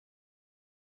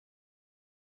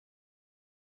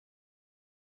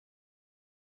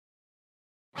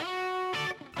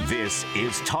This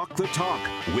is Talk the Talk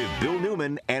with Bill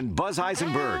Newman and Buzz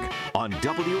Eisenberg on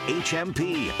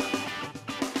WHMP.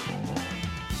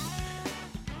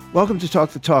 Welcome to Talk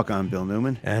the Talk. I'm Bill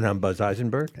Newman. And I'm Buzz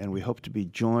Eisenberg. And we hope to be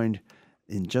joined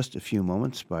in just a few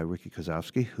moments by Riqi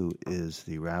Kosovske, who is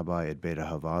the rabbi at Beit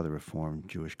Ahava, the Reformed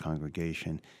Jewish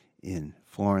congregation in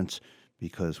Florence,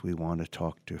 because we want to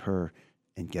talk to her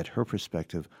and get her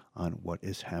perspective on what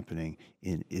is happening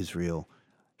in Israel.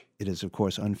 It is, of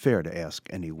course, unfair to ask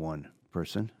any one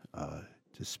person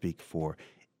to speak for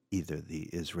either the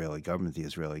Israeli government,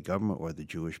 or the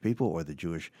Jewish people, or the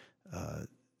Jews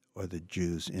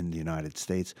in the United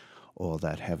States. All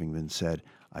that having been said,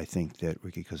 I think that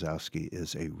Riqi Kosovske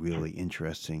is a really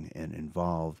interesting and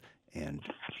involved and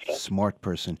smart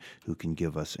person who can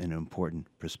give us an important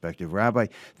perspective. Rabbi,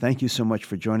 thank you so much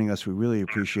for joining us. We really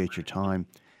appreciate your time.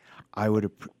 I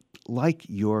would like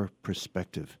your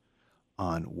perspective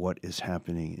on what is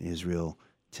happening in Israel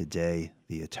today,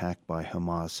 the attack by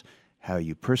Hamas, how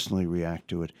you personally react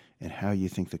to it, and how you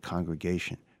think the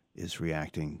congregation is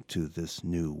reacting to this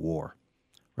new war.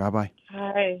 Rabbi?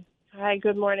 Hi,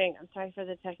 good morning. I'm sorry for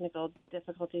the technical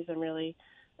difficulties. I'm really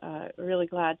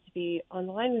glad to be on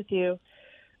the line with you.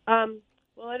 Well,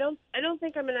 I don't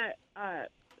think I'm going to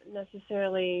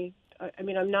necessarily,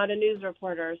 I'm not a news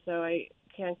reporter, so I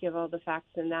can't give all the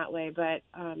facts in that way, but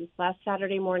last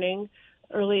Saturday morning,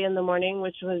 early in the morning,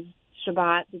 which was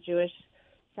Shabbat, the Jewish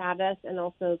Sabbath, and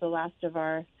also the last of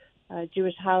our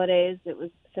Jewish holidays, it was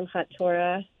Simchat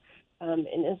Torah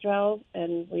in Israel,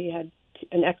 and we had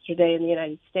an extra day in the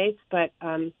United States, but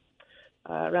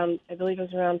around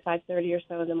 5:30 or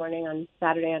so in the morning on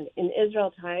Saturday in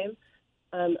Israel time,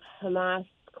 Hamas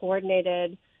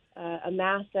coordinated a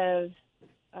massive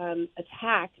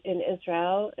attack in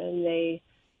Israel, and they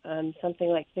something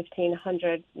like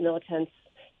 1,500 militants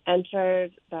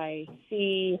entered by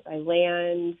sea, by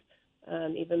land,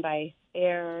 even by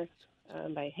air,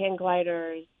 by hang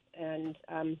gliders, and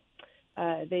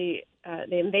they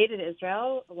invaded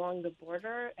Israel along the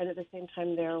border, and at the same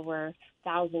time there were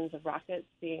thousands of rockets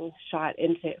being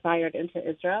fired into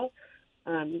Israel,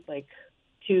 like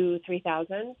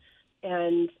 2,000-3,000,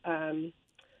 and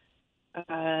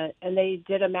they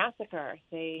did a massacre.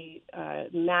 They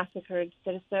massacred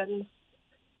citizens.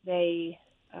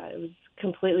 It was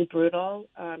completely brutal.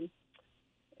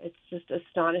 It's just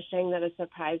astonishing that a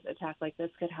surprise attack like this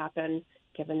could happen,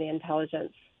 given the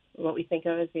intelligence, what we think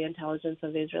of as the intelligence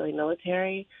of the Israeli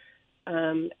military.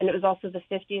 And it was also the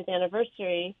 50th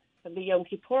anniversary of the Yom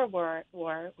Kippur War,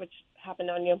 which happened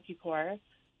on Yom Kippur,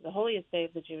 the holiest day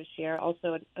of the Jewish year,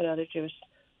 also another Jewish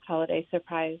holiday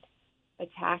surprise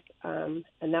attack, and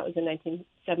that was in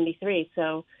 1973.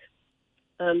 So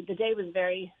the day was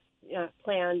very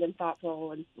planned and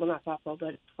thoughtful, not thoughtful,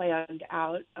 but planned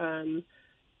out.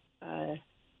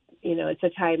 It's a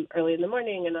time early in the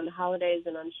morning, and on the holidays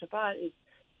and on Shabbat,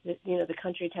 the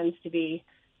country tends to be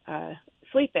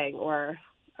sleeping or,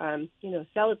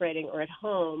 celebrating, or at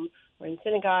home or in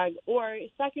synagogue, or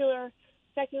secular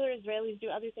Israelis do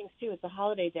other things too. It's a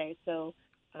holiday day. So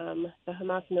the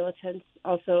Hamas militants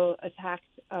also attacked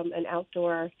an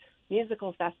outdoor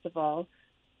musical festival.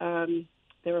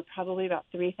 There were probably about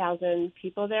 3,000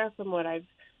 people there from what I've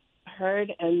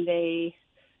heard, and they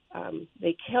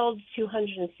killed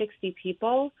 260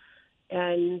 people,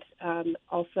 and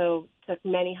also took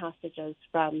many hostages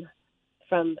from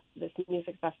this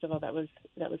music festival that was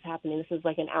happening. This was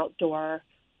like an outdoor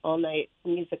all-night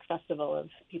music festival of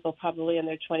people probably in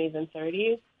their 20s and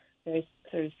 30s, very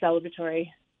sort of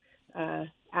celebratory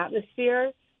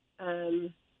atmosphere,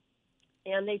 and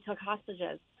they took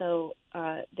hostages. So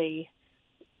they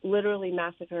literally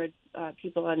massacred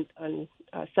people on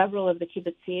several of the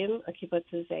kibbutzim. A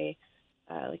kibbutz is a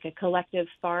collective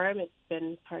farm. It's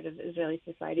been part of Israeli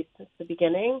society since the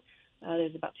beginning.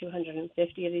 There's about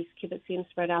 250 of these kibbutzim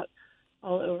spread out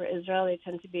all over Israel. They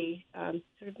tend to be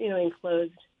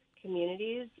enclosed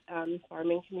communities,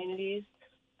 farming communities,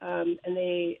 and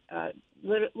they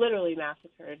literally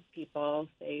massacred people.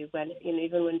 They went,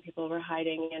 even when people were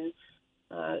hiding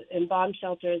in bomb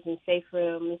shelters and safe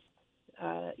rooms,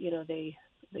 they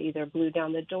either blew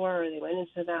down the door or they went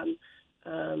into them,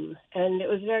 and it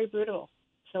was very brutal.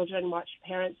 Children watched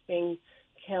parents being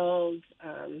killed.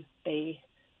 They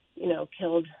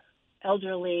killed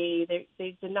elderly.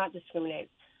 They did not discriminate,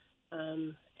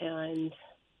 and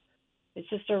it's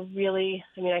just a really,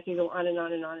 I could go on and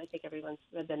on and on. I think everyone's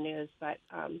read the news, but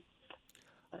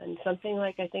and something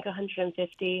like, I think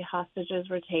 150 hostages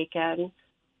were taken,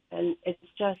 and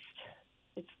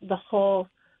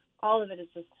all of it is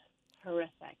just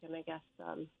horrific. And I guess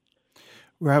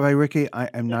Rabbi Riqi,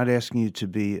 I'm not asking you to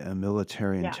be a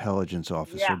military Yeah. intelligence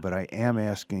officer, but I am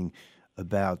asking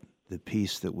about the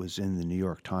piece that was in the New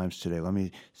York Times today. Let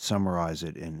me summarize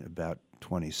it in about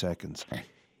 20 seconds.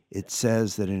 It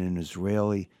says that an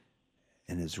Israeli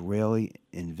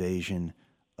invasion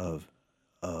of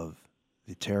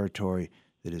the territory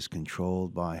that is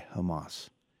controlled by Hamas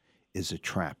is a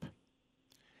trap,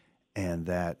 and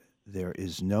that there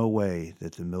is no way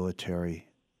that the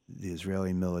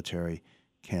Israeli military,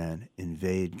 can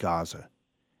invade Gaza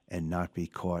and not be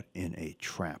caught in a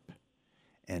trap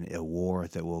and a war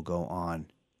that will go on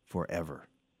forever,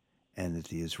 and that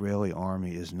the Israeli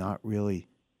army is not really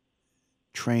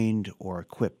trained or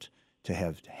equipped to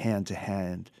have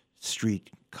hand-to-hand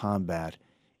street combat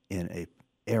in a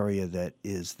area that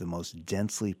is the most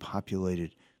densely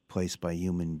populated place by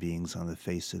human beings on the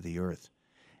face of the earth,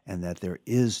 and that there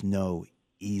is no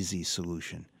easy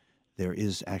solution. There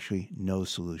is actually no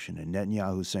solution. And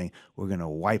Netanyahu saying we're going to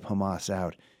wipe Hamas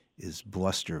out is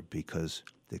bluster, because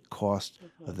the cost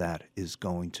of that is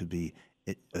going to be,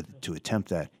 to attempt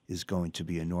that is going to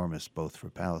be enormous, both for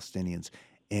Palestinians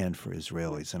and for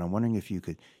Israelis. And I'm wondering if you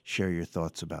could share your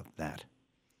thoughts about that.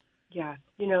 Yeah,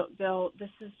 Bill, this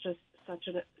is just such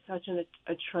an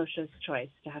atrocious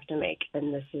choice to have to make,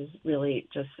 and this is really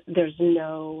just, there's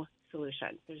no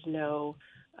solution. There's no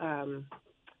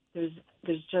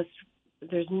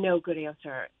there's no good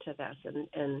answer to this,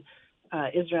 and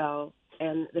Israel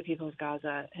and the people of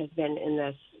Gaza have been in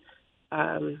this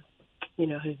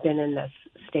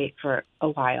state for a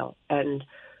while, and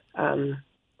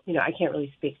I can't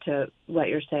really speak to what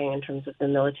you're saying in terms of the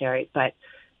military, but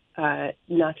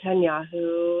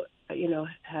Netanyahu,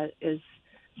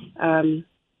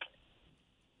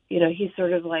 he's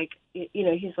sort of like,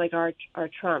 he's like our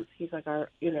Trump. He's like our,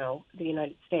 the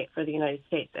United States, for the United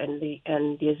States, and the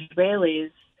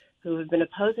Israelis who have been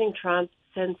opposing Trump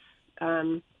since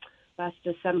last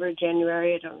December,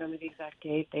 January. I don't remember the exact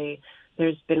date.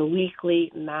 There's been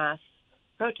weekly mass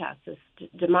protests, this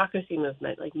democracy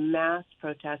movement, like mass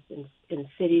protests in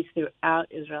cities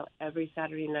throughout Israel every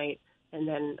Saturday night, and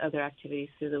then other activities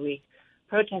through the week,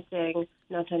 protesting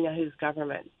Netanyahu's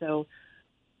government. So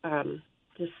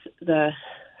the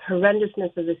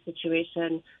horrendousness of the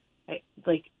situation,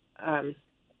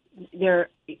 you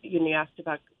asked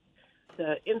about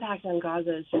the impact on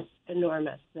Gaza is just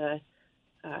enormous. The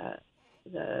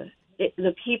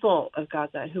people of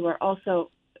Gaza, who are also,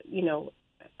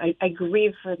 I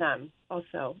grieve for them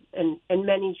also, and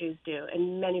many Jews do,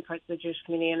 and many parts of the Jewish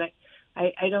community. And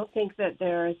I don't think that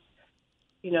there's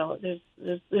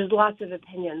lots of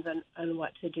opinions on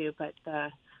what to do, but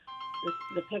the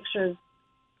pictures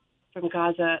from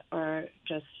Gaza are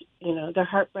just, they're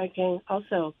heartbreaking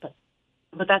also, but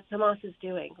that's Hamas is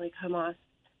doing. Like Hamas,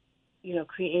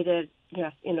 created,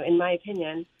 in my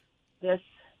opinion, this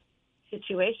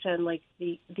situation, like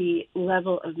the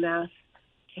level of mass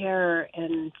terror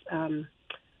and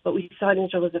what we saw in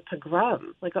Israel was a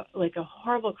pogrom, like a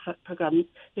horrible pogrom.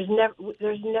 There's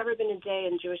never been a day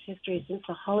in Jewish history since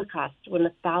the Holocaust when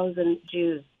 1,000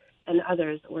 Jews and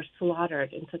others were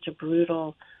slaughtered in such a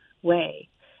brutal way.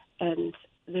 And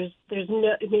there's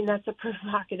no, that's a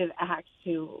provocative act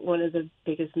to one of the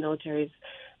biggest militaries,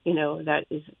 that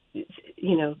is,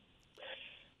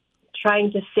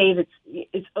 trying to save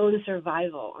its own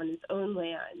survival on its own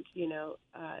land, to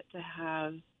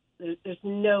have, there's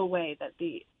no way that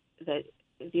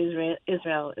Israel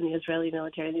and the Israeli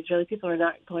military and the Israeli people are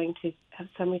not going to have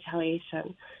some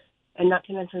retaliation. And not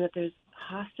to mention that there's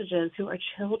hostages who are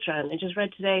children. I just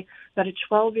read today about a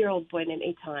 12-year-old boy named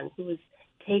Eitan who was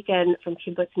taken from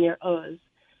kibbutz near Oz,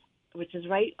 which is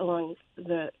right along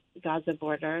the Gaza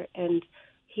border, and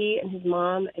he and his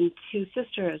mom and two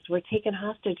sisters were taken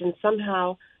hostage, and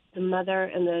somehow the mother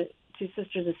and the two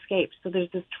sisters escaped. So there's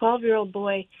this 12-year-old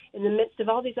boy in the midst of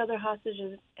all these other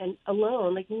hostages and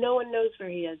alone, like no one knows where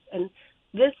he is. And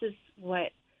this is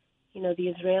what, the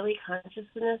Israeli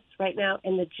consciousness right now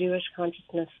and the Jewish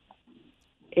consciousness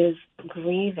is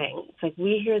grieving. It's like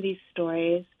we hear these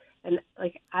stories, and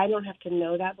like I don't have to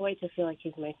know that boy to feel like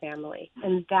he's my family.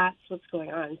 And that's what's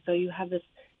going on. So you have this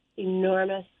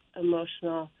enormous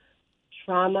emotional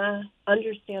trauma,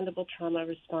 understandable trauma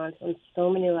response on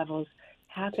so many levels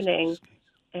happening.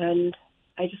 And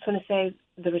I just want to say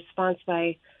the response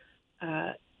by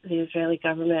the Israeli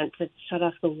government to shut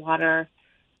off the water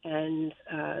and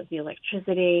the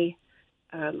electricity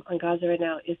on Gaza right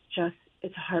now is just,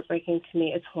 it's heartbreaking to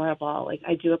me. It's horrible. Like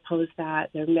I do oppose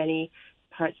that. There are many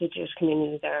parts of the Jewish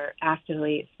community that are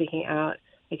actively speaking out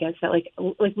against that. Like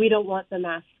we don't want the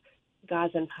mass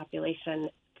Gazan population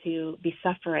to be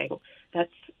suffering.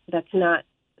 That's not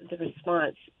the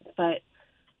response. But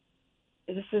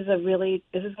this is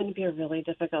going to be a really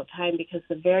difficult time, because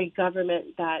the very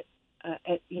government that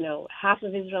half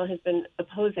of Israel has been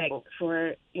opposing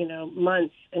for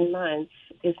months and months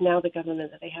is now the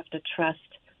government that they have to trust,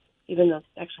 even though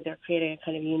actually they're creating a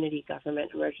kind of unity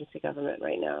government, emergency government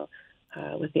right now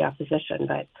with the opposition.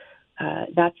 But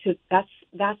that's who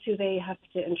they have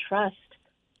to entrust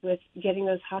with getting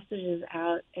those hostages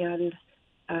out and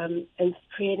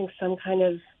creating some kind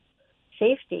of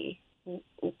safety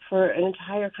for an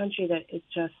entire country that is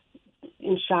just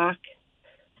in shock.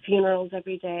 Funerals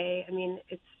every day. I mean,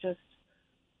 it's just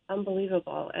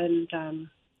unbelievable, and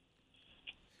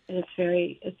it's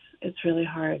really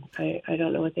hard. I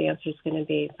don't know what the answer is going to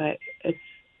be, but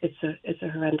it's a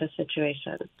horrendous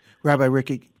situation. Rabbi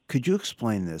Riqi, could you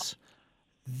explain this?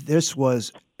 This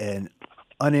was an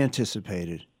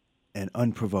unanticipated and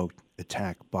unprovoked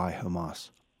attack by Hamas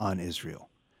on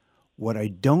Israel. What I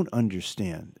don't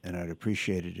understand, and I'd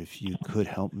appreciate it if you could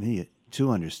help me to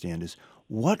understand, is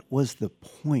what was the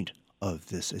point of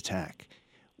this attack?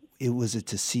 Was it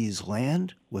to seize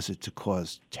land? Was it to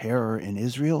cause terror in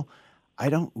Israel? I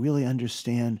don't really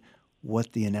understand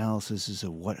what the analysis is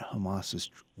of what Hamas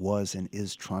was and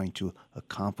is trying to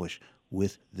accomplish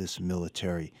with this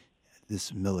military.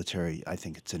 This military, I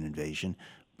think it's an invasion,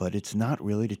 but it's not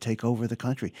really to take over the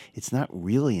country. It's not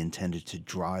really intended to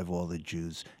drive all the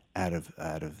Jews out of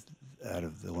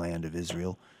the land of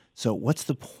Israel. So what's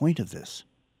the point of this?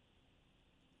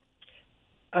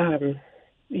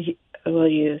 Well,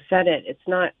 you said it. It's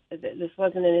not. This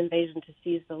wasn't an invasion to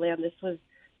seize the land. This is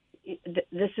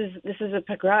a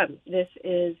pogrom. This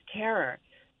is terror.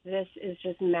 This is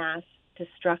just mass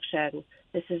destruction.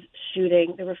 This is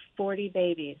shooting. There were 40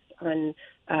 babies on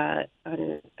one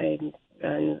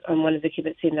of the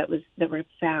kibbutzim that were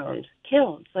found,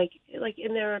 killed, like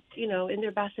in their in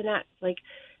their bassinets, like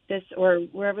this, or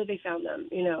wherever they found them.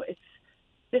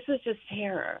 This was just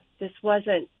terror. This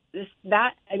wasn't.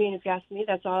 I mean, if you ask me,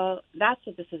 that's all. That's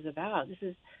what this is about. This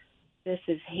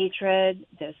is hatred.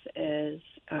 This is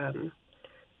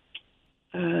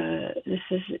to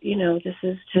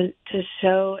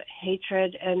show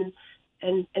hatred and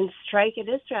strike at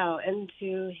Israel and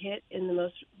to hit in the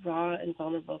most raw and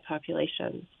vulnerable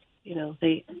populations.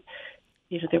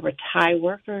 There were Thai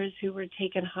workers who were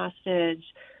taken hostage.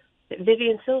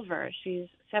 Vivian Silver, she's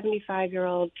a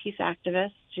 75-year-old peace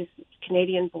activist. She's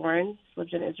Canadian-born,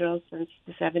 lived in Israel since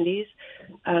the 70s.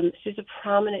 She's a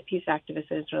prominent peace activist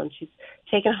in Israel, and she's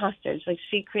taken hostage. Like,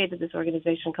 she created this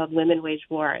organization called Women Wage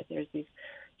War. There's these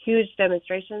huge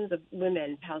demonstrations of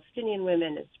women, Palestinian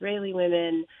women, Israeli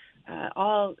women,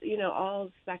 all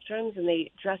spectrums, and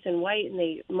they dress in white and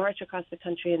they march across the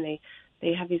country and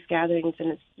they have these gatherings,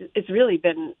 and it's really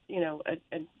been a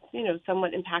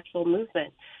somewhat impactful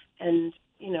movement. And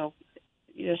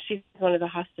she's one of the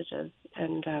hostages,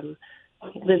 and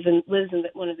lives in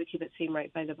one of the kibbutzim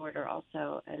right by the border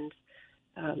also. And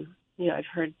I've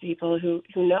heard people who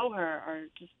know her are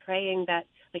just praying that,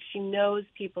 like, she knows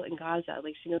people in Gaza.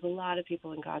 Like, she knows a lot of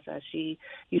people in Gaza. She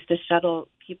used to shuttle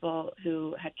people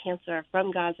who had cancer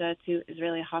from Gaza to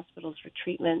Israeli hospitals for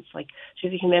treatments. Like,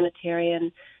 she's a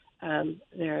humanitarian. I'm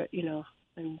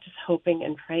just hoping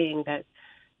and praying that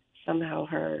somehow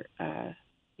her,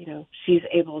 she's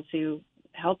able to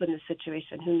help in this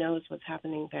situation. Who knows what's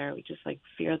happening there? We just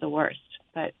fear the worst.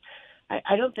 But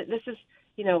I don't think this is,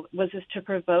 was this to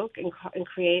provoke and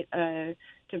create to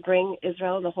bring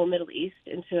Israel and the whole Middle East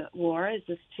into war? Is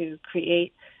this to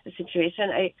create a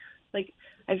situation?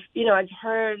 I've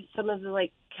heard some of the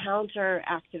counter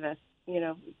activists,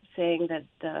 saying that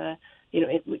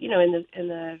in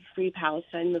the Free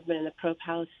Palestine movement and the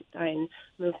pro-Palestine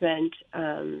movement,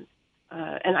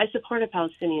 and I support a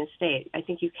Palestinian state. I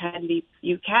think you can be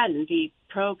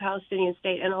pro-Palestinian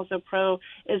state and also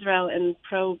pro-Israel and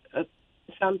pro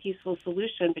some peaceful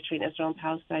solution between Israel and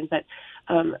Palestine. But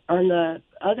on the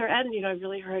other end, I've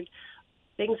really heard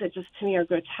things that just to me are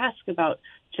grotesque about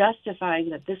justifying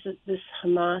that this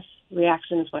Hamas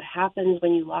reaction is what happens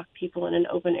when you lock people in an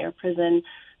open air prison,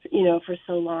 for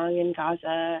so long in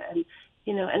Gaza, and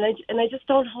I just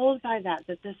don't hold by that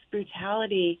this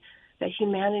brutality, that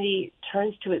humanity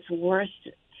turns to its worst,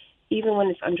 even when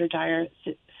it's under dire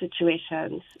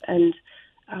situations. And,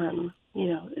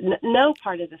 no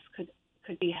part of this could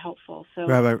be helpful. So,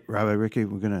 Rabbi Riqi,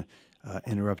 we're going to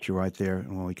interrupt you right there.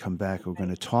 And when we come back, we're going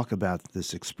to talk about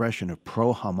this expression of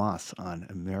pro-Hamas on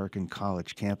American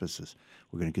college campuses.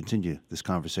 We're going to continue this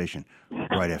conversation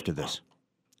right after this.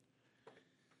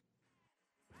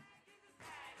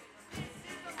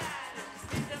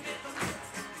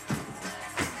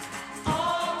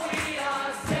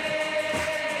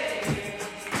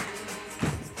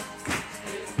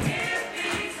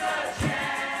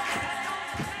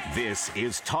 This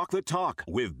is Talk the Talk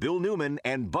with Bill Newman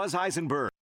and Buzz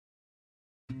Eisenberg.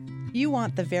 You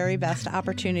want the very best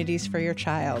opportunities for your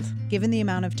child. Given the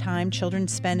amount of time children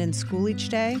spend in school each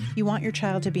day, you want your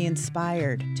child to be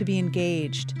inspired, to be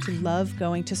engaged, to love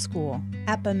going to school.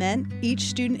 At Bement, each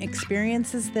student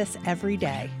experiences this every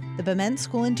day. The Bement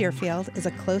School in Deerfield is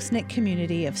a close-knit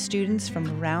community of students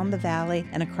from around the valley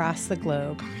and across the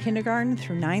globe. Kindergarten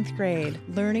through 9th grade,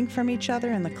 learning from each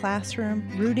other in the classroom,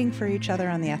 rooting for each other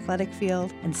on the athletic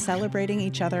field, and celebrating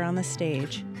each other on the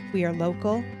stage. We are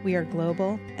local, we are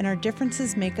global, and our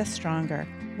differences make us stronger.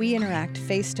 We interact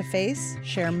face-to-face,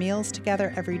 share meals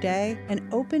together every day, and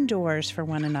open doors for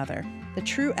one another. The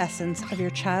true essence of your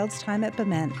child's time at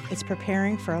Bement is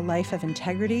preparing for a life of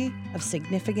integrity, of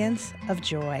significance, of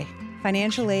joy.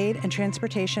 Financial aid and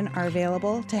transportation are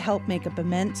available to help make a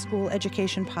Bement school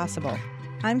education possible.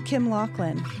 I'm Kim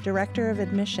Laughlin, Director of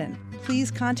Admission.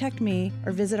 Please contact me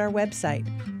or visit our website.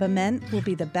 Bement will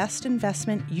be the best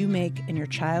investment you make in your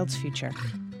child's future.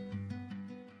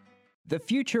 The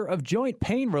future of joint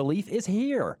pain relief is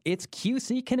here. It's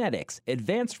QC Kinetics,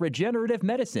 Advanced Regenerative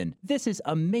Medicine. This is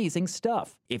amazing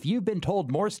stuff. If you've been told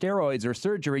more steroids or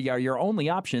surgery are your only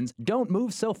options, don't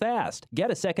move so fast. Get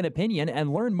a second opinion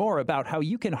and learn more about how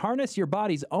you can harness your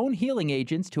body's own healing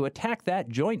agents to attack that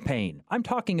joint pain. I'm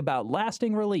talking about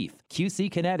lasting relief. QC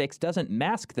Kinetics doesn't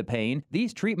mask the pain.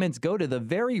 These treatments go to the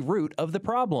very root of the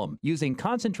problem, using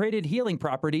concentrated healing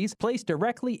properties placed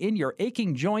directly in your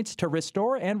aching joints to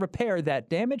restore and repair that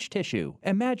damaged tissue.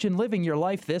 Imagine living your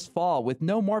life this fall with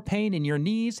no more pain in your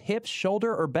knees, hips,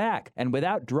 shoulder, or back, and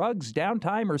without drugs,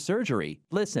 downtime, or surgery.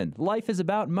 Listen, life is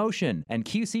about motion, and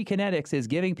QC Kinetics is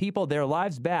giving people their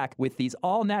lives back with these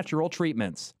all-natural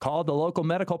treatments. Call the local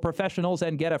medical professionals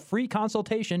and get a free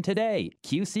consultation today.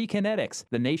 QC Kinetics,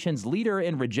 the nation's leader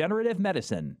in regenerative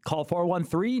medicine. Call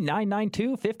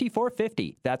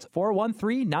 413-992-5450. That's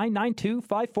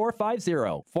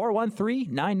 413-992-5450.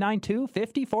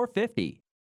 413-992-5450.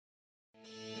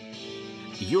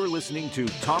 You're listening to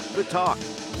Talk the Talk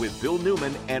with Bill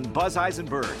Newman and Buzz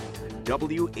Eisenberg,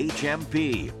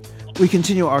 WHMP. We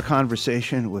continue our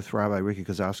conversation with Rabbi Riqi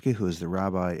Kosovske, who is the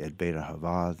rabbi at Beit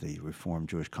Ahava, the Reformed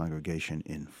Jewish congregation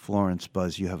in Florence.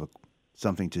 Buzz, you have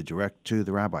something to direct to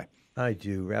the rabbi. I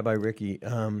do. Rabbi Riqi,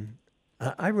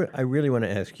 I really want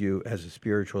to ask you, as a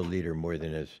spiritual leader more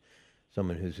than as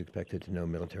someone who's expected to know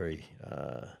military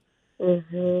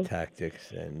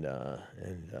tactics and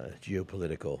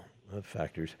geopolitical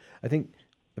factors. I think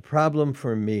the problem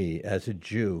for me as a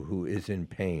Jew who is in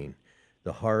pain,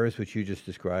 the horrors which you just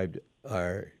described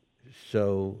are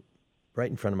so right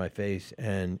in front of my face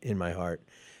and in my heart.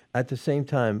 At the same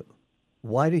time,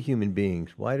 why do human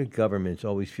beings, why do governments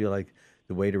always feel like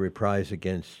the way to reprise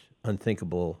against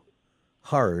unthinkable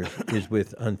horrors is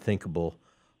with unthinkable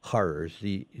horrors?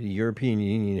 The European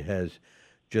Union has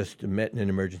just met in an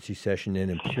emergency session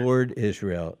and implored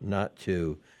Israel not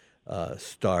to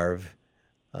starve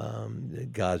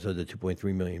Gaza, the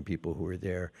 2.3 million people who are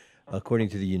there. According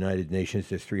to the United Nations,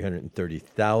 there's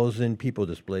 330,000 people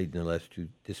displaced in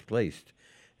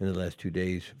the last 2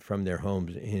 days from their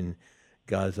homes in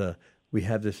Gaza. We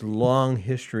have this long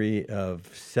history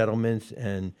of settlements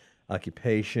and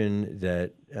occupation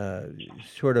that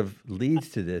sort of leads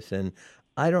to this. And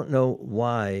I don't know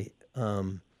why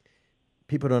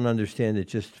people don't understand that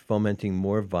just fomenting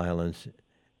more violence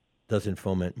doesn't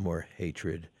foment more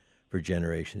hatred for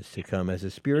generations to come. As a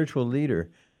spiritual leader,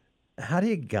 how do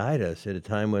you guide us at a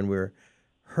time when we're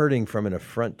hurting from an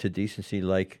affront to decency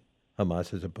like Hamas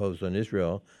has imposed on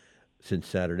Israel since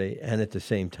Saturday, and at the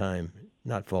same time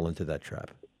not fall into that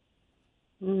trap?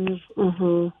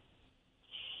 Mm-hmm.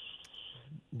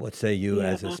 What say you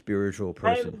as a spiritual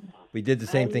person? We did the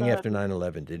same thing after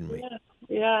 9/11, didn't we?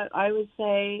 Yeah, I would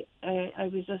say, I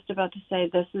was just about to say,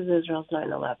 this is Israel's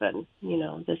 9/11.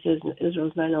 This is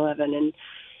Israel's 9/11.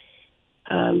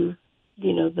 And,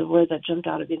 the word that jumped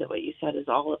out at me, that what you said is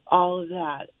all of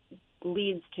that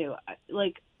leads to,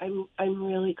 I'm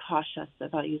really cautious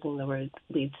about using the word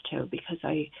leads to, because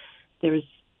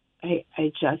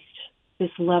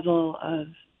this level of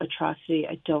atrocity,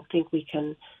 I don't think we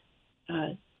can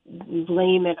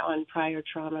blame it on prior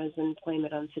traumas and blame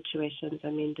it on situations. I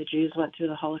mean, the Jews went through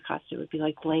the Holocaust. It would be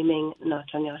like blaming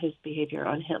Netanyahu's behavior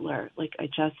on Hitler. I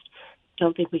just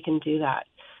don't think we can do that.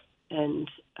 And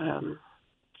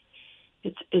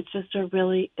it's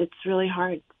really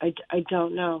hard. I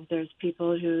don't know. There's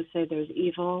people who say there's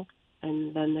evil,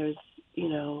 and then there's,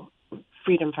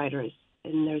 freedom fighters.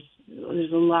 And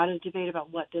there's a lot of debate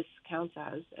about what this counts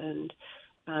as. And,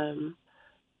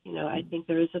 I think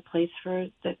there is a place for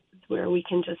that where we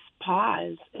can just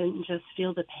pause and just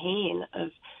feel the pain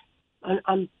of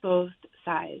on both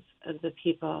sides of the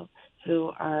people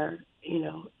who are,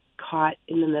 caught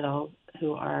in the middle,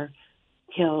 who are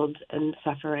killed and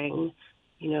suffering,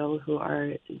 who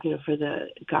are, for the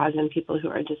Gazan people who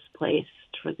are displaced,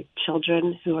 for the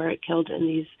children who are killed in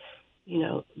these,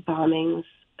 bombings,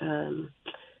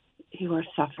 who are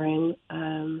suffering.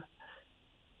 And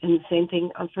the same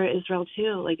thing for Israel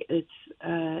too. Like it's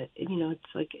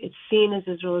it's seen as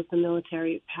Israel as the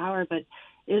military power, but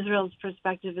Israel's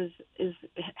perspective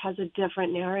has a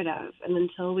different narrative. And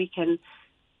until we can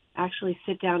actually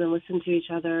sit down and listen to each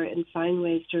other and find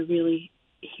ways to really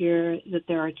hear that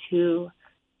there are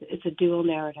it's a dual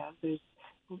narrative.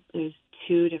 There's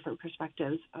two different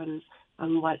perspectives on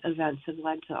what events have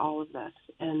led to all of this.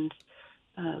 And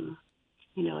I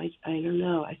don't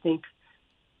know. I think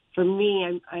for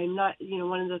me, I'm not.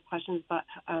 One of the questions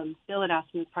Bill had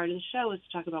asked me as part of the show was to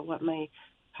talk about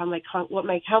how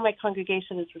my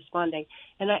congregation is responding,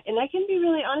 and I can be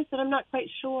really honest that I'm not quite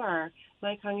sure.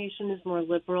 My congregation is more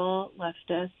liberal,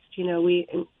 leftist.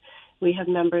 We have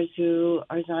members who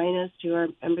are Zionists, who are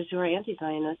members who are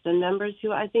anti-Zionist, and members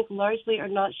who I think largely are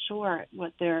not sure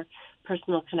what their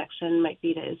personal connection might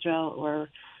be to Israel, or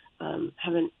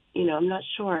haven't. I'm not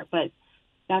sure, but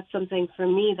that's something for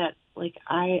me that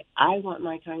I want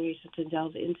my congregation to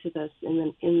delve into this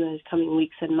in the coming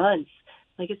weeks and months.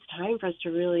 It's time for us to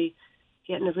really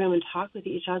get in a room and talk with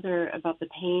each other about the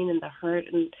pain and the hurt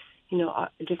and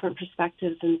different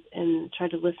perspectives, and try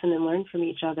to listen and learn from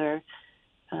each other.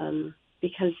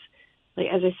 Because,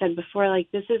 as I said before,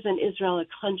 this isn't Israel a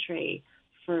country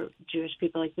for Jewish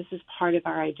people. This is part of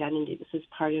our identity. This is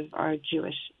part of our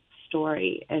Jewish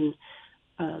story. And,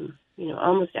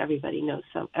 almost everybody knows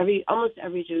almost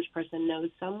every Jewish person knows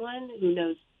someone who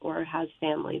knows or has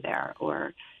family there,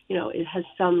 or, it has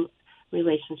some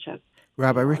relationship.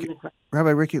 Rabbi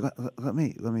Riqi, let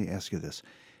me ask you this.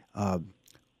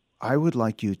 I would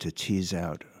like you to tease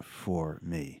out for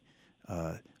me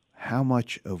how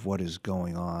much of what is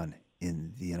going on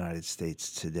in the United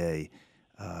States today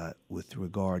with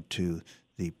regard to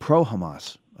the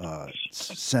pro-Hamas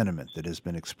sentiment that has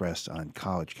been expressed on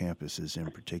college campuses in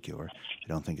particular. I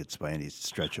don't think it's by any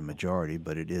stretch a majority,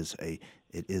 but it is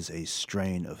a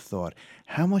strain of thought.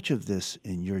 How much of this,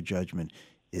 in your judgment,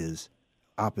 is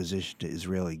opposition to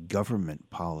Israeli government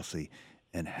policy,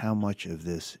 and how much of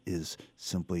this is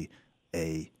simply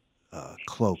a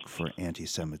cloak for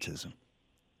anti-Semitism?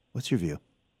 What's your view?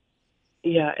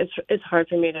 Yeah, it's hard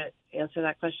for me to answer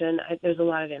that question. There's a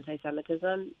lot of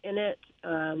anti-Semitism in it,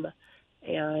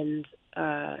 and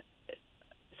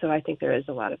so I think there is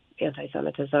a lot of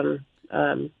anti-Semitism.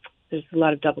 There's a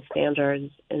lot of double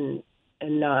standards, and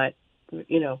not,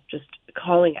 just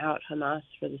calling out Hamas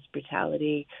for this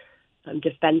brutality,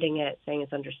 defending it, saying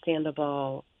it's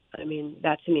understandable. I mean,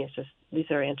 that to me is just, these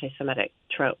are anti-Semitic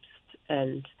tropes,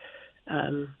 and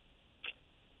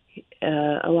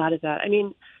a lot of that. I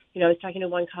mean, I was talking to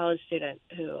one college student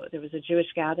who, there was a Jewish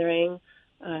gathering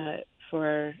that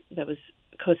was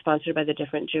co-sponsored by the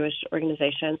different Jewish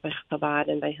organizations, by Chabad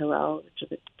and by Hillel, which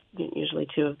are usually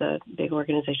two of the big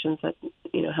organizations that,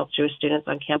 help Jewish students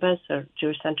on campus, or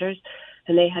Jewish centers.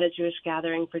 And they had a Jewish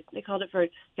gathering they called it for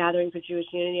Gathering for Jewish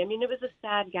Unity. I mean, it was a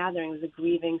sad gathering. It was a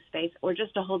grieving space, or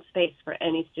just to hold space for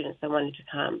any students that wanted to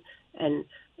come and,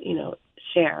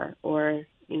 share, or,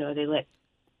 they lit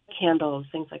candles,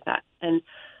 things like that. And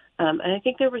I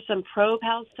think there were some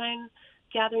pro-Palestine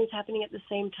gatherings happening at the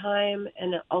same time,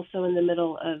 and also in the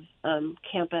middle of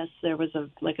campus there was a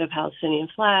Palestinian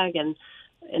flag, and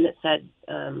it said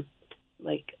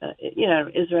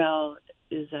Israel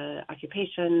is a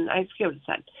occupation. I forget what it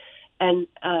said. And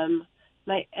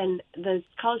the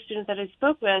college student that I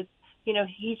spoke with,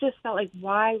 he just felt like,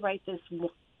 why write this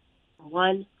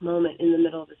one moment in the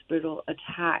middle of this brutal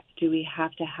attack? Do we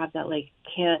have to have that?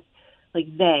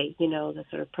 They, the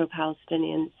sort of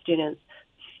pro-Palestinian students,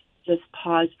 just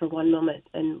pause for one moment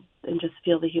and just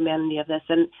feel the humanity of this.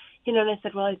 And, and I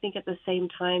said, well, I think at the same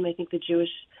time, I think the Jewish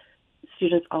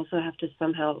students also have to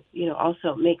somehow,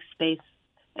 also make space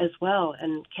as well.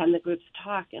 And can the groups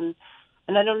talk? And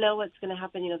I don't know what's going to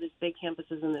happen. There's big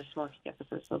campuses and there's small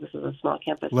campuses. So this is a small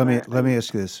campus. Let me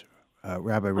ask you this,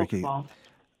 Rabbi Riqi.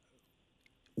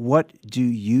 What do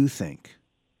you think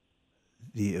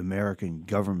the American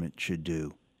government should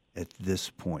do at this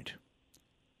point?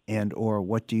 And or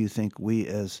what do you think we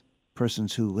as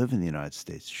persons who live in the United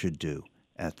States should do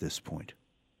at this point?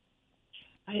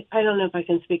 I don't know if I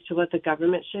can speak to what the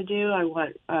government should do. I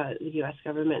want the U.S.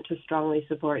 government to strongly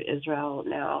support Israel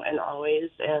now and always,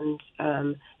 and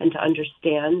to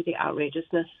understand the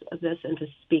outrageousness of this and to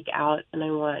speak out. And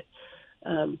I want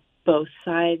both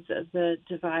sides of the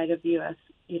divide of U.S.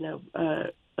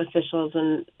 Officials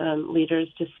and leaders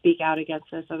to speak out against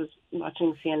this. I was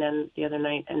watching CNN the other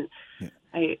night, and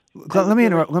let me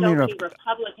interrupt.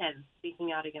 Republicans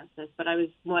speaking out against this, but I was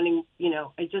wanting,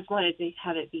 I just wanted to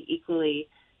have it be equally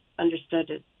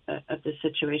understood of the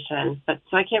situation. But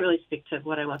so I can't really speak to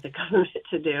what I want the government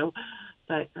to do.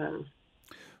 But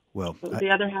what was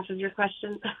the other half of your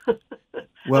question?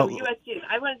 U.S. Jews.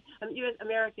 I'm U.S.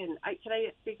 American. Can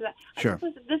I speak to that? Sure.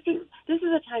 This is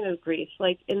a time of grief.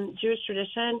 Like in Jewish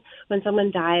tradition, when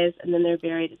someone dies and then they're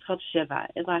buried, it's called Shiva.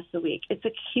 It lasts a week. It's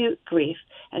acute grief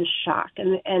and shock.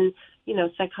 And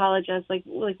psychologists like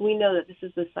we know that this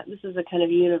is a kind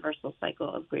of universal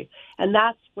cycle of grief, and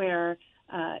that's where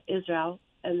Israel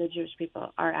and the Jewish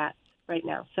people are at right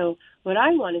now. So what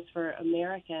I want is for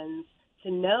Americans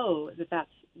to know that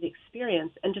that's the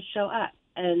experience and to show up,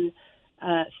 and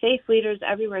faith leaders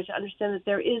everywhere to understand that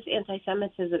there is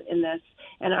anti-Semitism in this,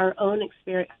 and our own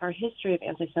experience, our history of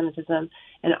anti-Semitism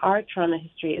and our trauma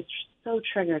history is so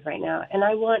triggered right now. And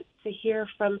I want to hear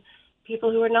from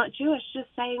people who are not Jewish just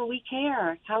saying, we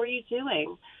care. How are you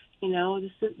doing?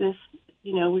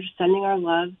 We're sending our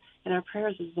love and our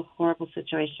prayers. This is a horrible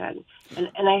situation.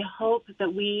 And I hope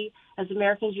that we, as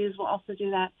American Jews, will also do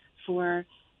that for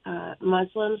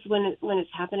Muslims when it's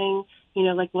happening,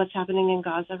 like what's happening in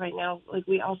Gaza right now. Like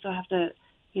we also have to,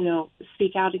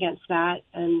 speak out against that.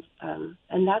 And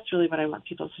that's really what I want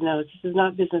people to know. This is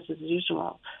not business as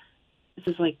usual.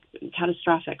 This is like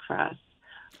catastrophic for us.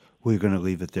 We're going to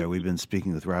leave it there. We've been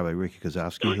speaking with Rabbi Riqi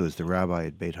Kosovske, who is the rabbi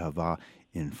at Beit Hava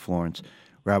in Florence.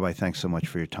 Rabbi, thanks so much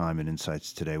for your time and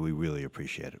insights today. We really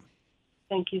appreciate it.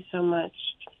 Thank you so much.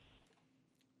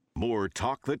 More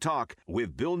Talk the Talk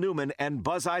with Bill Newman and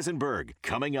Buzz Eisenberg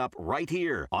coming up right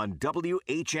here on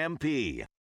WHMP.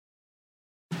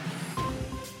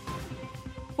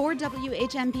 For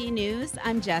WHMP News,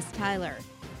 I'm Jess Tyler.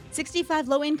 65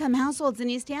 low-income households in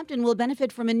East Hampton will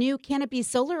benefit from a new canopy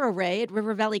solar array at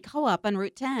River Valley Co-op on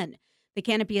Route 10. The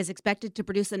canopy is expected to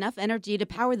produce enough energy to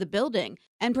power the building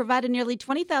and provide a nearly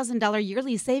 $20,000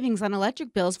 yearly savings on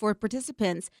electric bills for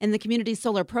participants in the Community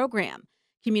Solar program.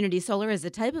 Community solar is a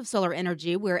type of solar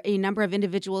energy where a number of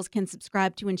individuals can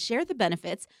subscribe to and share the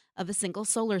benefits of a single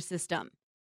solar system.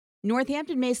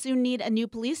 Northampton may soon need a new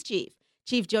police chief.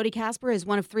 Chief Jody Casper is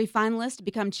one of 3 finalists to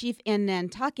become chief in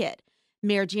Nantucket.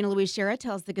 Mayor Gina Louise Shera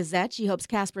tells the Gazette she hopes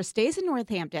Casper stays in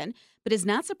Northampton, but is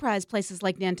not surprised places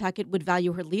like Nantucket would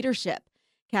value her leadership.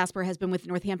 Casper has been with the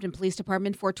Northampton Police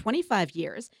Department for 25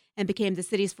 years and became the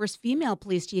city's first female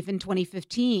police chief in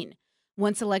 2015.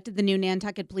 Once elected, the new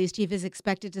Nantucket police chief is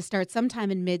expected to start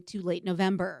sometime in mid to late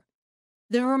November.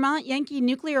 The Vermont Yankee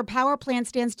nuclear power plant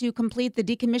stands to complete the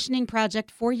decommissioning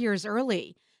project 4 years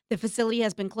early. The facility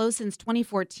has been closed since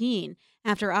 2014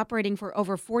 after operating for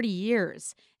over 40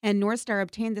 years, and Northstar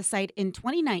obtained the site in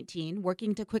 2019,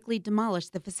 working to quickly demolish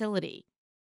the facility.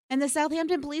 And the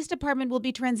Southampton Police Department will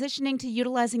be transitioning to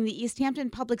utilizing the East Hampton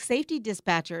Public Safety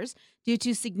dispatchers due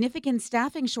to significant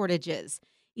staffing shortages.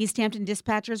 East Hampton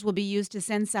dispatchers will be used to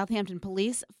send Southampton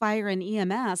Police, Fire, and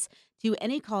EMS to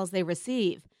any calls they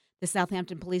receive. The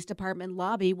Southampton Police Department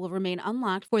lobby will remain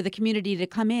unlocked for the community to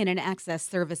come in and access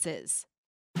services.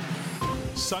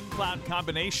 Sun-cloud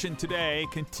combination today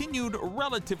continued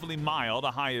relatively mild,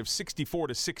 a high of 64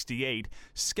 to 68.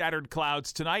 Scattered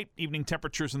clouds tonight, evening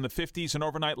temperatures in the 50s, an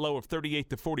overnight low of 38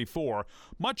 to 44.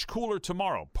 Much cooler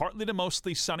tomorrow, partly to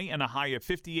mostly sunny and a high of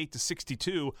 58 to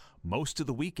 62. Most of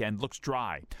the weekend looks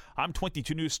dry. I'm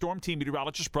 22 News Storm Team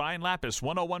meteorologist Brian Lapis,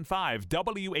 1015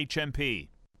 WHMP.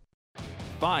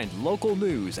 Find local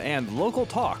news and local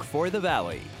talk for the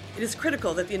Valley. It is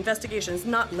critical that the investigation is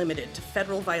not limited to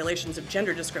federal violations of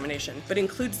gender discrimination, but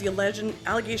includes the alleged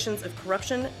allegations of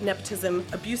corruption, nepotism,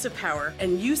 abuse of power,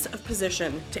 and use of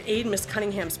position to aid Ms.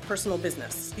 Cunningham's personal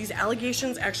business. These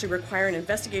allegations actually require an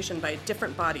investigation by a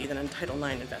different body than a Title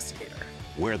IX investigator.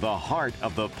 Where the heart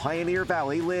of the Pioneer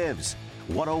Valley lives.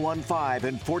 1015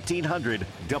 and 1400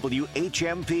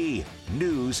 WHMP.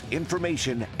 News,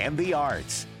 information, and the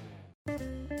arts.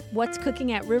 What's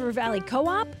cooking at River Valley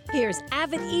Co-op? Here's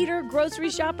avid eater, grocery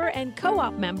shopper, and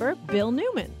co-op member Bill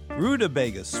Newman.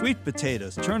 Rutabagas, sweet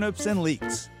potatoes, turnips, and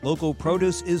leeks. Local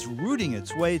produce is rooting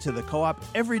its way to the co-op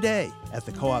every day. At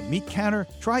the co-op meat counter,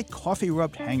 try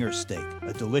coffee-rubbed hanger steak,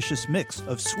 a delicious mix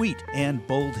of sweet and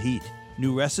bold heat.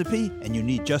 New recipe, and you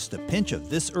need just a pinch of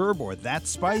this herb or that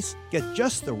spice? Get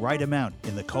just the right amount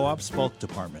in the co-op's bulk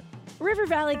department. River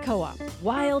Valley Co-op,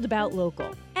 wild about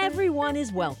local. Everyone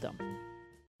is welcome.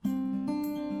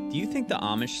 Do you think the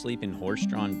Amish sleep in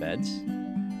horse-drawn beds?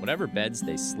 Whatever beds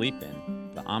they sleep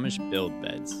in, the Amish build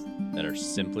beds that are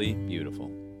simply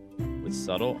beautiful. With with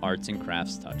subtle arts and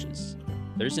crafts touches.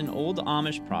 There's an old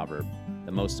Amish proverb,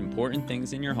 the most important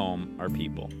things in your home are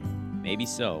people. Maybe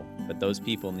so, but those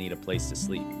people need a place to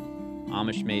sleep.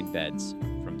 Amish-made beds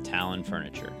from Talon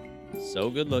Furniture. So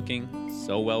good looking,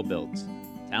 so well built.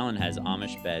 Talon has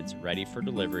Amish beds ready for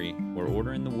delivery or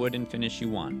order in the wood and finish you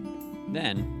want.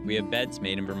 Then, we have beds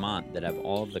made in Vermont that have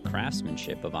all of the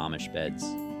craftsmanship of Amish beds,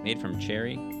 made from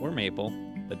cherry or maple,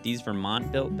 but these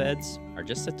Vermont-built beds are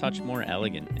just a touch more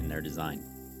elegant in their design.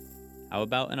 How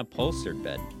about an upholstered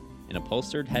bed? An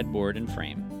upholstered headboard and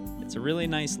frame. It's a really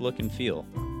nice look and feel.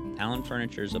 Talon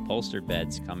Furniture's upholstered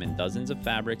beds come in dozens of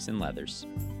fabrics and leathers.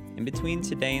 In between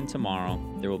today and tomorrow,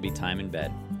 there will be time in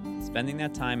bed. Spending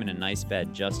that time in a nice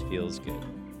bed just feels good.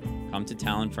 Come to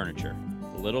Talon Furniture,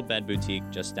 the little bed boutique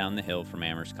just down the hill from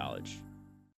Amherst College.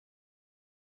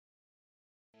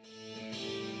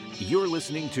 You're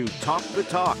listening to Talk the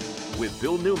Talk with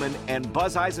Bill Newman and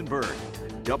Buzz Eisenberg,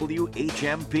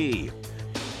 WHMP.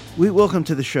 We welcome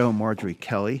to the show Marjorie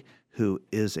Kelly, who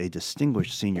is a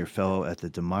distinguished senior fellow at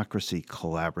the Democracy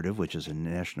Collaborative, which is a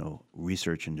national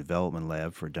research and development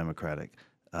lab for democratic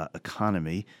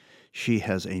economy. She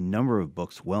has a number of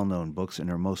books, well-known books, and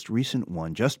her most recent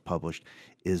one, just published,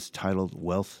 is titled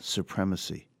Wealth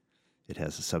Supremacy. It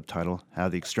has a subtitle, How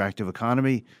the Extractive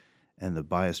Economy and the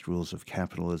Biased Rules of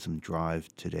Capitalism Drive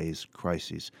Today's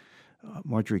Crises.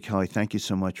 Marjorie Kelly, thank you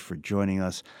so much for joining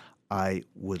us. I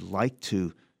would like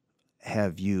to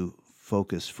have you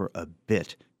focus for a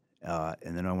bit,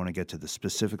 and then I want to get to the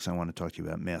specifics. I want to talk to you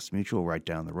about Mass Mutual right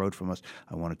down the road from us.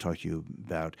 I want to talk to you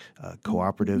about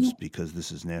cooperatives because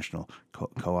this is National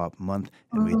Co-op Month,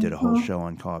 and we did a whole show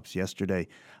on co-ops yesterday.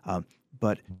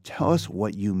 But tell us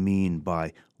what you mean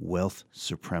by wealth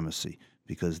supremacy,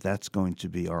 because that's going to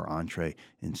be our entree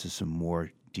into some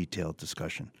more detailed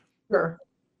discussion. Sure.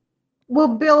 Well,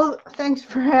 Bill, thanks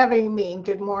for having me.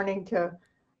 Good morning to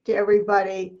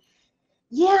everybody.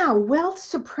 Yeah, wealth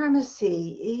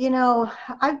supremacy. You know,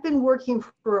 I've been working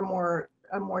for a more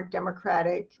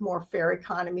democratic, more fair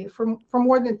economy for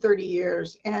more than 30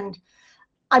 years, and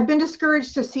I've been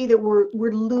discouraged to see that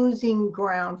we're losing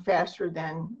ground faster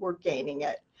than we're gaining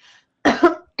it.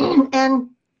 And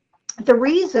the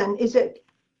reason is that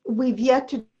we've yet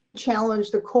to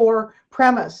challenge the core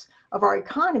premise of our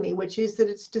economy, which is that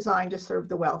it's designed to serve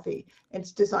the wealthy.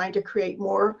 It's designed to create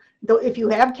more. Though if you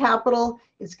have capital,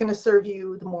 it's going to serve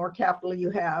you. The more capital you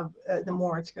have, the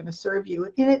more it's going to serve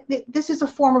you. And this is a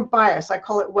form of bias. I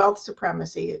call it wealth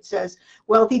supremacy. It says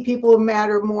wealthy people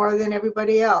matter more than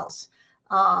everybody else,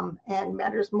 and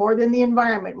matters more than the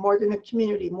environment, more than the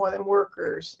community, more than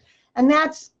workers. And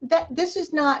this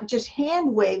is not just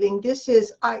hand waving. This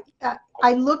is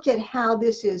I look at how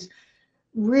this is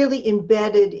really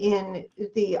embedded in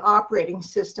the operating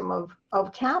system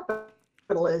of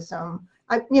capitalism.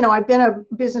 I've been a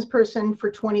business person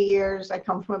for 20 years. I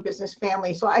come from a business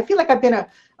family. So I feel like I've been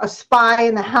a spy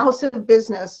in the house of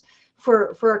business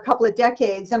for a couple of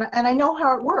decades. And I know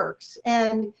how it works.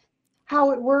 And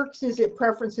how it works is it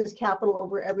preferences capital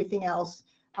over everything else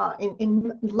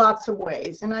in lots of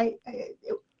ways. And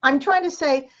I'm trying to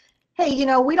say, hey,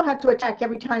 we don't have to attack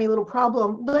every tiny little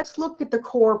problem. Let's look at the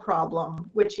core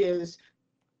problem, which is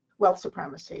wealth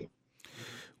supremacy.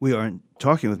 We are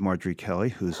talking with Marjorie Kelly,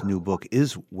 whose new book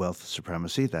is Wealth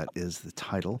Supremacy. That is the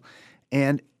title.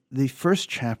 And the first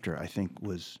chapter, I think,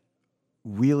 was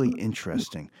really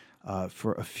interesting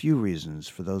for a few reasons.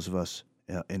 For those of us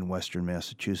in Western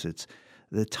Massachusetts,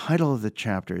 the title of the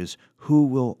chapter is Who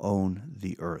Will Own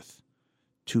the Earth?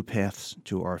 Two Paths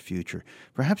to Our Future.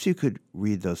 Perhaps you could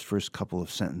read those first couple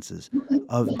of sentences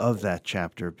of that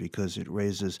chapter, because it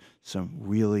raises some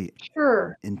really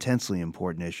intensely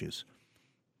important issues.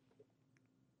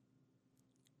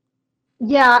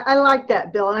 Yeah, I like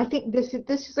that, Bill. And I think this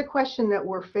is a question that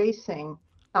we're facing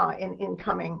in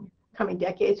coming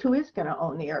decades. Who is going to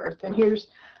own the earth? And here's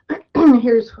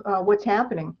what's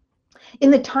happening.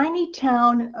 In the tiny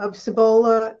town of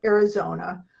Cibola,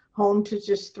 Arizona, home to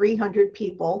just 300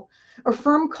 people, a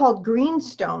firm called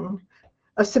Greenstone,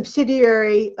 a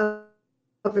subsidiary of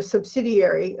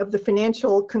the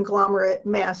financial conglomerate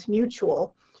Mass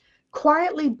Mutual,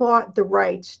 quietly bought the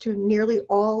rights to nearly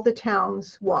all the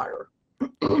town's water.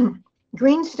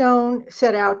 Greenstone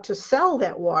set out to sell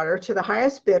that water to the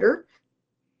highest bidder,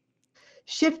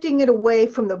 shifting it away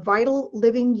from the vital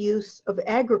living use of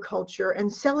agriculture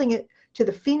and selling it to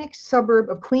the Phoenix suburb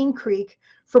of Queen Creek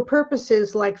for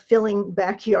purposes like filling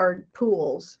backyard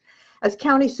pools. As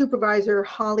County Supervisor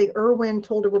Holly Irwin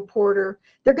told a reporter,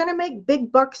 they're going to make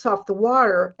big bucks off the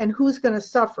water, and who's going to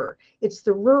suffer? It's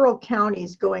the rural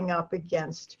counties going up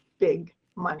against big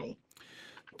money.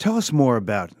 Tell us more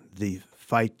about the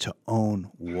fight to own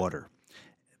water.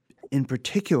 In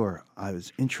particular, I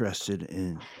was interested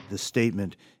in the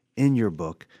statement in your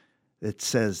book that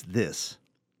says this: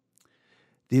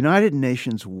 the United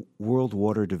Nations World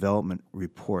Water Development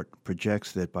Report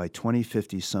projects that by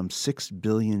 2050, some 6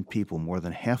 billion people, more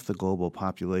than half the global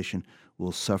population,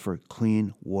 will suffer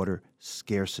clean water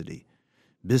scarcity.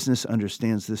 Business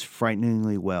understands this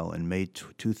frighteningly well. In May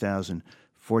 2000,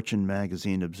 Fortune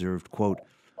magazine observed, quote,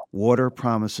 water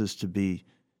promises to be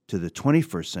to the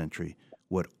 21st century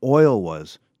what oil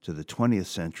was to the 20th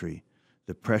century,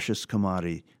 the precious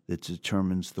commodity that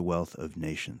determines the wealth of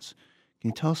nations.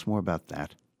 Can you tell us more about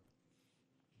that?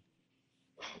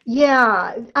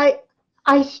 Yeah,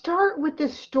 I start with the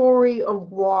story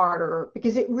of water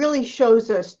because it really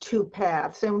shows us two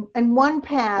paths. And one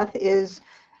path is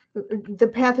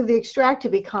the path of the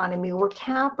extractive economy, where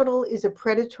capital is a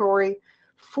predatory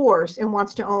force and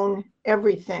wants to own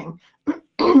everything.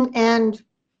 And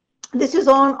this is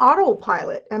on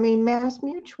autopilot. I mean, Mass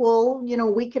Mutual, you know,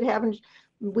 we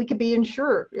could be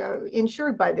insured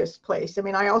by this place. I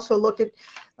mean, I also look at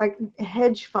like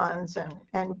hedge funds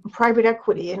and private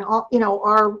equity, and all, you know,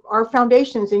 our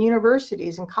foundations and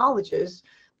universities and colleges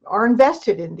are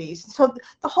invested in these. So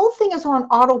the whole thing is on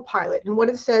autopilot. And what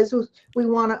it says is we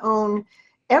want to own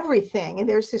everything. And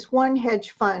there's this one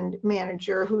hedge fund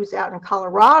manager who's out in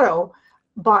Colorado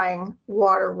buying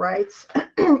water rights.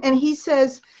 And he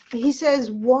says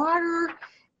water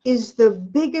is the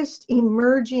biggest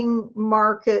emerging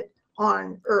market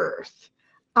on earth.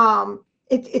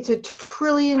 It's $1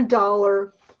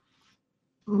 trillion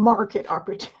market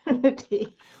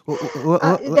opportunity.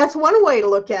 That's one way to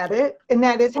look at it, and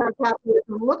that is how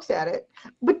capitalism looks at it.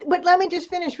 But let me just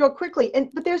finish real quickly.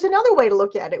 But there's another way to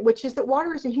look at it, which is that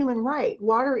water is a human right.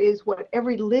 Water is what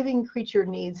every living creature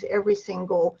needs every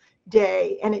single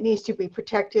day, and it needs to be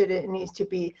protected. It needs to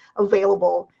be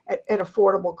available at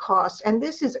affordable costs. And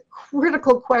this is a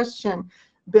critical question,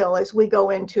 Bill, as we go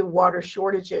into water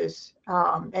shortages,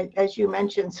 as you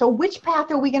mentioned. So which path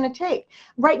are we going to take?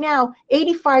 Right now,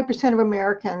 85% of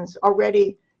Americans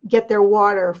already get their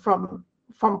water from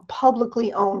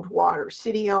publicly owned water,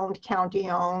 city-owned,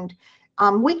 county-owned.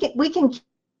 We can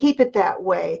keep it that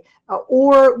way,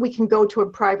 or we can go to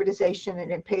a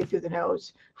privatization and pay through the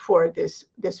nose for this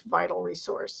vital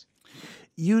resource.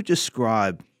 You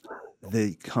describe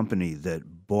the company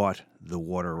that bought the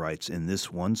water rights in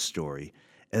this one story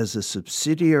as a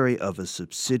subsidiary of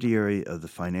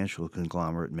the financial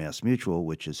conglomerate Mass Mutual,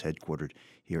 which is headquartered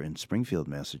here in Springfield,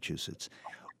 Massachusetts.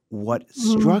 What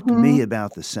struck me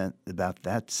about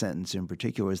that sentence in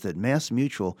particular is that Mass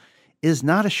Mutual is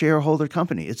not a shareholder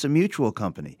company. It's a mutual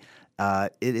company.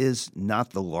 It is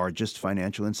not the largest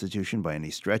financial institution by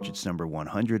any stretch. It's number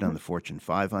 100 on the Fortune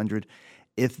 500.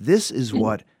 If this is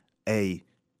what a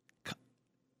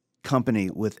company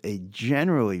with a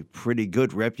generally pretty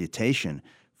good reputation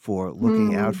for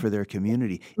looking out for their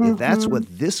community, if that's what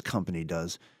this company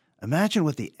does, imagine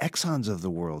what the Exxons of the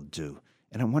world do.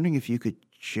 And I'm wondering if you could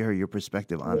share your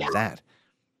perspective on that.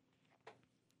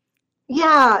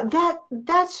 Yeah,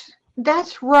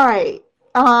 that's right.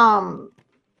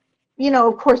 You know,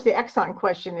 of course, the Exxon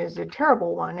question is a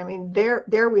terrible one. I mean,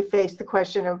 there we face the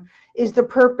question of, is the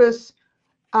purpose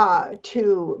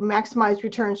to maximize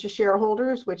returns to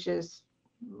shareholders, which is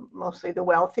mostly the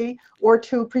wealthy, or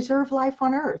to preserve life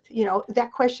on Earth? You know,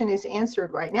 that question is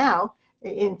answered right now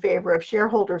in favor of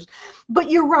shareholders. But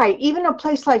you're right, even a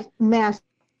place like Mass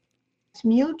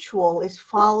Mutual is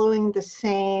following the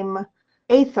same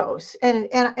ethos,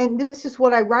 and this is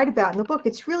what I write about in the book.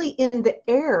 It's really in the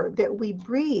air that we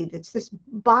breathe. It's this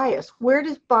bias. Where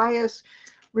does bias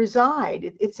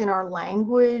reside? It's in our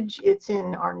language, it's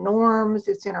in our norms,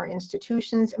 it's in our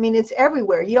institutions. I mean, it's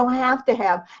everywhere. You don't have to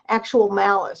have actual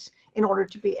malice in order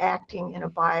to be acting in a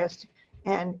biased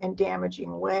and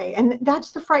damaging way. And that's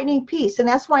the frightening piece. And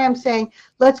that's why I'm saying,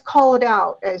 let's call it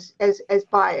out as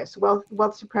bias,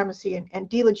 wealth supremacy, and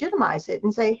delegitimize it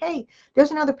and say, hey, there's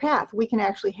another path. We can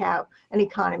actually have an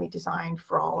economy designed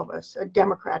for all of us, a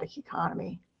democratic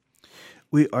economy.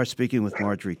 We are speaking with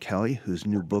Marjorie Kelly, whose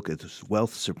new book is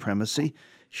Wealth Supremacy.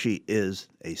 She is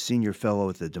a senior fellow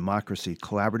at the Democracy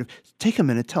Collaborative. Take a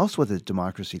minute. Tell us what the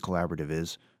Democracy Collaborative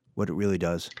is, what it really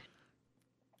does.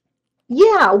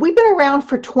 Yeah, we've been around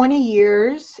for 20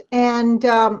 years, and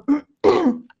so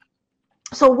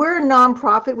we're a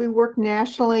nonprofit. We work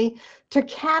nationally to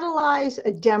catalyze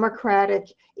a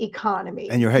democratic economy.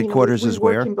 And your headquarters is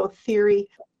where? We work in both theory.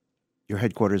 Your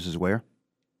headquarters is where?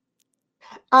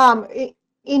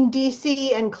 In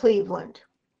DC and Cleveland.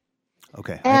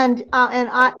 Okay. And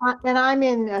I'm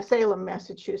in Salem,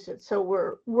 Massachusetts. So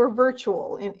we're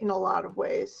virtual in a lot of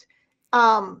ways.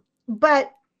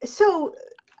 But so,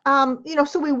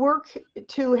 so we work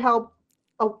to help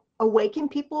awaken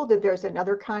people that there's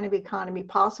another kind of economy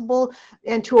possible,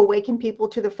 and to awaken people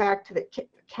to the fact that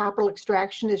capital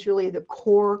extraction is really the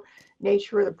core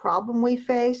nature of the problem we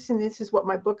face. And this is what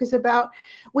my book is about.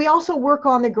 We also work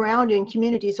on the ground in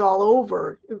communities all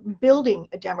over, building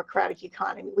a democratic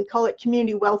economy. We call it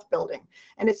community wealth building.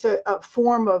 And it's a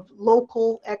form of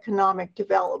local economic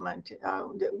development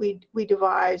that we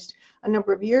devised a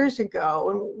number of years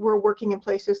ago. And we're working in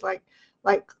places like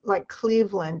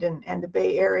Cleveland and the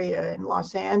Bay Area and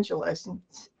Los Angeles. And,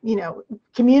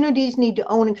 communities need to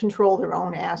own and control their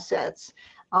own assets.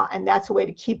 And that's a way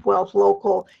to keep wealth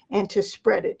local and to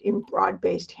spread it in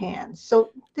broad-based hands.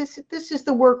 So this is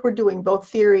the work we're doing, both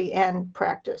theory and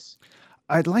practice.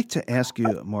 I'd like to ask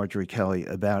you, Marjorie Kelly,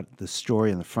 about the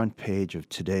story on the front page of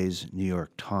today's New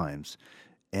York Times.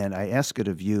 And I ask it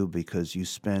of you because you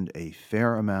spend a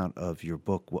fair amount of your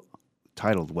book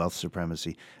titled Wealth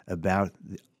Supremacy about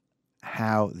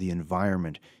how the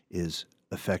environment is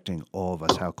affecting all of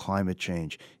us, how climate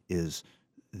change is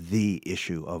the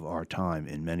issue of our time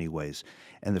in many ways.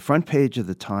 And the front page of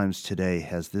the Times today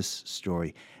has this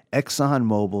story: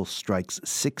 ExxonMobil strikes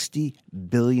 $60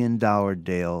 billion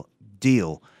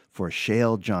deal for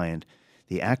shale giant.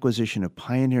 The acquisition of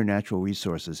Pioneer Natural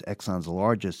Resources, Exxon's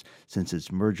largest since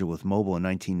its merger with Mobil in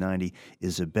 1990,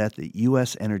 is a bet that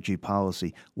U.S. energy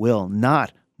policy will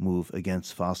not move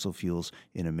against fossil fuels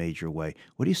in a major way.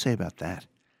 What do you say about that?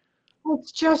 Well,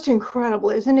 it's just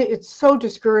incredible, isn't it? It's so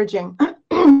discouraging.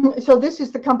 So this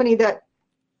is the company that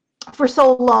for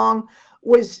so long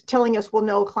was telling us, well,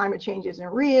 no, climate change isn't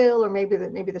real, or maybe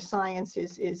the science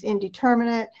is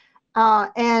indeterminate. They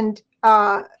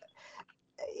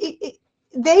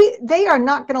are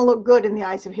not going to look good in the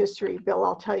eyes of history, Bill,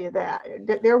 I'll tell you that.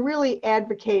 They're really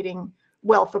advocating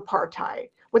wealth apartheid.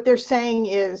 What they're saying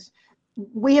is,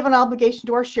 we have an obligation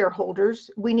to our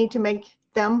shareholders. We need to make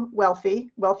them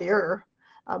wealthier,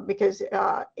 because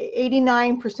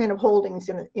 89% of holdings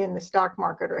in the stock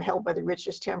market are held by the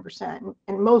richest 10%,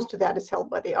 and most of that is held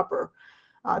by the upper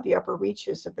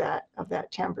reaches of that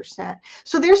 10%.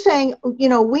 So they're saying,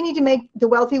 we need to make the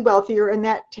wealthy wealthier, and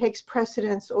that takes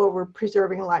precedence over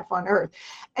preserving life on Earth.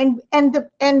 And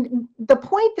the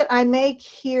point that I make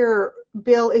here,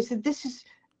 Bill, is that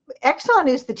Exxon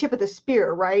is the tip of the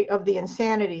spear, right, of the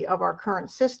insanity of our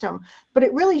current system. But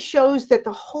it really shows that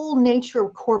the whole nature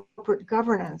of corporate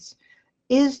governance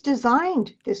is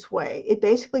designed this way. It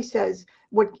basically says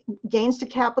what gains to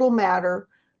capital matter,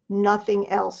 nothing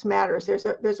else matters. There's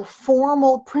a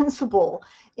formal principle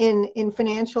in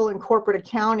financial and corporate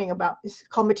accounting it's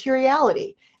called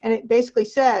materiality, and it basically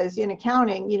says in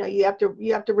accounting, you have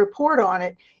to report on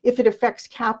it if it affects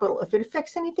capital. If it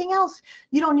affects anything else,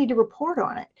 you don't need to report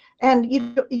on it, and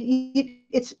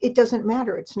it doesn't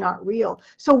matter. It's not real.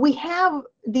 So we have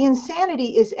the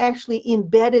insanity is actually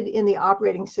embedded in the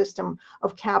operating system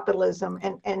of capitalism,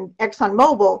 and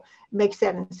ExxonMobil makes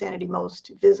that insanity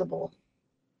most visible.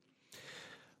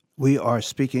 We are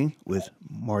speaking with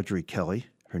Marjorie Kelly.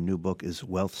 Her new book is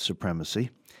Wealth Supremacy.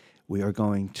 We are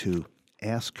going to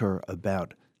ask her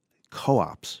about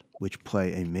co-ops, which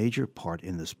play a major part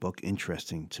in this book,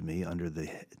 interesting to me, under the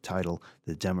title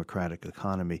The Democratic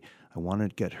Economy. I want to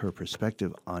get her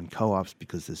perspective on co-ops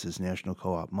because this is National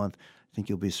Co-op Month. I think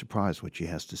you'll be surprised what she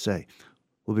has to say.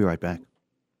 We'll be right back.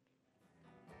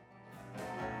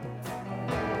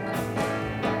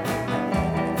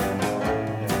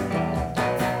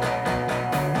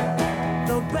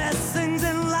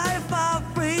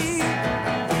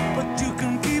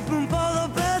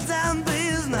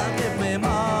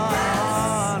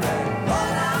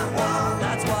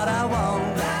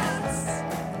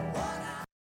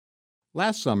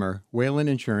 Last summer, Wayland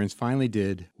Insurance finally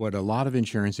did what a lot of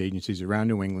insurance agencies around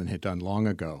New England had done long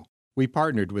ago. We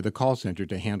partnered with a call center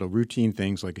to handle routine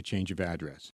things like a change of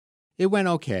address. It went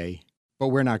okay, but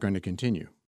we're not going to continue.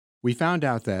 We found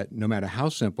out that no matter how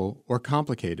simple or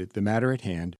complicated the matter at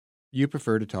hand, you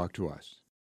prefer to talk to us.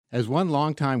 As one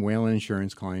longtime Wayland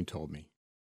Insurance client told me,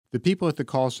 the people at the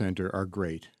call center are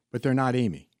great, but they're not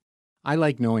Amy. I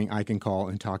like knowing I can call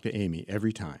and talk to Amy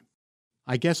every time.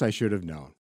 I guess I should have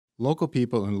known. Local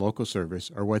people and local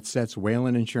service are what sets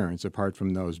Wayland Insurance apart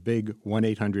from those big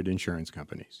 1-800 insurance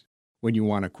companies. When you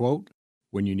want a quote,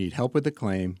 when you need help with a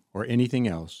claim, or anything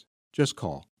else, just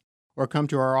call. Or come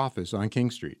to our office on King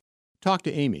Street. Talk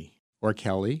to Amy, or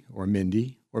Kelly, or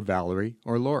Mindy, or Valerie,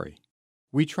 or Lori.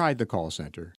 We tried the call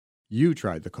center. You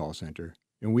tried the call center.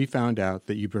 And we found out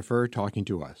that you prefer talking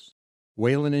to us.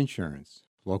 Wayland Insurance.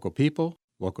 Local people,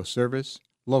 local service,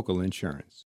 local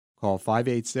insurance. Call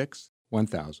 586-1000.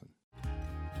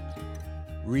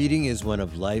 Reading is one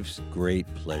of life's great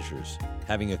pleasures.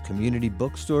 Having a community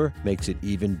bookstore makes it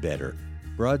even better.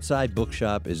 Broadside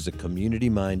Bookshop is a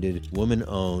community-minded,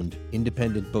 woman-owned,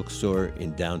 independent bookstore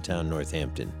in downtown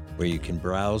Northampton, where you can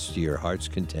browse to your heart's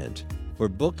content. For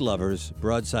book lovers,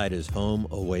 Broadside is home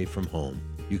away from home.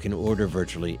 You can order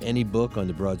virtually any book on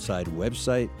the Broadside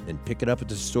website and pick it up at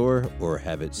the store or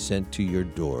have it sent to your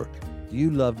door. Do you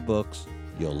love books?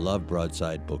 You'll love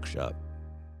Broadside Bookshop.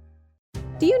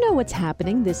 Do you know what's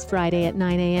happening this Friday at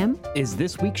 9 a.m.? Is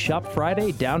this week's Shop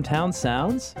Friday Downtown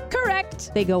Sounds?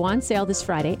 Correct! They go on sale this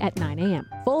Friday at 9 a.m.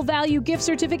 Full value gift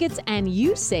certificates and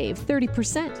you save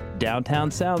 30%.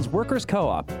 Downtown Sounds Workers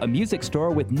Co-op, a music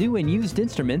store with new and used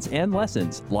instruments and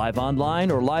lessons, live online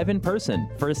or live in person.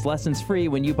 First lessons free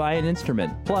when you buy an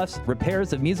instrument, plus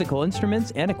repairs of musical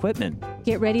instruments and equipment.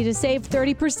 Get ready to save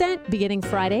 30% beginning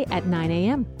Friday at 9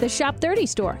 a.m. The Shop 30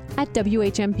 store at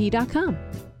WHMP.com.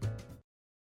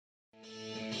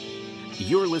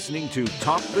 You're listening to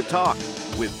Talk the Talk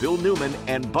with Bill Newman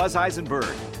and Buzz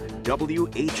Eisenberg,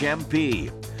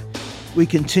 WHMP. We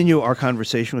continue our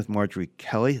conversation with Marjorie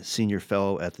Kelly, Senior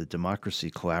Fellow at the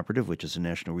Democracy Collaborative, which is a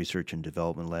national research and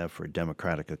development lab for a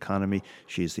democratic economy.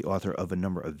 She is the author of a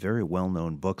number of very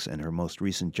well-known books, and her most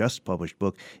recent just published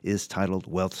book is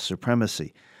titled Wealth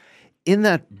Supremacy. In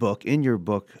that book, in your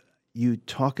book, you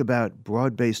talk about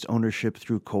broad-based ownership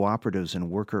through cooperatives and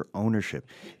worker ownership.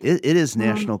 It is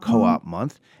National Co-op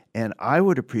Month, and I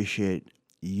would appreciate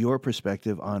your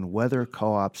perspective on whether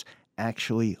co-ops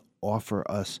actually offer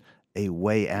us a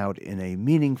way out in a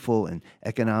meaningful and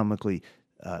economically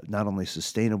not only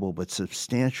sustainable but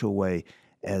substantial way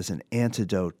as an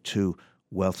antidote to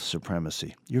wealth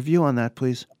supremacy. Your view on that,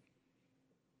 please?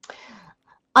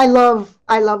 I love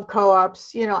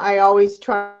co-ops. You know, I always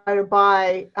try to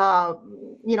buy,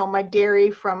 my dairy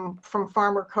from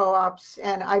farmer co-ops,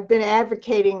 and I've been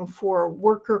advocating for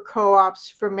worker co-ops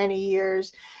for many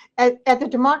years. At the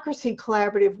Democracy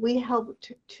Collaborative, we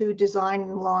helped to design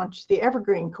and launch the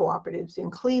Evergreen Cooperatives in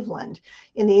Cleveland,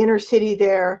 in the inner city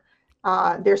there.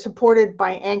 They're supported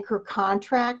by anchor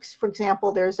contracts. For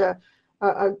example, there's a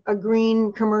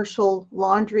green commercial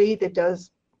laundry that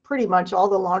does pretty much all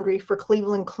the laundry for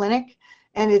Cleveland Clinic,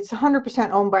 and it's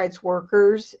 100% owned by its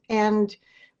workers. And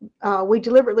we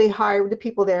deliberately hired the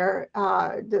people there,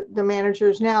 the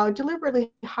managers now deliberately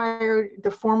hired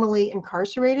the formerly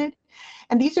incarcerated.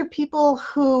 And these are people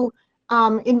who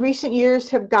in recent years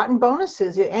have gotten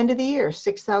bonuses at the end of the year,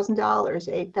 $6,000,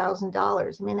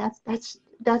 $8,000. I mean,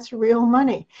 that's real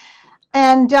money.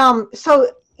 And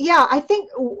so, yeah, I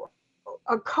think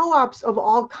co-ops of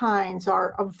all kinds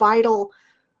are a vital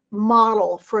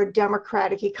model for a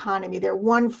democratic economy. They're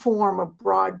one form of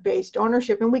broad-based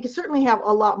ownership, and we can certainly have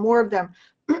a lot more of them.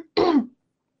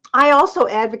 I also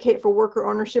advocate for worker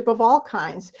ownership of all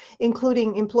kinds,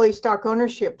 including employee stock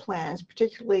ownership plans,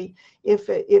 particularly if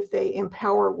they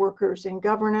empower workers in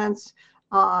governance.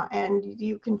 And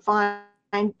you can find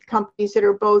companies that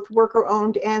are both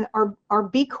worker-owned and are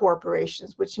B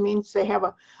corporations, which means they have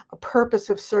a purpose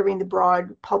of serving the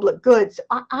broad public goods.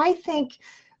 I think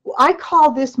I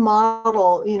call this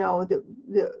model,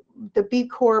 the B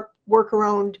Corp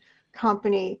worker-owned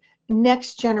company,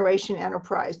 next generation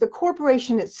enterprise. The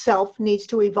corporation itself needs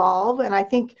to evolve, and I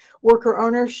think worker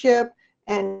ownership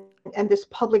and this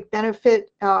public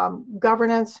benefit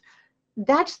governance,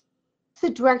 that's the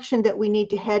direction that we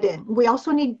need to head in. We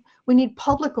also need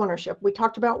public ownership. We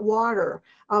talked about water.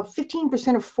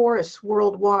 15% of forests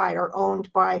worldwide are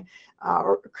owned by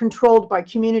or controlled by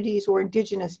communities or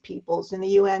indigenous peoples, and the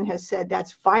UN has said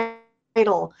that's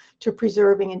vital to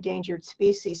preserving endangered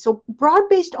species. So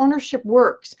broad-based ownership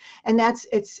works, and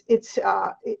it's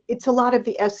a lot of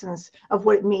the essence of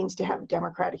what it means to have a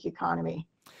democratic economy.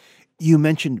 You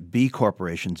mentioned B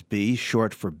corporations, B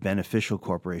short for beneficial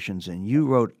corporations, and you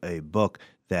wrote a book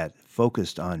that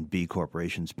focused on B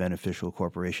corporations, beneficial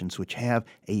corporations, which have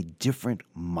a different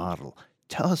model.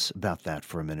 Tell us about that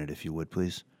for a minute, if you would,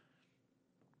 please.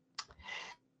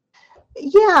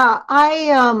 Yeah,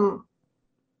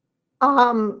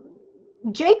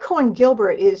 J. Cohen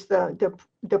Gilbert is the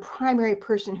primary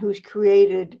person who's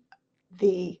created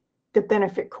the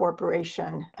benefit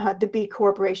corporation, the B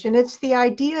corporation. It's the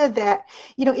idea that,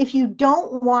 if you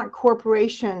don't want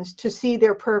corporations to see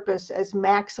their purpose as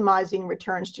maximizing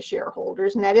returns to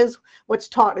shareholders, and that is what's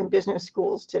taught in business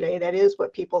schools today, that is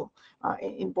what people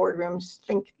in boardrooms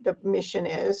think the mission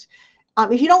is.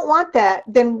 If you don't want that,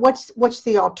 then what's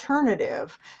the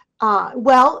alternative?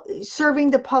 Well,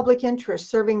 serving the public interest,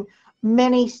 serving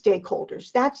many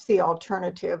stakeholders. That's the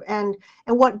alternative. And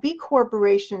what B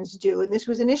corporations do, and this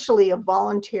was initially a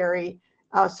voluntary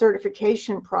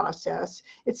certification process.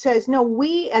 It says, no,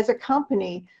 we as a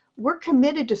company, we're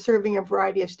committed to serving a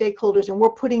variety of stakeholders, and we're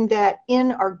putting that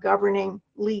in our governing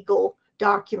legal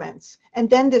documents. And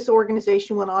then this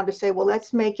organization went on to say, well,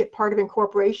 let's make it part of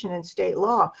incorporation in state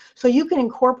law. So you can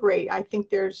incorporate, I think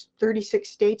there's 36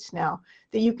 states now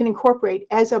that you can incorporate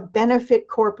as a benefit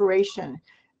corporation,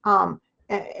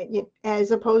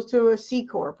 as opposed to a C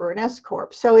Corp or an S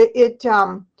Corp. So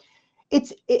to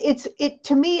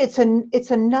me, it's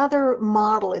another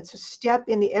model. It's a step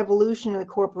in the evolution of the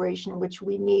corporation, which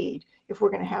we need if we're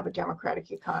going to have a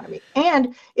democratic economy.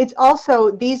 And it's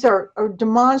also, these are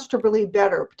demonstrably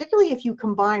better, particularly if you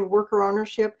combine worker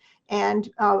ownership and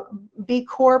B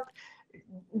Corp.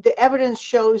 The evidence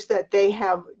shows that they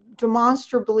have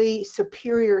demonstrably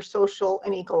superior social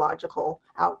and ecological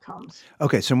outcomes.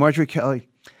 Okay, so Marjorie Kelly,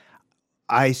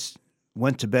 I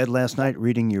went to bed last night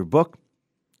reading your book.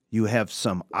 You have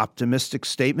some optimistic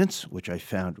statements, which I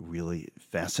found really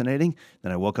fascinating.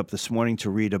 Then I woke up this morning to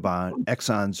read about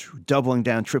Exxon's doubling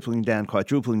down, tripling down,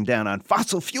 quadrupling down on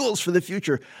fossil fuels for the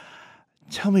future.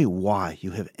 Tell me why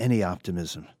you have any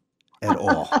optimism at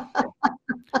all.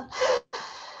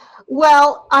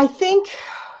 Well, I think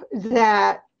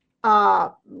that,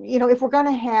 if we're going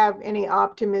to have any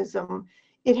optimism,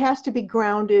 it has to be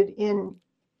grounded in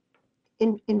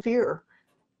fear.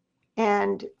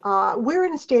 And we're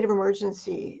in a state of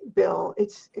emergency, Bill.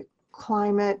 It's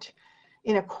climate,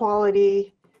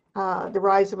 inequality, the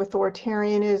rise of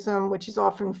authoritarianism, which is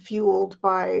often fueled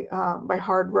by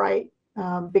hard right,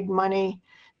 big money,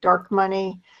 dark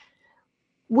money.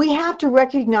 We have to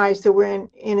recognize that we're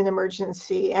in an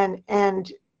emergency, and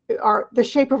the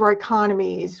shape of our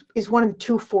economy is one of the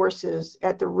two forces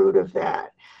at the root of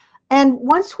that. And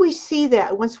once we see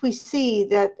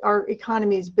that our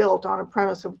economy is built on a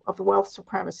premise of wealth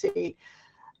supremacy,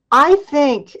 I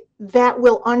think that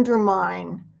will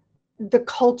undermine the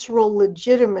cultural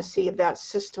legitimacy of that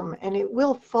system, and it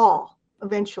will fall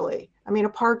eventually. I mean,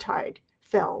 apartheid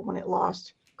fell when it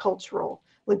lost cultural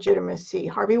legitimacy.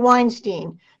 Harvey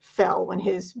Weinstein fell when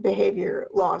his behavior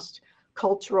lost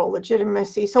cultural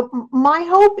legitimacy. So my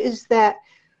hope is that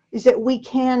we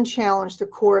can challenge the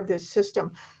core of this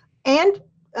system. And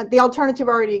the alternative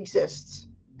already exists,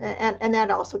 and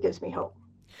that also gives me hope.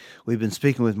 We've been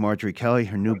speaking with Marjorie Kelly.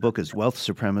 Her new book is Wealth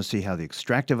Supremacy, How the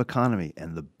Extractive Economy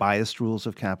and the Biased Rules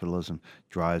of Capitalism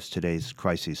Drives Today's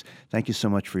Crises. Thank you so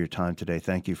much for your time today.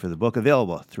 Thank you for the book,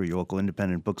 available through your local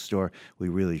independent bookstore. We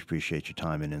really appreciate your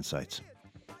time and insights.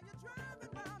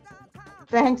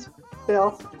 Thanks,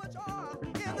 Bill.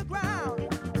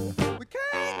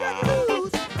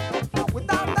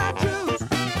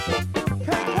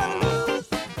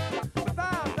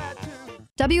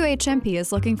 WHMP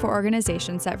is looking for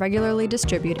organizations that regularly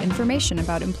distribute information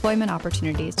about employment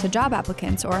opportunities to job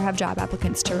applicants or have job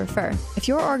applicants to refer. If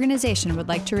your organization would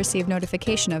like to receive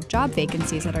notification of job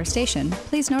vacancies at our station,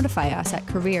 please notify us at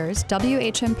Careers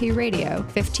WHMP Radio,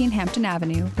 15 Hampton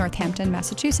Avenue, Northampton,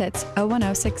 Massachusetts,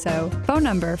 01060, phone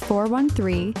number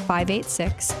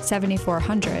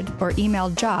 413-586-7400, or email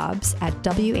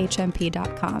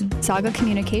jobs@whmp.com. Saga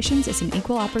Communications is an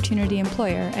equal opportunity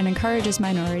employer and encourages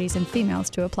minorities and females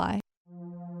to apply.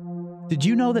 Did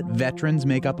you know that veterans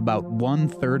make up about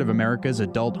 1/3 of America's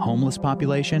adult homeless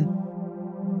population?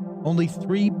 Only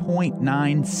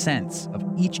 3.9 cents of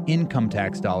each income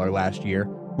tax dollar last year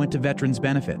went to veterans'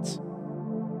 benefits.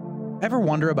 Ever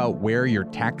wonder about where your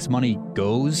tax money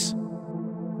goes?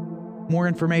 More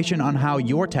information on how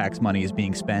your tax money is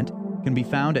being spent can be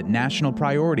found at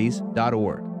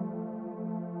nationalpriorities.org.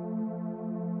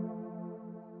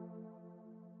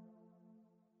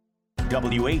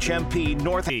 WHMP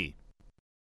North.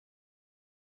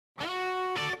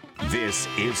 This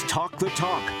is Talk the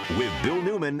Talk with Bill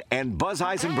Newman and Buzz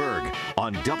Eisenberg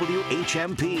on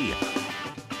WHMP.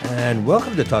 And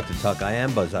welcome to Talk the Talk. I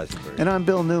am Buzz Eisenberg. And I'm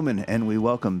Bill Newman, and we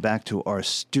welcome back to our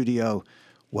studio.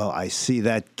 Well, I see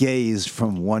that gaze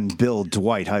from one Bill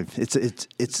Dwight.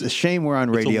 It's a shame we're on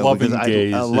radio.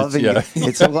 It's a loving gaze.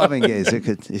 It's a loving gaze. I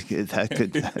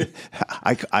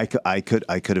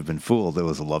could have been fooled. It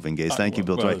was a loving gaze. Thank you,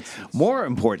 Bill Dwight. More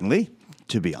importantly,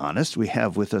 to be honest, we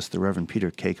have with us the Reverend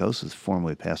Peter Kakos, who's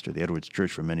formerly pastor of the Edwards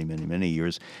Church for many, many, many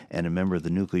years, and a member of the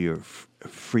Nuclear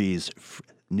Free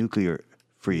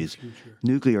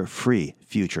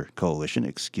Future Coalition,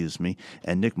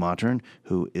 and Nick Mottern,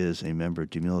 who is a member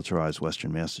of Demilitarized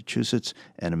Western Massachusetts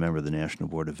and a member of the National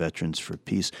Board of Veterans for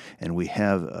Peace. And we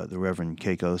have the Reverend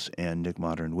Kakos and Nick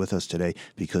Mottern with us today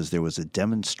because there was a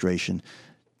demonstration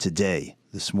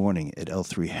this morning at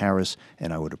L3 Harris,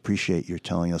 and I would appreciate your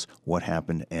telling us what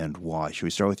happened and why. Should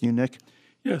we start with you, Nick?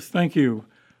 Yes, thank you.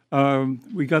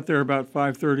 We got there about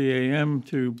 5:30 a.m.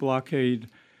 to blockade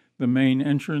the main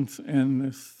entrance and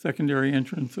the secondary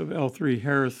entrance of L3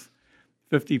 Harris,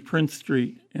 50 Prince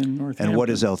Street in Northampton. And what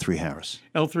is L3 Harris?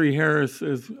 L3 Harris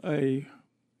is a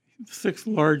sixth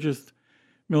largest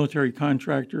military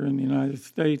contractor in the United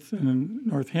States. And in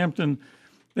Northampton,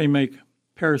 they make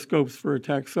periscopes for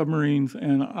attack submarines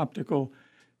and optical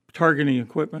targeting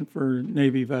equipment for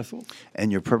Navy vessels.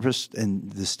 And your purpose in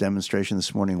this demonstration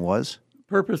this morning was?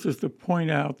 Purpose is to point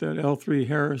out that L3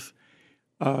 Harris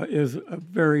is a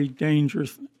very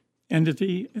dangerous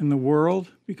entity in the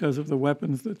world because of the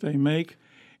weapons that they make.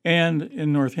 And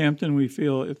in Northampton, we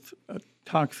feel it's a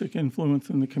toxic influence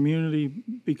in the community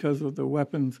because of the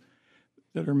weapons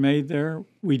that are made there.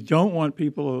 We don't want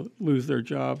people to lose their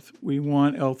jobs. We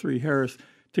want L3 Harris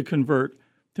to convert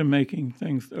to making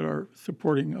things that are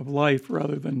supporting of life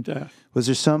rather than death. Was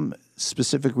there some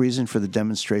specific reason for the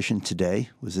demonstration today?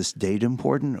 Was this date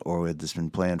important, or had this been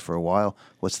planned for a while?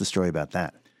 What's the story about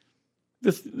that?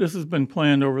 This has been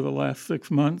planned over the last 6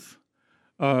 months.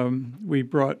 We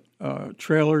brought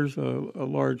trailers, a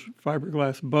large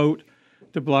fiberglass boat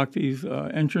to block these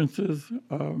entrances.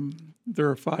 There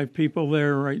are 5 people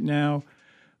there right now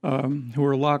who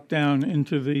are locked down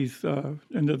into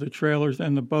the trailers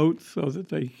and the boats so that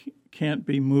they can't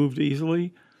be moved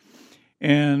easily.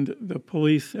 And the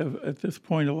police have, at this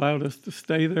point, allowed us to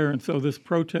stay there. And so this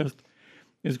protest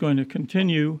is going to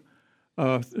continue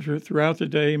throughout the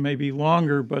day, maybe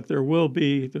longer, but there will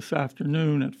be this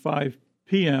afternoon at 5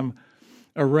 p.m.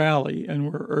 a rally,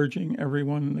 and we're urging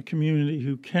everyone in the community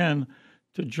who can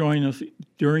to join us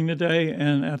during the day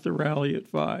and at the rally at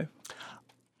 5.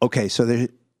 Okay, so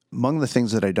among the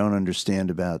things that I don't understand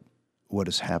about what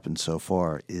has happened so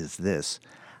far is this.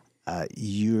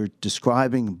 You're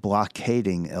describing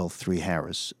blockading L3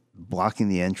 Harris, blocking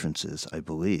the entrances, I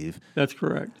believe. That's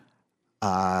correct.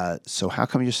 So how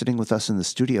come you're sitting with us in the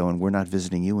studio and we're not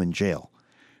visiting you in jail?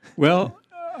 Well,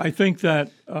 I think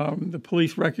that the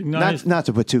police recognize... Not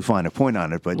to put too fine a point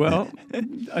on it, but... Well,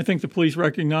 I think the police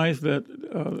recognize that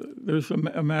there's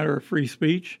a matter of free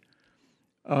speech.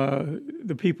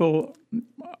 The people,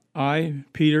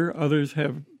 Peter, others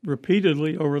have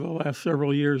repeatedly over the last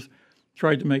several years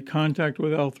tried to make contact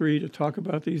with L3 to talk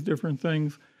about these different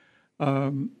things.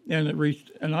 And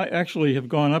I actually have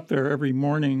gone up there every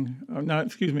morning,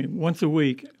 once a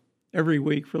week, every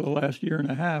week for the last year and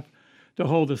a half, to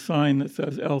hold a sign that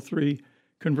says L3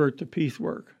 convert to peace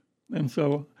work. And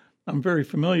so I'm very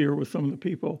familiar with some of the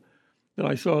people that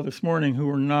I saw this morning who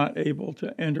were not able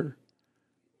to enter.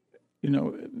 You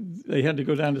know, they had to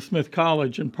go down to Smith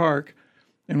College and park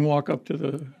and walk up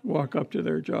to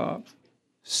their jobs.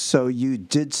 So you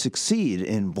did succeed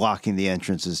in blocking the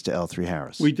entrances to L3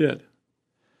 Harris? We did.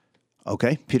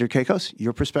 Okay. Peter Kakos,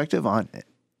 your perspective on it.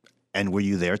 And were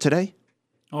you there today?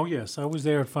 Oh, yes. I was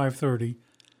there at 5:30.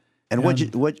 And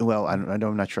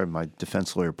I'm not sure, my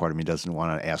defense lawyer part of me doesn't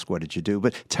want to ask what did you do,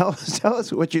 but tell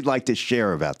us what you'd like to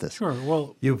share about this. Sure.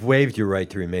 Well, you've waived your right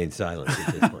to remain silent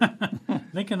at this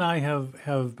point. Nick and I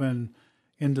have been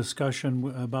in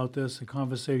discussion about this, a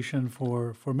conversation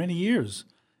for many years,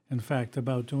 in fact,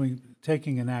 about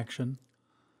taking an action,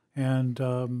 and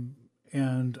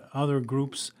other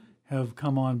groups have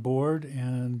come on board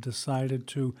and decided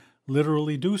to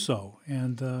literally do so,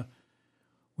 and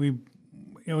we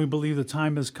believe the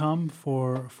time has come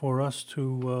for us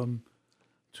to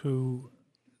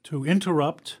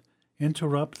interrupt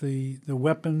the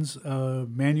weapons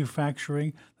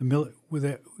manufacturing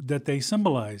that they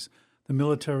symbolize, the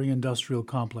military-industrial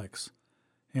complex,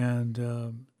 and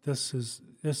this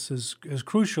is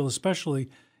crucial, especially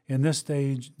in this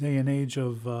day and age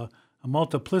of a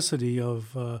multiplicity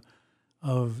of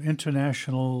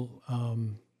international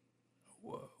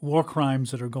war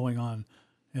crimes that are going on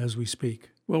as we speak.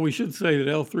 Well, we should say that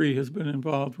L3 has been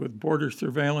involved with border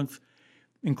surveillance,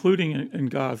 including in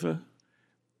Gaza,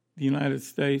 the United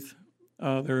States.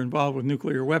 They're involved with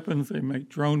nuclear weapons. They make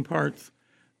drone parts.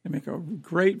 They make a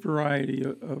great variety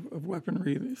of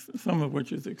weaponry, some of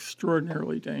which is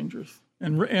extraordinarily dangerous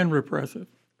and repressive.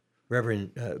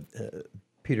 Reverend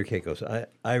Peter Kakos,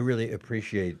 I really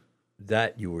appreciate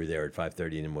that you were there at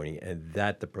 5:30 in the morning and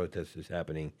that the protest is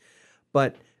happening.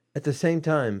 But at the same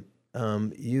time,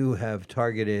 you have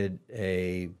targeted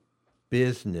a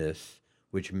business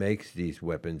which makes these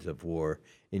weapons of war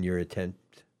in your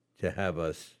attempt to have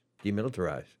us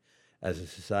demilitarized as a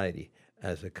society,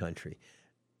 as a country.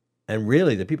 And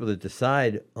really, the people that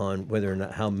decide on whether or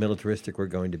not how militaristic we're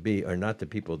going to be are not the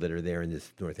people that are there in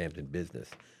this Northampton business.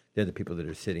 They're the people that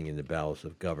are sitting in the bowels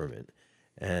of government.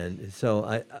 And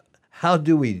so how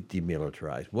do we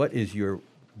demilitarize? What is your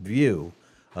view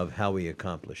of how we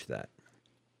accomplish that?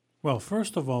 Well,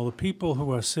 first of all, the people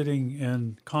who are sitting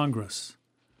in Congress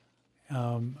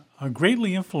are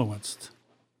greatly influenced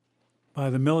by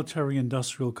the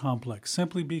military-industrial complex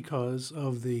simply because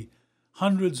of the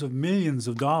hundreds of millions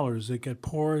of dollars that gets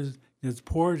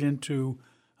poured into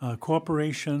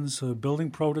corporations,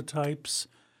 building prototypes,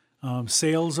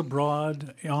 sales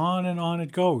abroad, on and on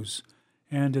it goes.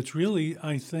 And it's really,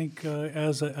 I think,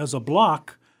 as a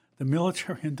block, the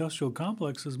military-industrial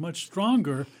complex is much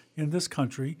stronger in this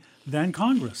country than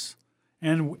Congress,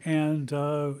 and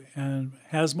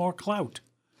has more clout.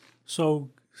 So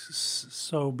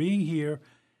being here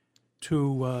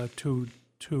to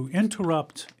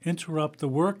interrupt the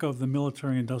work of the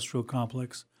military-industrial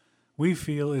complex, we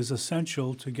feel is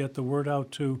essential to get the word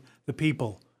out to the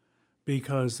people,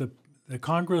 because the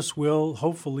Congress will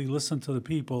hopefully listen to the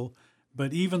people,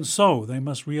 but even so, they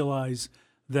must realize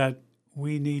that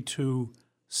we need to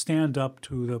stand up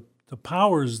to the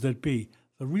powers that be,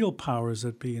 the real powers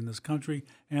that be in this country,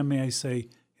 and may I say,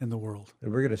 in the world.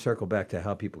 And we're going to circle back to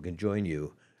how people can join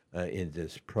you in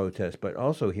this protest, but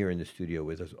also here in the studio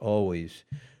with us always,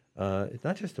 it's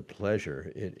not just a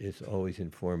pleasure, it is always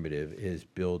informative, is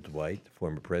Bill Dwight, the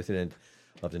former president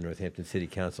of the Northampton City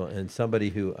Council, and somebody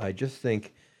who I just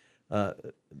think,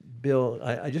 Bill,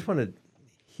 I just want to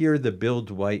hear the Bill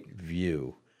Dwight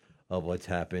view of what's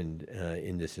happened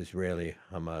in this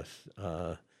Israeli-Hamas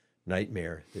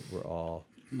nightmare that we're all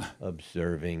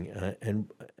observing, and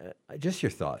just your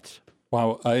thoughts.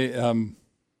 Wow, in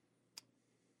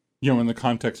the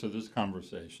context of this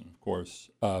conversation, of course,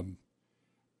 not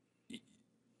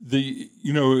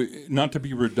to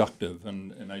be reductive,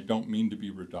 and I don't mean to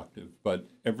be reductive, but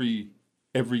every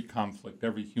conflict,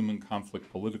 every human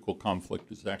conflict, political conflict,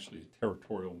 is actually a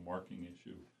territorial marking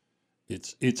issue.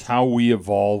 It's how we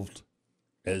evolved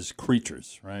as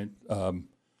creatures, right?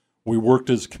 We worked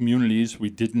as communities.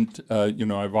 We didn't,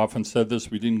 I've often said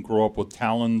this, we didn't grow up with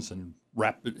talons and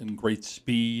rapid and great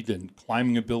speed and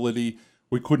climbing ability.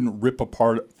 We couldn't rip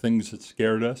apart things that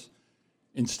scared us.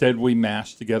 Instead, we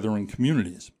massed together in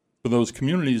communities. For those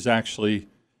communities, actually,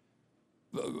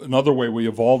 another way we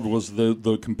evolved was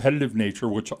the competitive nature,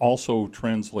 which also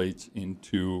translates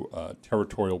into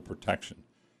territorial protection.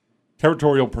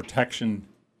 Territorial protection,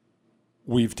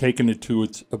 we've taken it to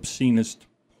its obscenest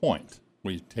point.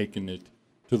 We've taken it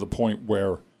to the point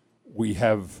where we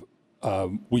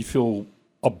feel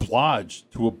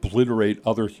obliged to obliterate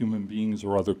other human beings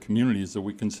or other communities that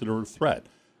we consider a threat.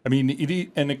 I mean,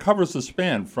 it covers the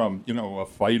span from, a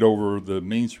fight over the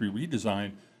Main Street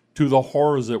redesign to the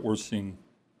horrors that we're seeing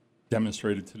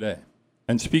demonstrated today.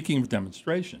 And speaking of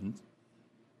demonstrations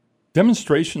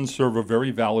serve a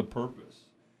very valid purpose.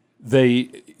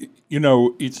 I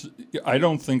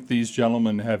don't think these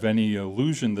gentlemen have any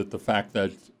illusion that the fact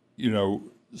that,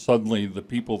 suddenly the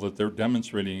people that they're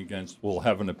demonstrating against will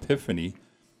have an epiphany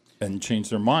and change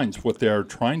their minds. What they are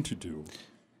trying to do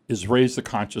is raise the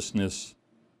consciousness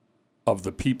of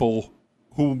the people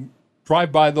who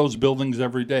drive by those buildings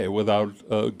every day without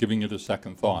giving it a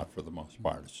second thought, for the most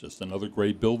part. It's just another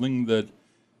great building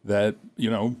that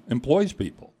employs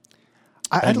people.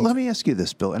 Let me ask you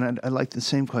this, Bill, and I'd like the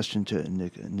same question to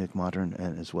Nick Mottern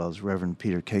and as well as Reverend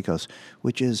Peter Kakos,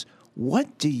 which is,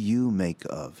 what do you make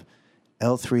of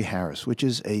L3 Harris, which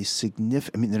is a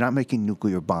significant, they're not making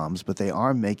nuclear bombs, but they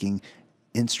are making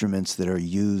instruments that are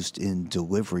used in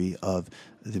delivery of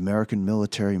the American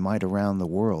military might around the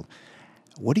world.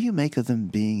 What do you make of them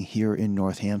being here in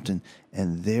Northampton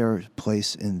and their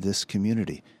place in this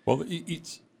community? Well,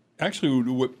 it's actually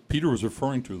what Peter was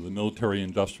referring to, the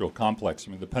military-industrial complex.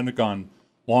 The Pentagon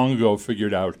long ago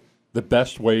figured out the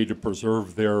best way to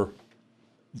preserve their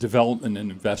development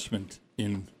and investment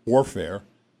in warfare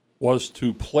was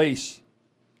to place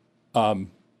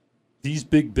these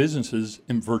big businesses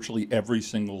in virtually every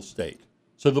single state.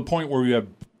 So the point where we have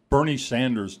Bernie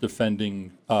Sanders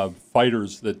defending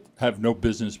fighters that have no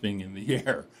business being in the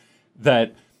air,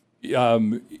 that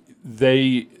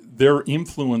their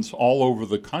influence all over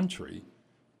the country,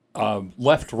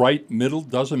 left, right, middle,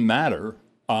 doesn't matter,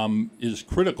 is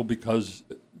critical because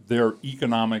they're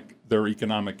economic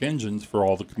engines for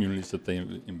all the communities that they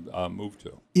move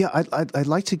to. Yeah, I'd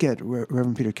like to get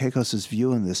Reverend Peter Kakos'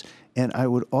 view on this, and I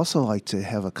would also like to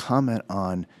have a comment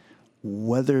on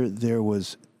whether there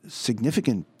was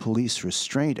significant police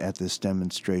restraint at this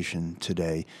demonstration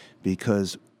today,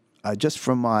 because just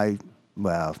from my,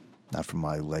 not from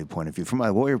my lay point of view, from my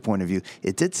lawyer point of view,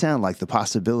 it did sound like the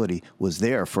possibility was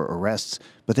there for arrests,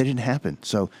 but they didn't happen.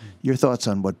 So your thoughts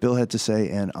on what Bill had to say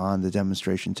and on the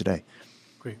demonstration today?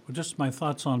 Great. Well, just my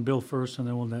thoughts on Bill first, and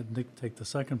then we'll let Nick take the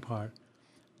second part.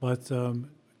 But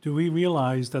do we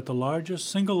realize that the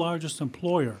single largest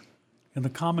employer in the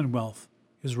Commonwealth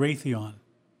is Raytheon?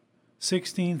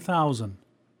 16,000.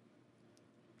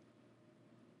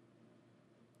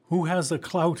 Who has the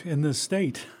clout in this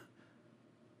state?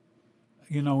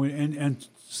 You know, and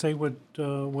say what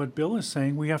Bill is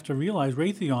saying. We have to realize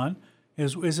Raytheon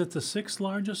is it the sixth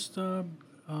largest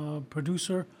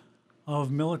producer of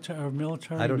military.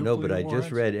 I don't know, but I warheads?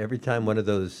 just read every time one of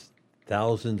those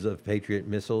thousands of Patriot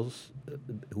missiles,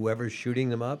 whoever's shooting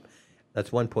them up,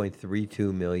 that's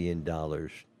 $1.32 million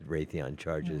Raytheon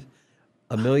charges.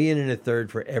 $1.3 million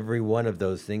for every one of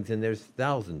those things, and there's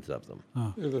thousands of them.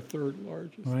 They're the third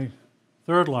largest. Right,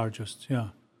 third largest, yeah.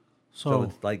 So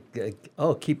it's like,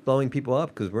 keep blowing people up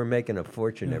because we're making a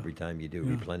fortune every time you do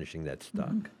replenishing that stock.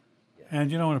 Mm-hmm. And,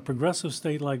 you know, in a progressive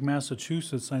state like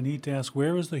Massachusetts, I need to ask,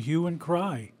 where is the hue and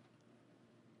cry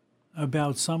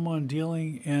about someone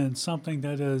dealing in something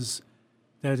that is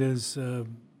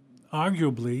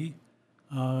arguably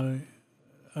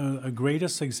a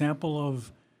greatest example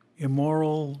of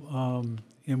immorality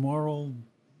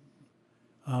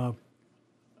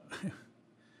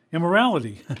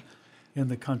in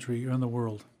the country or in the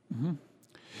world? Mm-hmm.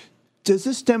 Does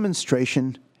this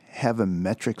demonstration have a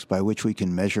metrics by which we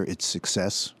can measure its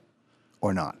success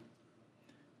or not?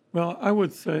 Well, I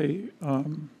would say that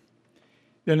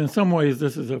in some ways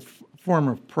this is a form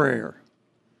of prayer.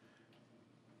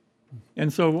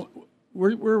 And so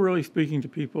we're really speaking to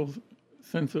people's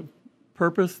sense of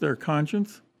purpose, their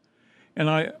conscience. And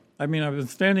I mean, I've been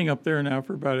standing up there now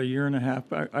for about a year and a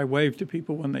half. I wave to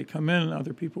people when they come in, and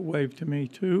other people wave to me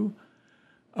too.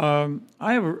 I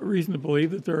have a reason to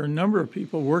believe that there are a number of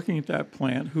people working at that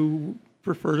plant who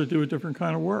prefer to do a different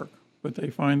kind of work, but they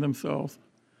find themselves,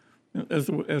 as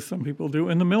some people do,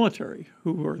 in the military,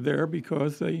 who are there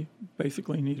because they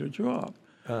basically need a job.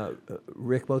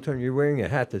 Rick Mottern, you're wearing a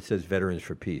hat that says Veterans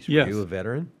for Peace. Yes. Were you a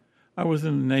veteran? I was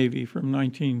in the Navy from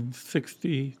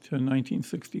 1960 to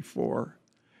 1964,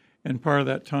 and part of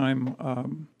that time,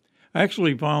 I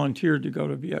actually volunteered to go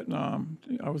to Vietnam.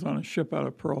 I was on a ship out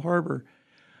of Pearl Harbor.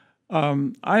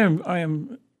 I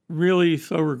am really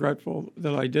so regretful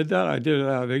that I did that. I did it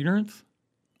out of ignorance,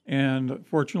 and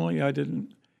fortunately, I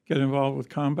didn't get involved with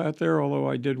combat there, although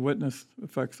I did witness the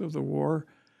effects of the war.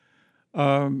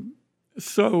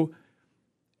 So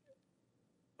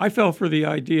I fell for the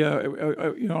idea.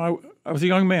 I was a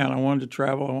young man. I wanted to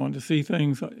travel. I wanted to see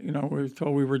things. You know, we were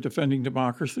told we were defending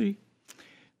democracy.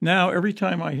 Now, every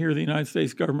time I hear the United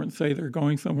States government say they're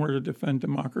going somewhere to defend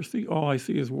democracy, all I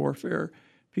see is warfare,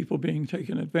 people being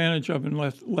taken advantage of and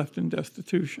left in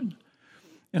destitution.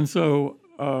 And so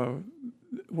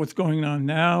what's going on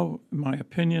now, in my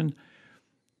opinion,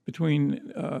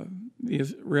 between the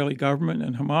Israeli government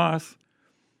and Hamas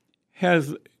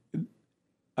has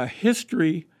a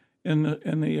history in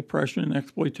the oppression and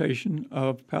exploitation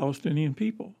of Palestinian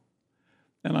people.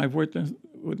 And I've witnessed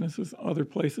this other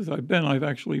places I've been. I've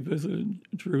actually visited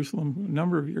Jerusalem a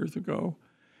number of years ago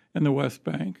and the West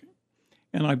Bank.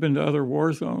 And I've been to other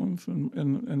war zones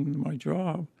in my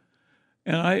job.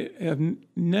 And I have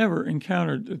never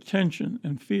encountered the tension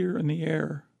and fear in the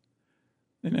air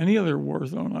in any other war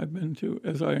zone I've been to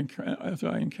as I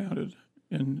encountered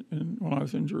when I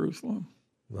was in Jerusalem.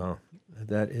 Well,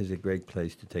 that is a great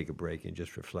place to take a break and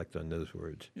just reflect on those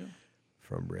words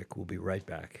from Rick. We'll be right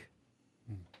back.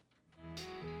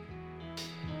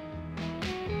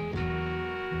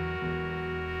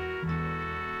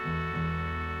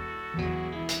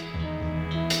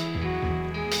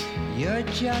 You're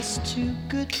just too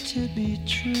good to be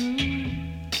true.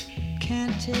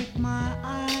 Can't take my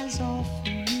eyes off of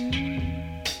you.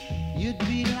 You'd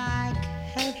be like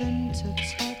heaven to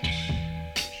touch.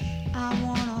 I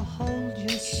wanna hold you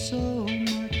so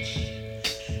much.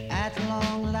 At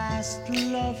long last,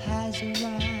 love has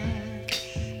arrived,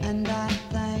 and I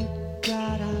thank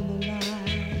God I'm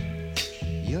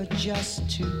alive. You're just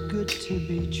too good to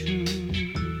be true.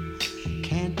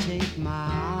 Can't take my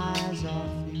eyes off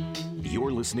you.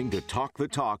 You're listening to Talk the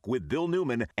Talk with Bill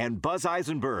Newman and Buzz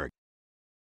Eisenberg.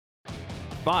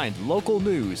 Find local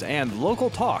news and local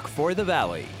talk for the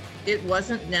Valley. It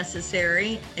wasn't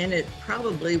necessary, and it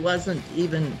probably wasn't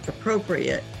even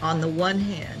appropriate. On the one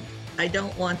hand, I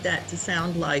don't want that to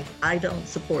sound like I don't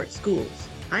support schools.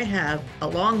 I have a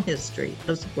long history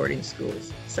of supporting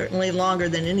schools, certainly longer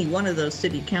than any one of those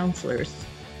city councilors.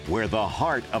 Where the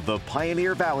heart of the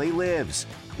Pioneer Valley lives.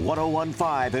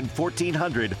 1015 and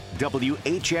 1400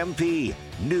 WHMP.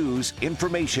 News,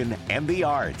 information, and the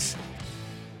arts.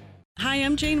 Hi,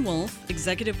 I'm Jane Wolf,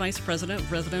 Executive Vice President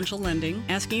of Residential Lending,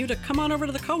 asking you to come on over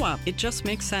to the co-op. It just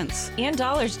makes sense. And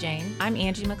dollars, Jane. I'm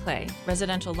Angie McClay,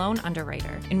 residential loan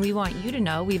underwriter, and we want you to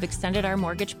know we've extended our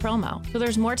mortgage promo, so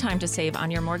there's more time to save on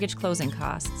your mortgage closing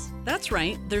costs. That's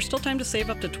right. There's still time to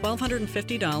save up to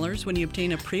 $1,250 when you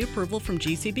obtain a pre-approval from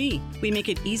GCB. We make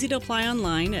it easy to apply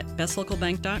online at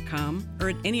bestlocalbank.com or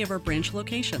at any of our branch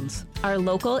locations. Our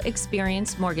local,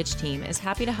 experienced mortgage team is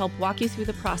happy to help walk you through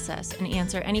the process and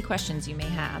answer any questions you may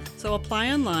have. So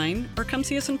apply online or come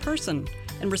see us in person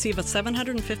and receive a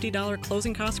 $750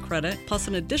 closing cost credit plus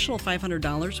an additional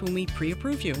 $500 when we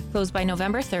pre-approve you. Close by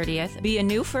November 30th. Be a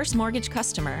new first mortgage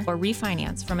customer or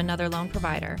refinance from another loan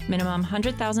provider. Minimum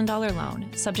 $100,000 loan,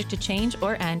 subject to change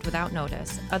or end without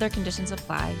notice. Other conditions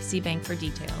apply. See bank for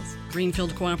details.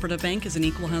 Greenfield Cooperative Bank is an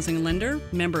equal housing lender,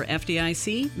 member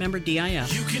FDIC, member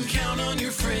DIF. You can count on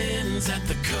your friends at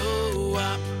the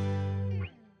co-op.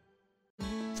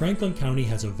 Franklin County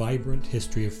has a vibrant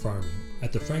history of farming.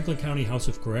 At the Franklin County House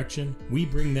of Correction, we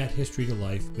bring that history to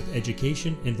life with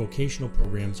education and vocational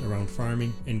programs around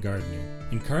farming and gardening.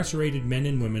 Incarcerated men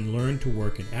and women learn to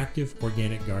work an active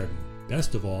organic garden.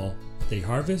 Best of all, what they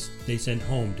harvest, they send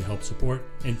home to help support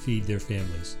and feed their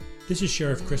families. This is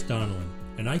Sheriff Chris Donnellan,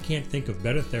 and I can't think of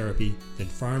better therapy than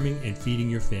farming and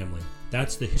feeding your family.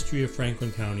 That's the history of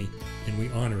Franklin County, and we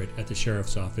honor it at the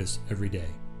Sheriff's Office every day.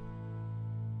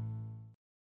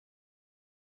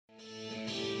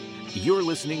 You're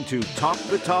listening to Talk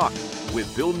the Talk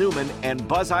with Bill Newman and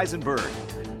Buzz Eisenberg,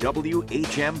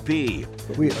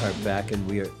 WHMP. We are back, and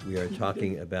we are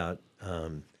talking about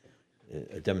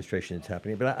a demonstration that's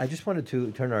happening. But I just wanted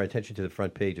to turn our attention to the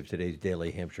front page of today's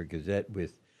Daily Hampshire Gazette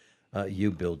with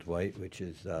you, Bill Dwight, which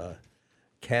is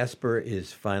Casper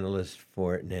is finalist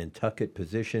for Nantucket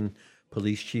position.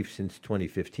 Police chief since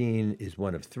 2015 is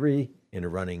one of three in a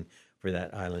running for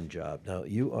that island job. Now,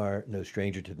 you are no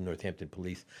stranger to the Northampton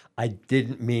Police. I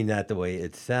didn't mean that the way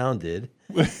it sounded.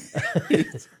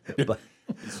 It's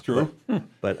true.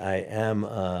 But I am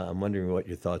I'm wondering what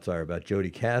your thoughts are about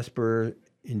Jody Casper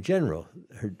in general,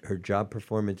 her job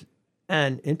performance,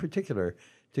 and in particular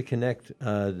to connect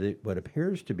what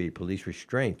appears to be police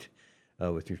restraint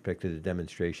with respect to the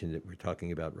demonstration that we're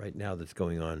talking about right now that's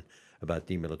going on about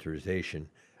demilitarization.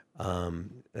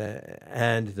 And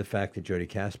the fact that Jody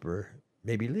Casper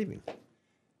may be leaving.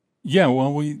 Yeah,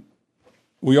 well,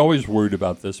 we always worried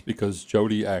about this because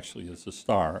Jody actually is a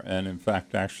star. And in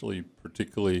fact, actually,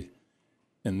 particularly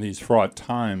in these fraught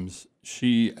times,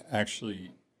 she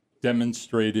actually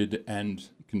demonstrated and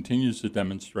continues to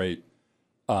demonstrate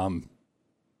a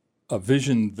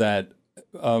vision that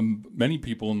many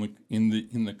people in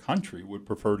the country would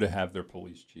prefer to have their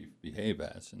police chief behave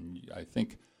as. And I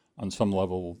think on some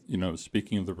level,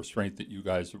 speaking of the restraint that you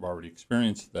guys have already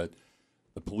experienced, that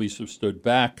the police have stood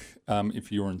back.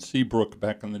 If you were in Seabrook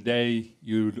back in the day,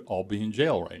 you'd all be in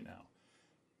jail right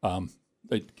now.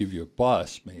 They'd give you a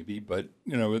bus maybe, but,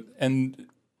 and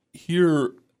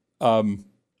here,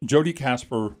 Jody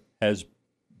Casper has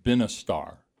been a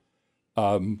star.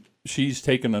 She's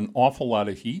taken an awful lot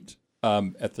of heat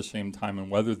at the same time and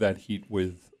weathered that heat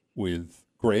with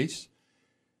grace.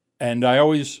 And I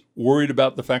always worried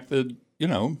about the fact that,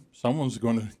 someone's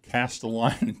going to cast a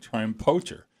line and try and poach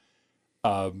her.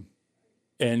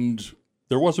 And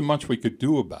there wasn't much we could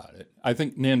do about it. I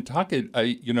think Nantucket,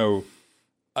 I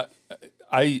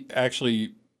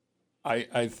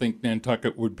think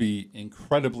Nantucket would be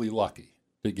incredibly lucky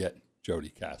to get Jody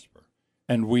Casper.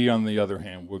 And we, on the other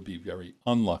hand, would be very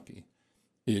unlucky.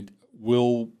 It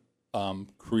will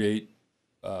create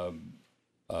a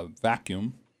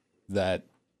vacuum that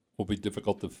will be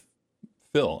difficult to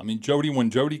fill. I mean, when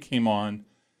Jody came on,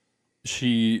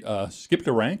 she skipped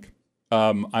a rank.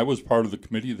 I was part of the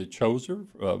committee that chose her.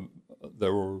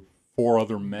 There were 4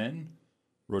 other men,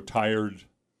 retired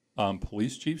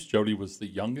police chiefs. Jody was the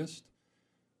youngest.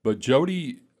 But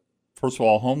Jody, first of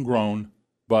all, homegrown,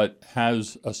 but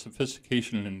has a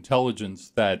sophistication and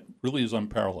intelligence that really is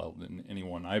unparalleled in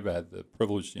anyone I've had the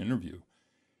privilege to interview.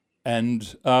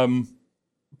 And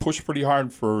pushed pretty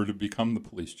hard for her to become the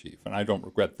police chief. And I don't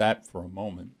regret that for a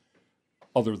moment,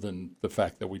 other than the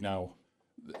fact that we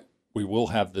will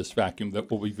have this vacuum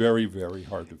that will be very, very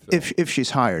hard to fill. If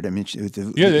she's hired, I mean,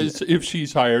 if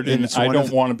she's hired, and I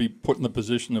don't want to be put in the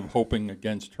position of hoping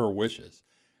against her wishes,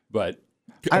 but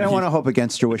I don't want to hope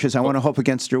against her wishes. I want to hope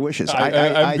against her wishes.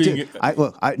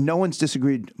 Look, no one's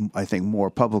disagreed, I think,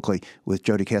 more publicly with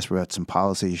Jody Casper about some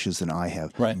policy issues than I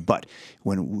have. Right. But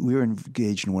when we were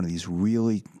engaged in one of these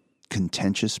really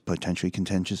contentious, potentially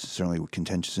contentious, certainly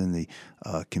contentious in the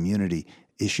community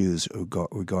issues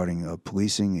regarding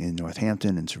policing in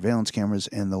Northampton and surveillance cameras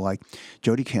and the like.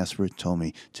 Jody Casper told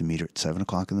me to meet her at 7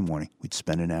 o'clock in the morning. We'd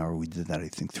spend an hour. We did that, I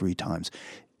think, 3 times.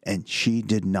 And she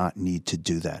did not need to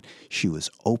do that. She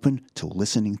was open to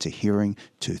listening, to hearing,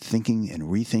 to thinking and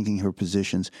rethinking her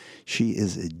positions. She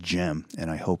is a gem,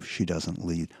 and I hope she doesn't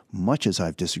lead, much as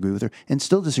I've disagreed with her and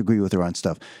still disagree with her on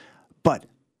stuff. But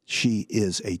she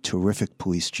is a terrific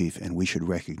police chief, and we should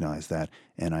recognize that,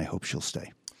 and I hope she'll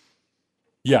stay.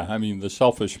 Yeah, I mean, the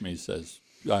selfish me says,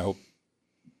 I hope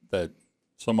that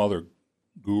some other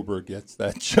goober gets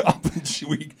that job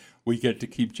and we get to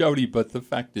keep Jody. But the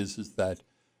fact is that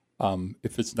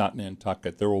if it's not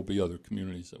Nantucket, there will be other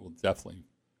communities that will definitely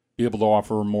be able to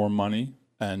offer more money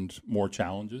and more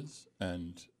challenges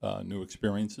and new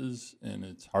experiences, and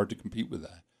it's hard to compete with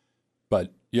that.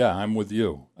 But yeah, I'm with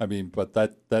you. I mean, but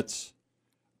that's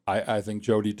I think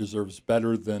Jody deserves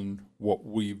better than what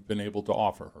we've been able to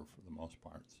offer her for the most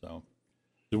part. So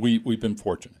we've been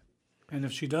fortunate. And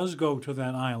if she does go to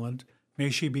that island, may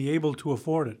she be able to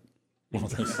afford it.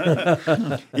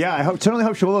 Yeah, certainly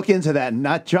hope she'll look into that and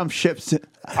not jump ships.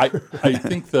 I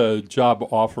think the job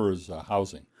offer is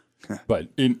housing, but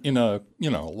in a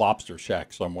lobster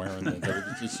shack somewhere, and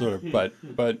it's just sort of but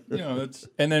it's,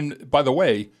 and then by the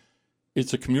way,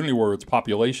 it's a community where its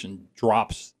population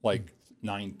drops like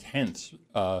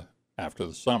 9/10 after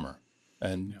the summer,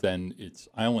 and then it's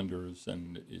islanders,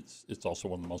 and it's also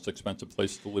one of the most expensive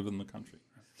places to live in the country.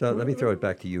 So let me throw it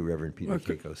back to you, Reverend Peter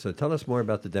Kakos. So tell us more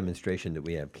about the demonstration that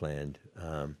we have planned,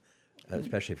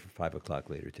 especially for 5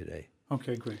 o'clock later today.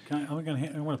 Okay, great. I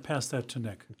want to pass that to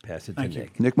Nick. Pass it Thank to you.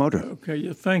 Nick. Nick Mottern. Okay,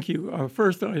 yeah, thank you.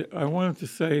 First, I wanted to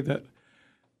say that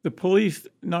the police,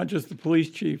 not just the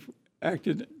police chief,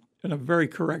 acted in a very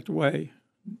correct way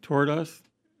toward us.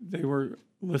 They were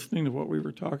listening to what we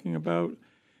were talking about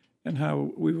and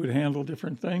how we would handle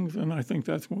different things, and I think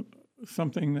that's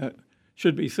something that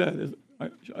should be said.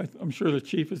 I'm sure the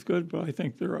chief is good, but I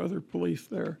think there are other police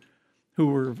there who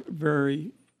were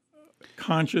very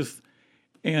conscious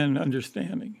and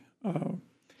understanding.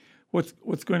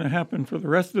 What's going to happen for the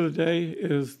rest of the day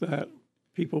is that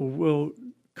people will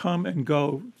come and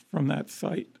go from that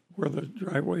site where the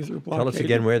driveways are blockaded. Tell us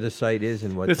again where the site is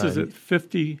and what this time. This is at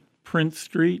 50 Prince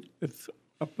Street. It's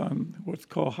up on what's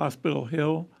called Hospital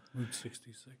Hill. Route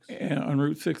 66. On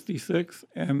Route 66,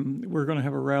 and we're going to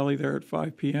have a rally there at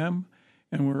 5 p.m.,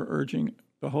 and we're urging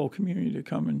the whole community to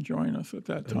come and join us at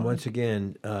that time. And once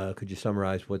again, could you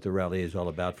summarize what the rally is all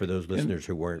about for those listeners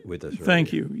who weren't with us earlier?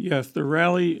 Thank you. Yes, the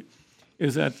rally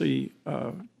is at the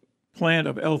plant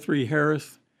of L3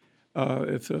 Harris.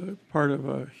 It's a part of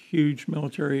a huge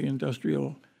military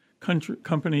industrial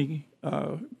company,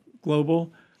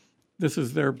 global. This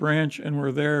is their branch, and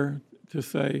we're there to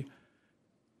say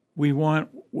we want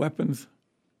weapons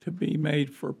to be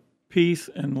made for peace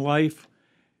and life.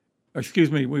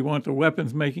 We want the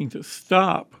weapons making to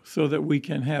stop so that we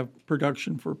can have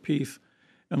production for peace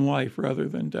and life rather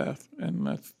than death. And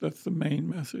that's the main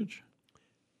message.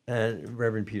 And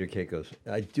Reverend Peter Kakos,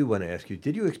 I do want to ask you,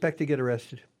 did you expect to get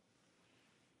arrested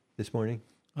this morning?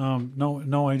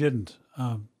 No, I didn't.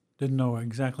 Didn't know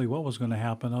exactly what was going to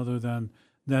happen other than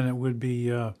it would be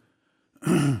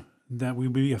that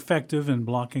we'd be effective in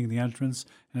blocking the entrance,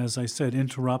 and as I said,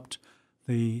 interrupt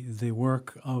the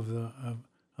work of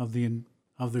the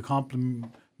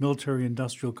military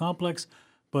industrial complex.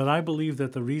 But I believe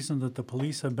that the reason that the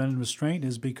police have been in restraint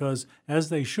is because, as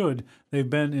they should, they've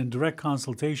been in direct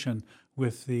consultation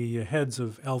with the heads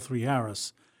of L3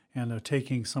 Harris and are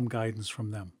taking some guidance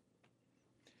from them.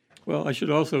 Well, I should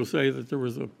also say that there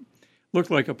was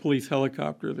looked like a police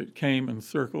helicopter that came and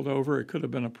circled over. It could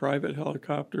have been a private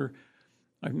helicopter.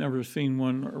 I've never seen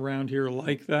one around here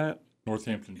like that.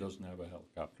 Northampton doesn't have a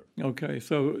helicopter. Okay,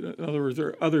 so in other words, there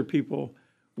are other people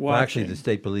watching. Well, actually, the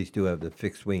state police do have the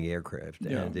fixed-wing aircraft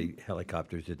Yeah. and the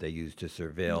helicopters that they use to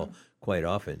surveil quite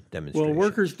often demonstrations. Well,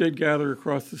 workers did gather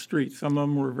across the street. Some of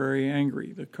them were very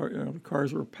angry. The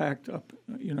cars were packed up,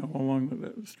 along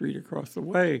the street across the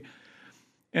way.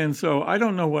 And so I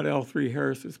don't know what L3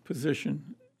 Harris's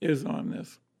position is on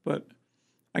this, but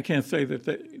I can't say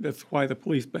that's why the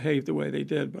police behaved the way they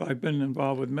did. But I've been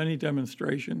involved with many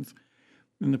demonstrations,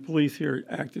 and the police here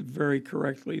acted very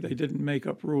correctly. They didn't make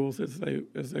up rules as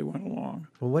they went along.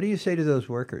 Well, what do you say to those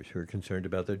workers who are concerned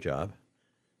about their job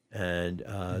and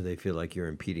they feel like you're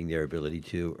impeding their ability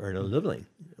to earn a living?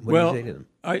 What do you say to them?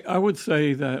 I would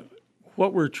say that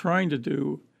what we're trying to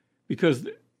do, because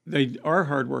they are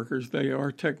hard workers, they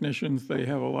are technicians, they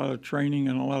have a lot of training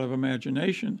and a lot of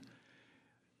imagination.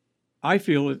 I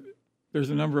feel that there's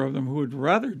a number of them who would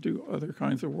rather do other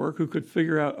kinds of work, who could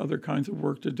figure out other kinds of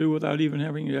work to do without even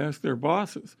having to ask their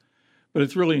bosses. But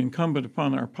it's really incumbent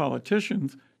upon our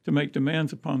politicians to make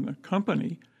demands upon the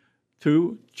company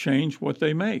to change what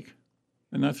they make.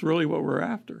 And that's really what we're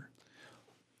after.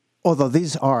 Although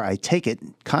these are, I take it,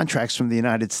 contracts from the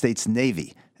United States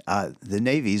Navy. The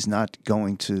Navy's not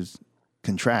going to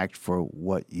contract for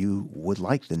what you would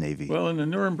like the Navy. Well, in the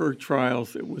Nuremberg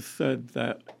trials, it was said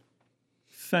that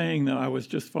saying that I was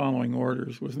just following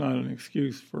orders was not an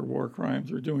excuse for war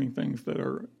crimes or doing things that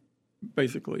are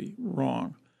basically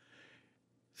wrong.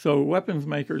 So weapons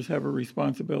makers have a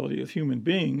responsibility as human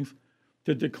beings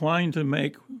to decline to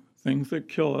make things that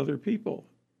kill other people.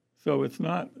 So it's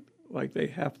not like they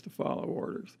have to follow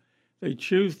orders. They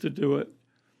choose to do it,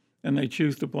 and they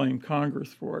choose to blame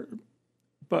Congress for it.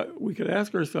 But we could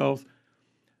ask ourselves,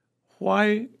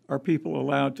 why are people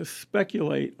allowed to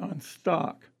speculate on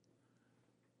stock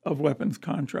of weapons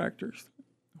contractors?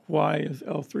 Why is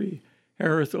L3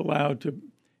 Harris allowed to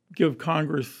give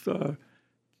Congress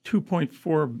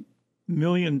 $2.4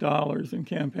 million in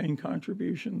campaign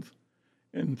contributions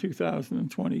in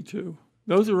 2022?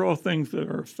 Those are all things that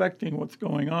are affecting what's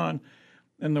going on,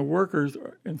 and the workers,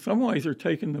 in some ways, are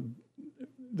taking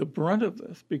the brunt of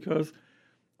this, because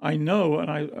I know,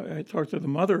 and I talked to the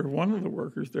mother of one of the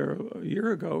workers there a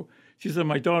year ago. She said,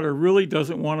 my daughter really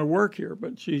doesn't want to work here,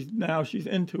 but she's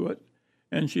into it,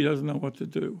 and she doesn't know what to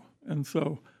do. And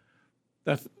so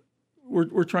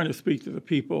we're trying to speak to the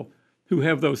people who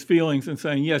have those feelings and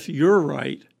saying, yes, you're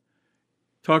right.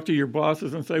 Talk to your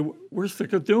bosses and say, we're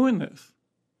sick of doing this.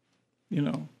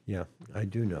 Yeah, I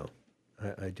do know.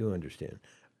 I do understand.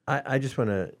 I just want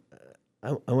to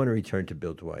I want to return to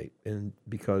Bill Dwight, and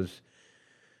because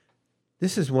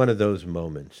this is one of those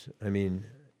moments. I mean,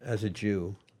 as a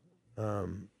Jew,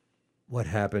 what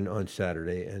happened on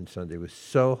Saturday and Sunday was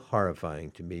so horrifying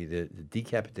to me. The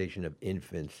decapitation of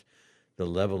infants, the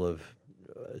level of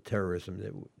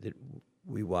terrorism that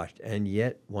we watched, and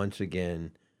yet once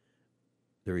again,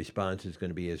 the response is going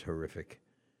to be as horrific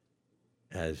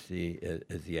as the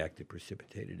act that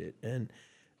precipitated it. And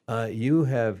you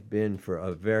have been for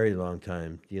a very long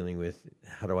time dealing with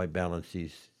how do I balance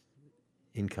these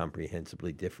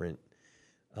incomprehensibly different,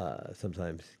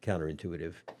 sometimes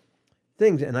counterintuitive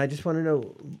things. And I just want to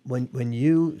know, when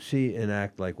you see an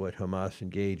act like what Hamas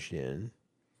engaged in,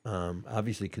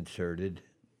 obviously concerted,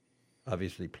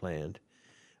 obviously planned,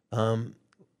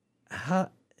 how?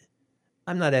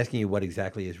 I'm not asking you what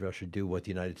exactly Israel should do, what the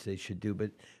United States should do,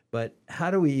 but how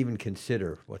do we even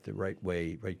consider what the right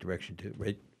direction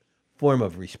right form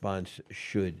of response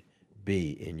should be,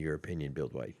 in your opinion, Bill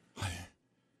Dwight?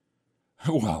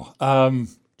 Well,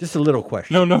 just a little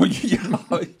question. No,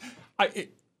 yeah.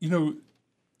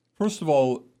 First of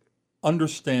all,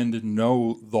 understand and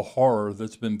know the horror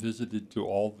that's been visited to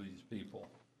all these people,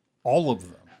 all of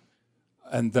them,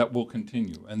 and that will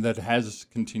continue, and that has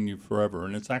continued forever.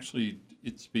 And it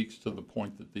speaks to the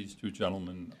point that these two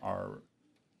gentlemen are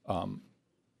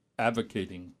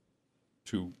advocating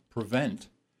to prevent.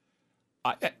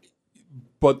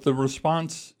 But the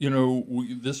response,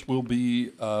 this will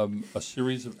be a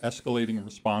series of escalating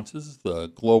responses. The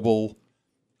global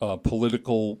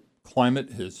political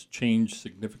climate has changed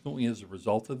significantly as a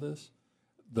result of this.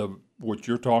 What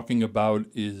you're talking about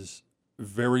is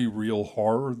very real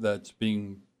horror that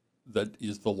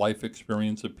is the life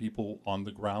experience of people on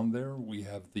the ground there. We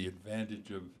have the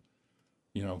advantage of,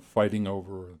 fighting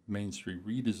over a Main Street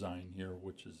redesign here,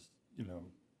 which is,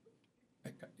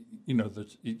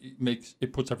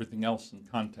 it puts everything else in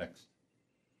context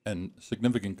and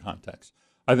significant context.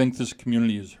 I think this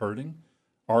community is hurting.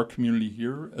 Our community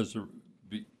here is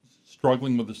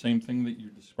struggling with the same thing that you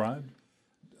described.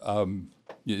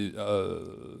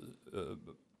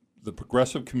 The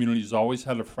progressive community has always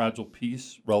had a fragile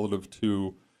peace relative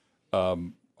to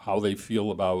how they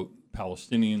feel about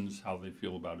Palestinians, how they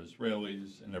feel about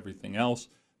Israelis, and everything else.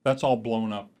 That's all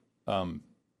blown up,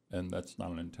 and that's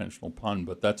not an intentional pun,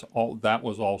 but that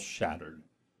was all shattered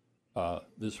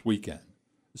this weekend.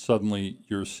 Suddenly,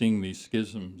 you're seeing these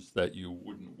schisms that you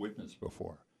wouldn't witness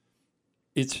before.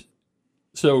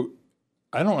 So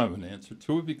I don't have an answer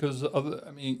to it because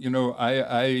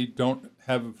I don't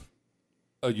have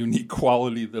a unique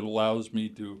quality that allows me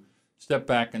to step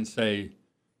back and say,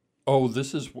 oh,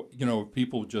 this is what, if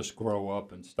people just grow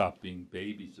up and stop being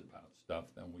babies about stuff,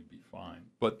 then we'd be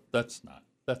fine. But that's not,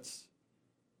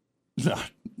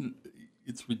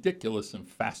 it's ridiculous and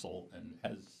facile and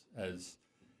has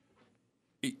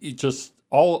it just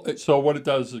all, so what it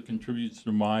does is it contributes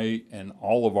to my and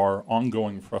all of our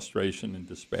ongoing frustration and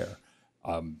despair.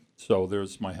 So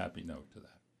there's my happy note to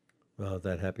that. Well,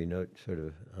 that happy note sort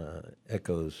of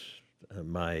echoes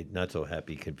my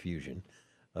not-so-happy confusion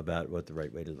about what the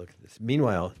right way to look at this.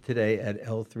 Meanwhile, today at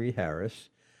L3 Harris,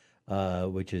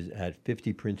 which is at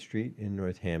 50 Prince Street in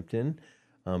Northampton,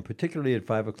 particularly at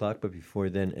 5 o'clock, but before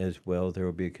then as well, there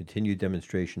will be a continued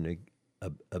demonstration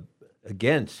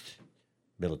against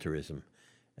militarism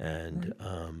and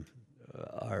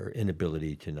our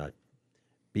inability to not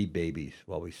be babies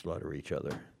while we slaughter each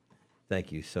other.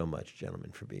 Thank you so much,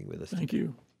 gentlemen, for being with us. Thank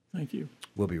you. Thank you.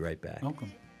 We'll be right back. Welcome.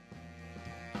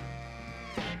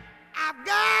 I've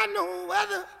got no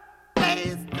other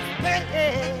place to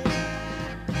stay.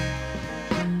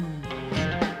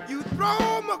 You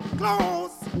throw my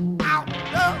clothes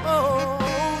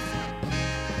outdoors.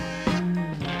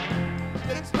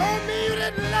 You told me you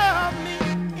didn't love me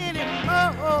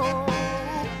anymore.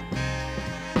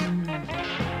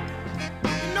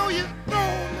 You know you throw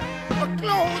my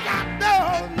clothes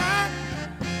outdoors now.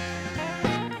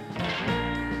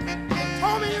 You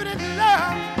told me you didn't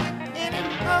love me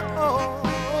anymore.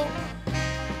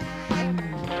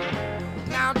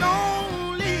 Now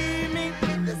don't leave me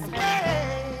this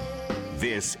way.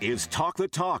 This is Talk the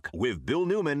Talk with Bill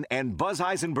Newman and Buzz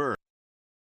Eisenberg.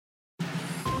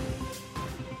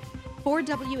 For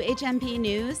WHMP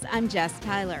News, I'm Jess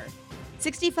Tyler.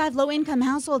 65 low-income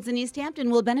households in East Hampton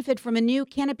will benefit from a new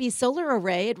canopy solar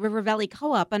array at River Valley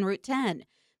Co-op on Route 10.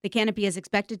 The canopy is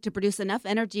expected to produce enough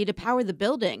energy to power the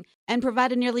building and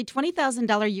provide a nearly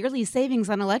 $20,000 yearly savings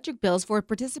on electric bills for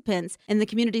participants in the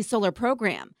Community Solar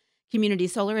program. Community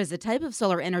Solar is a type of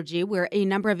solar energy where a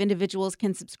number of individuals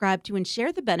can subscribe to and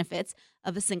share the benefits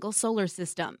of a single solar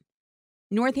system.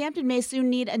 Northampton may soon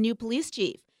need a new police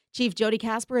chief. Chief Jody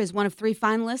Casper is one of 3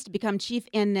 finalists to become chief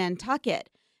in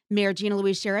Nantucket. Mayor Gina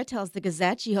Louise Shera tells the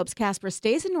Gazette she hopes Casper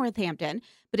stays in Northampton,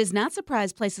 but is not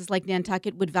surprised places like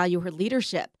Nantucket would value her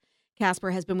leadership.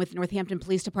 Casper has been with the Northampton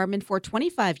Police Department for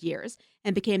 25 years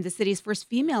and became the city's first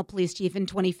female police chief in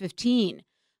 2015.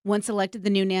 Once elected, the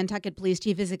new Nantucket police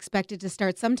chief is expected to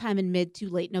start sometime in mid to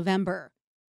late November.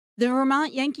 The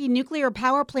Vermont Yankee nuclear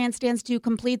power plant stands to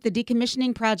complete the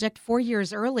decommissioning project 4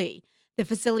 years early. The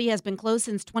facility has been closed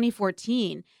since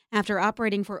 2014 after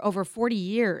operating for over 40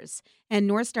 years, and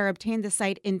Northstar obtained the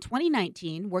site in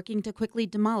 2019, working to quickly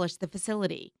demolish the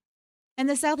facility. And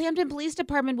the Southampton Police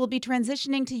Department will be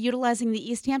transitioning to utilizing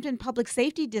the East Hampton Public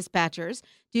Safety dispatchers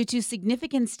due to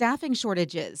significant staffing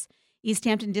shortages. East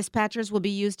Hampton dispatchers will be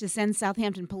used to send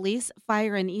Southampton Police,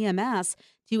 Fire, and EMS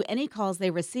to any calls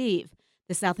they receive.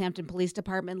 The Southampton Police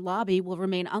Department lobby will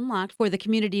remain unlocked for the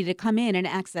community to come in and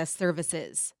access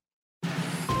services.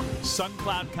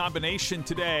 Sun-cloud combination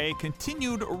today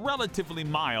continued relatively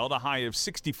mild, a high of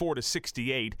 64 to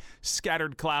 68.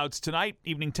 Scattered clouds tonight,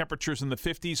 evening temperatures in the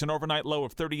 50s, and overnight low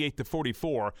of 38 to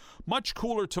 44. Much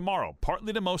cooler tomorrow,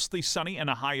 partly to mostly sunny and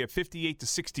a high of 58 to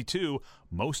 62.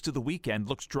 Most of the weekend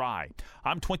looks dry.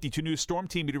 I'm 22 News Storm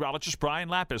Team meteorologist Brian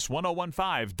Lapis,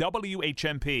 1015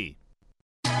 WHMP.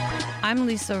 I'm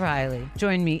Lisa Riley.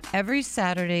 Join me every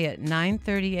Saturday at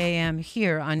 9:30 a.m.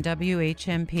 here on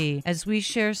WHMP as we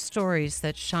share stories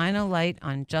that shine a light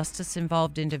on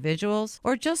justice-involved individuals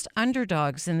or just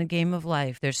underdogs in the game of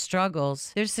life, their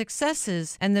struggles, their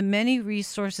successes, and the many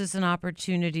resources and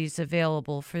opportunities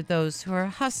available for those who are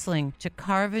hustling to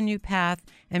carve a new path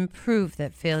and prove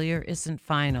that failure isn't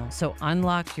final. So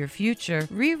unlock your future,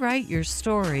 rewrite your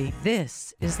story.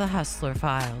 This is the Hustler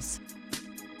Files.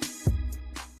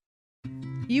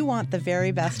 You want the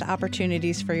very best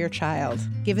opportunities for your child.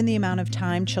 Given the amount of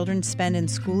time children spend in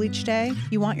school each day,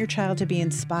 you want your child to be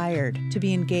inspired, to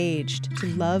be engaged, to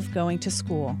love going to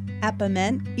school. At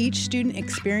Bement, each student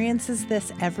experiences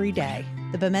this every day.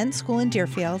 The Bement School in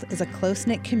Deerfield is a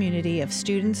close-knit community of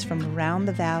students from around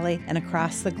the valley and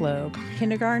across the globe.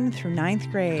 Kindergarten through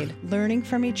 9th grade, learning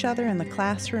from each other in the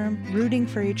classroom, rooting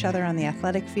for each other on the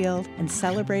athletic field, and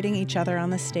celebrating each other on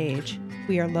the stage.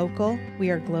 We are local,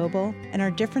 we are global, and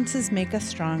our differences make us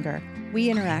stronger. We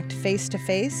interact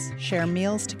face-to-face, share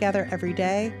meals together every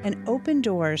day, and open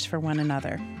doors for one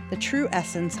another. The true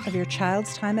essence of your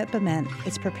child's time at Bement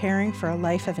is preparing for a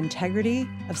life of integrity,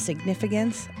 of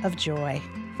significance, of joy.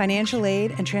 Financial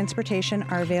aid and transportation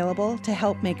are available to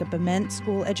help make a Bement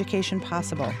school education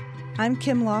possible. I'm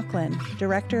Kim Laughlin,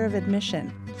 Director of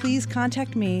Admission. Please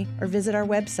contact me or visit our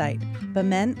website.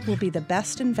 Bement will be the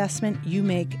best investment you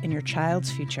make in your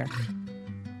child's future.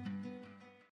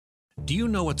 Do you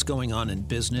know what's going on in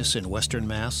business in Western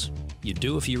Mass? You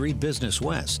do if you read Business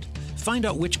West. Find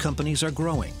out which companies are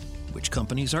growing, which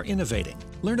companies are innovating.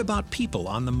 Learn about people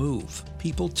on the move,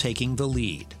 people taking the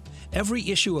lead. Every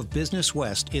issue of Business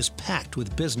West is packed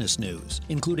with business news,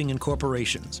 including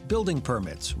incorporations, building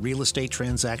permits, real estate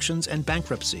transactions, and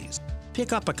bankruptcies.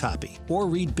 Pick up a copy or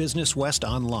read Business West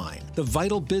online. The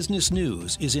vital business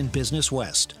news is in Business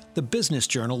West, the business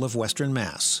journal of Western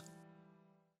Mass.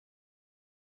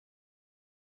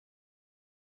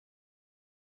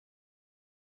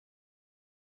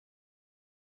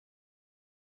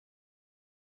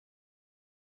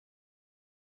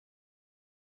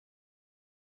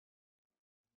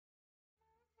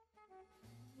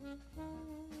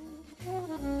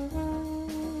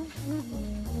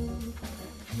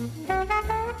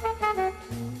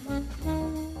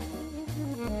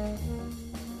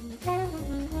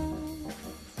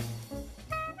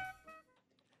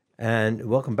 And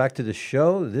welcome back to the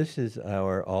show. This is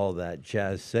our All That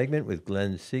Jazz segment with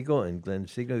Glenn Seigel. And Glenn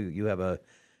Seigel, you have a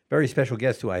very special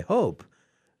guest who I hope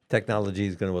technology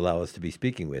is going to allow us to be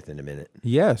speaking with in a minute.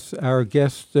 Yes, our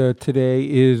guest today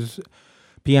is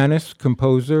pianist,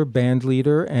 composer, band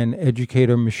leader, and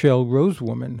educator Michele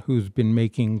Rosewoman, who's been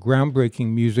making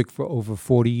groundbreaking music for over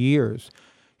 40 years.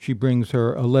 She brings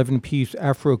her 11-piece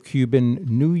Afro-Cuban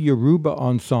new Yor-Uba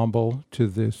ensemble to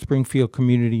the Springfield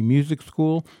Community Music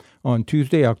School on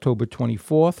Tuesday, October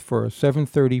 24th for a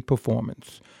 7:30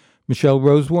 performance. Michele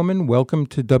Rosewoman, welcome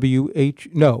to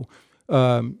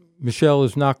Michele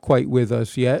is not quite with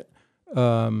us yet,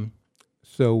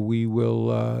 so we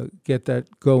will get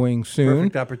that going soon.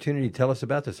 Perfect opportunity. Tell us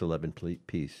about this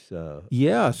 11-piece so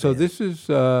band. This is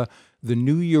the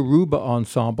new Yor-Uba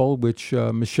ensemble, which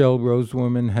Michele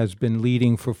Rosewoman has been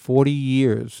leading for 40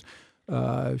 years.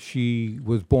 She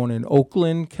was born in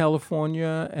Oakland,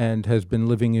 California, and has been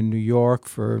living in New York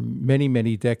for many,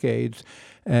 many decades,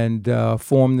 and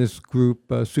formed this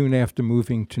group soon after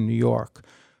moving to New York.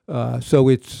 So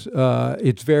it's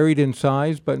varied in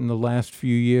size, but in the last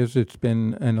few years, it's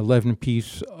been an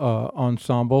 11-piece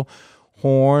ensemble,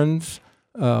 horns,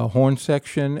 horn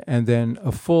section, and then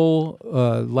a full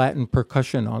Latin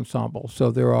percussion ensemble.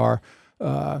 So there are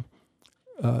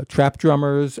trap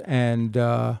drummers and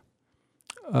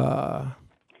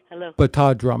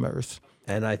bata drummers.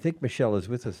 And I think Michele is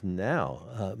with us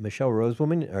now. Michele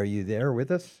Rosewoman, are you there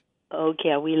with us? Okay,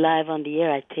 are we live on the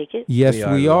air, I take it? Yes,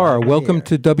 we are. Welcome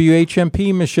to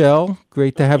WHMP, Michele.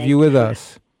 Great to have you with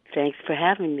us. Thanks for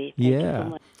having me. Thank you so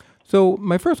much. So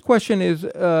my first question is,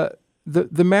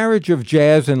 the marriage of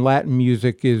jazz and Latin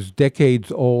music is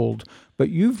decades old, but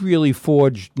you've really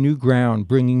forged new ground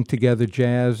bringing together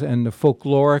jazz and the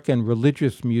folkloric and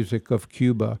religious music of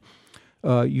Cuba.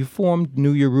 You formed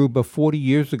New Yor-Uba 40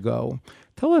 years ago.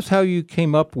 Tell us how you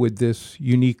came up with this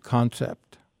unique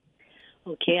concept.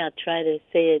 Okay, I'll try to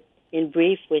say it in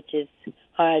brief, which is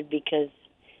hard because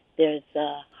there's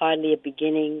hardly a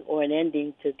beginning or an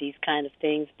ending to these kind of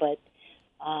things, but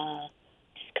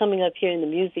just coming up here in the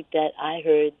music that I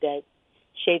heard that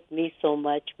shaped me so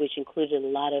much, which included a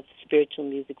lot of spiritual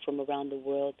music from around the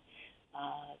world,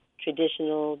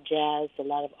 traditional jazz, a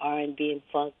lot of R&B and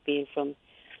funk being from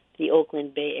the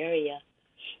Oakland Bay area.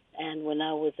 And when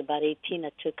I was about 18,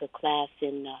 I took a class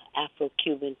in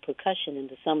Afro-Cuban percussion in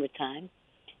the summertime.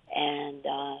 And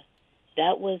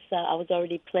that was, I was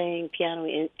already playing piano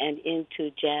and into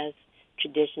jazz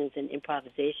traditions and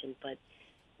improvisation, but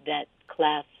that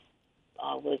class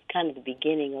was kind of the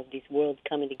beginning of these worlds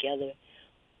coming together.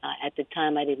 At the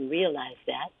time, I didn't realize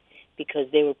that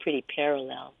because they were pretty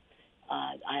parallel.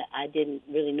 I didn't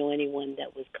really know anyone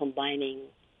that was combining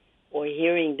or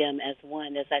hearing them as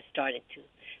one as I started to.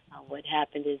 What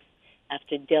happened is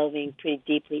after delving pretty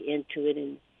deeply into it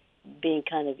and being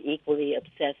kind of equally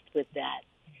obsessed with that,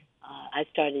 I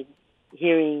started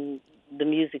hearing the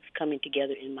music's coming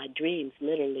together in my dreams,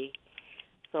 literally.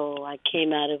 So I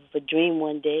came out of a dream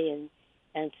one day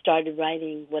and started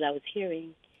writing what I was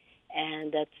hearing,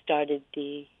 and that started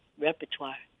the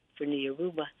repertoire for New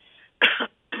Yor-Uba.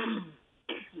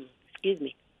 Excuse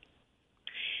me.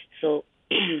 So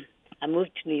I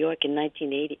moved to New York in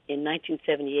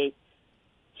 1978.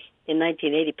 In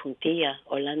 1980, Puntilla,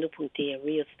 Orlando Puntilla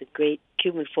Rios, the great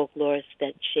Cuban folklorist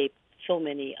that shaped so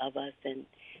many of us and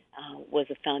was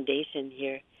a foundation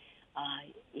here,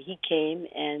 he came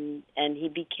and he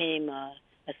became a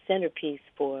centerpiece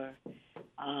for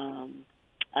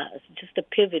just a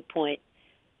pivot point.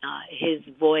 His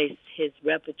voice, his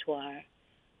repertoire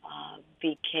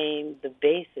became the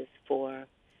basis for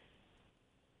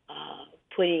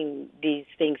putting these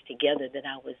things together that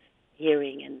I was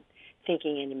hearing and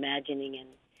thinking and imagining,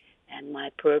 and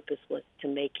my purpose was to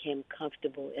make him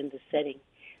comfortable in the setting.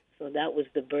 So that was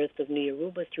the birth of New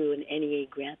Yor-Uba through an NEA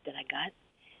grant that I got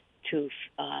to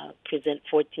present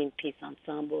 14-piece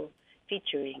ensemble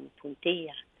featuring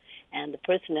Puntilla. And the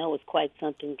personnel was quite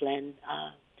something, Glenn.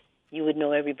 You would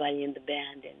know everybody in the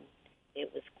band, and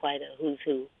it was quite a who's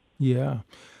who. Yeah.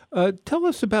 Tell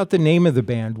us about the name of the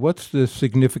band. What's the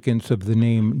significance of the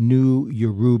name New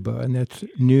Yor-Uba? And that's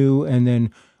new and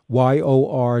then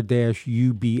YOR-UBA,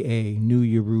 New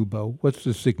Yor-Uba. What's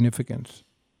the significance?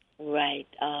 Right.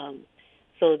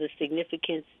 So the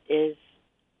significance is,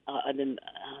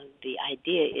 the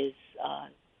idea is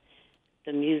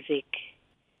the music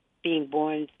being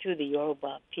born through the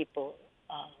Yor-Uba people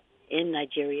in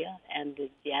Nigeria and the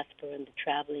diaspora and the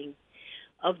traveling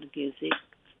of the music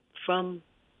from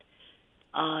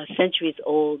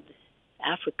centuries-old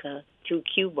Africa to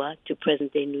Cuba to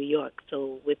present-day New York.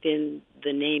 So within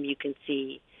the name you can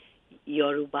see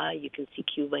Yor-Uba, you can see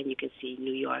Cuba, and you can see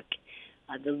New York.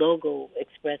 The logo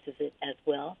expresses it as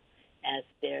well, as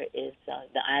there is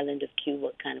the island of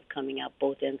Cuba kind of coming out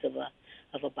both ends of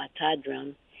a bata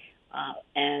drum,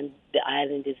 and the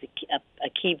island is a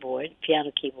keyboard,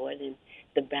 piano keyboard, and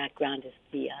the background is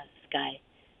the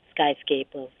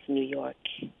skyscape of New York.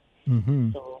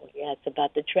 Mm-hmm. So yeah, it's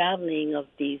about the traveling of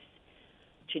these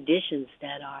traditions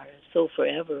that are so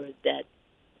forever, that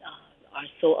are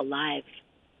so alive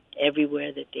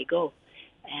everywhere that they go.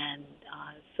 And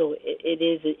so it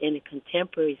is in a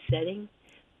contemporary setting,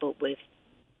 but with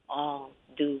all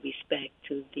due respect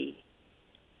to the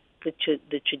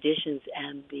traditions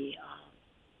and the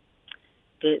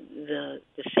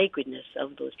sacredness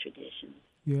of those traditions.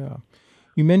 Yeah.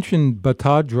 You mentioned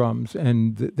bata drums,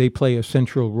 and they play a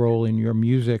central role in your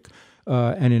music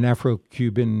and in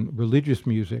Afro-Cuban religious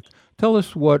music. Tell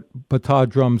us what bata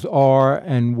drums are,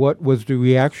 and what was the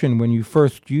reaction when you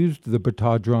first used the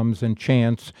bata drums and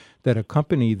chants that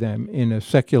accompany them in a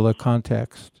secular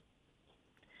context?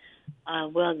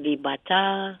 Well, the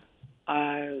bata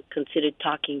are considered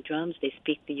talking drums. They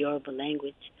speak the Yoruba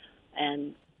language,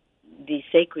 and the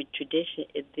sacred tradition,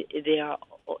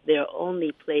 they're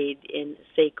only played in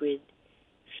sacred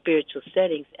spiritual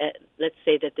settings. Let's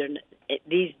say that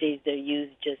these days they're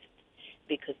used just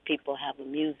because people have a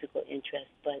musical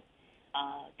interest, but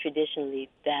traditionally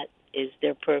that is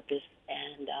their purpose.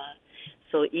 And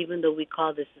so even though we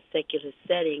call this a secular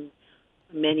setting,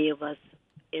 many of us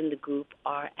in the group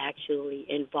are actually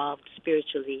involved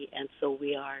spiritually, and so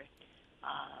we are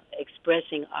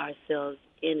expressing ourselves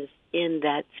in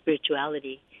that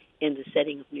spirituality in the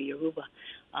setting of New Yor-Uba.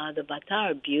 The bata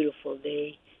are beautiful.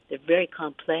 They're very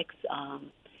complex.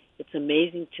 It's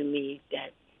amazing to me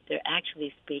that they're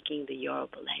actually speaking the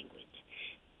Yoruba language,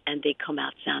 and they come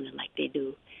out sounding like they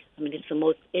do. I mean, it's the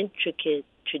most intricate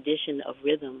tradition of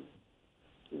rhythm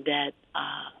that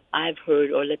I've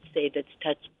heard, or let's say that's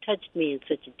touched me in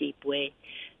such a deep way.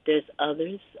 There's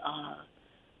others,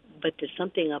 but there's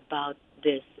something about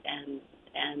this and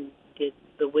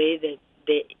the way that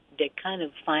they kind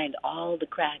of find all the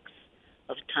cracks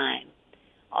of time,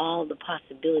 all the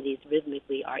possibilities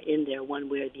rhythmically are in there one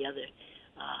way or the other,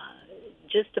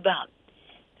 just about.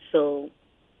 So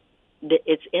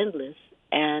it's endless,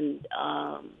 and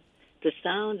the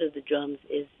sound of the drums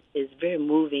is very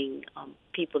moving.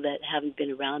 People that haven't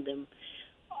been around them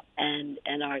and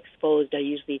are exposed are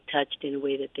usually touched in a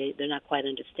way that they're not quite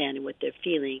understanding what they're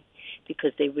feeling,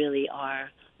 because they really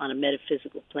are on a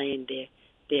metaphysical plane.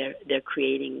 They're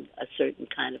creating a certain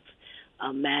kind of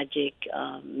magic,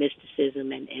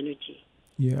 mysticism, and energy.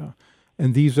 Yeah.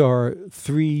 And these are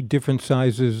 3 different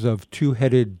sizes of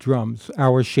 2-headed drums,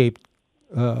 hourglass-shaped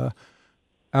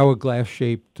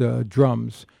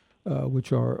drums,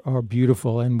 which are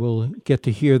beautiful. And we'll get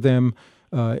to hear them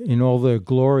in all their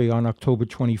glory on October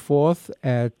 24th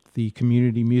at the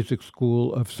Community Music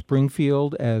School of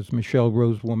Springfield, as Michele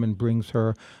Rosewoman brings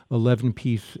her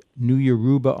 11-piece New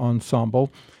Yor-Uba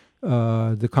ensemble.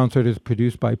 The concert is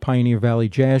produced by Pioneer Valley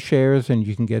Jazz Shares, and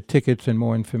you can get tickets and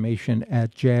more information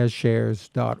at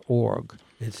jazzshares.org.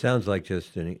 It sounds like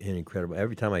just an incredible.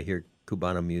 Every time I hear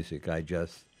Cubano music,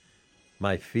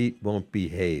 my feet won't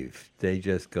behave. They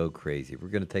just go crazy. We're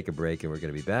going to take a break, and we're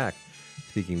going to be back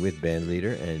speaking with band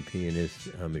leader and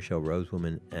pianist Michele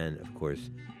Rosewoman, and, of course,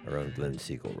 our own Glenn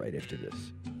Seigel right after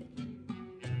this.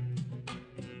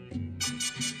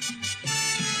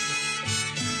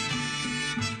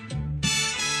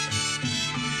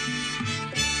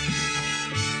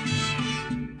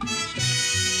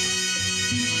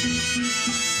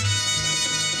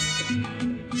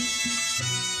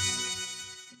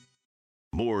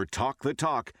 More Talk the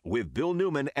Talk with Bill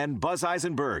Newman and Buzz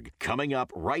Eisenberg coming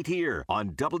up right here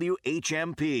on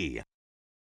WHMP.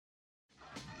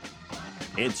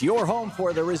 It's your home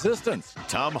for the resistance.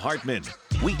 Tom Hartman,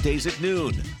 weekdays at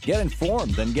noon. Get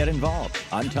informed, then get involved.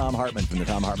 I'm Tom Hartman from the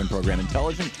Tom Hartman Program.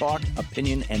 Intelligent talk,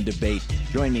 opinion, and debate.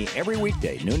 Join me every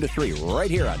weekday, noon to 3,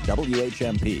 right here on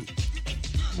WHMP.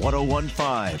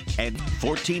 1015 and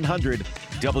 1400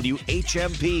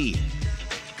 WHMP.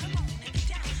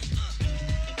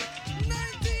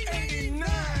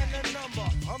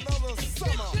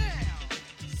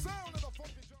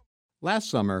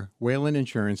 Last summer, Whalen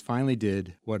Insurance finally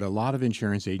did what a lot of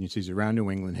insurance agencies around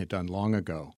New England had done long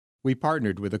ago. We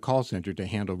partnered with a call center to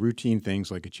handle routine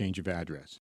things like a change of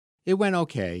address. It went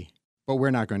okay, but we're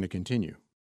not going to continue.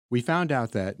 We found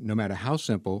out that no matter how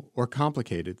simple or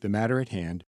complicated the matter at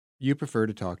hand, you prefer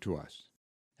to talk to us.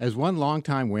 As one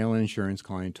longtime Whalen Insurance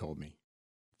client told me,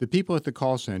 the people at the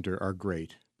call center are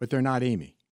great, but they're not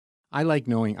Amy. I like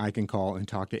knowing I can call and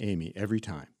talk to Amy every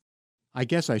time. I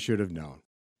guess I should have known.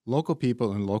 Local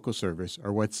people and local service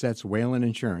are what sets Whalen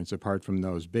Insurance apart from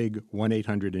those big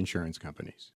 1-800 insurance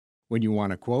companies. When you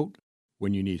want a quote,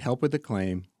 when you need help with a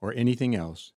claim, or anything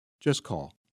else, just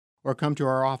call. Or come to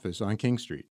our office on King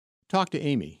Street. Talk to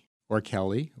Amy, or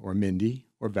Kelly, or Mindy,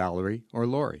 or Valerie, or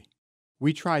Lori.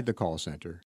 We tried the call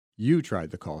center, you tried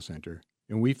the call center,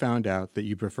 and we found out that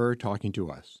you prefer talking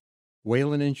to us.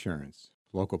 Whalen Insurance.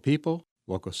 Local people,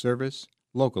 local service,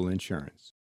 local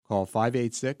insurance. Call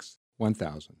 586-1000.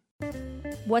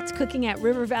 What's cooking at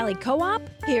River Valley Co-op?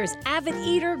 Here's avid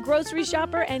eater, grocery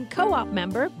shopper, and co-op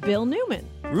member Bill Newman.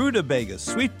 Rutabagas,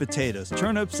 sweet potatoes,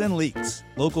 turnips, and leeks.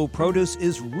 Local produce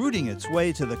is rooting its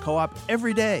way to the co-op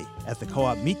every day. At the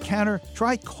co-op meat counter,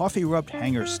 try coffee-rubbed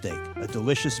hanger steak, a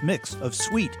delicious mix of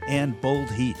sweet and bold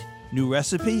heat. New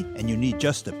recipe, and you need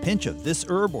just a pinch of this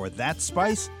herb or that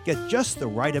spice? Get just the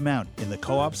right amount in the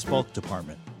co-op's bulk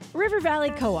department. River Valley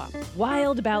Co-op,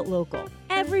 wild about local.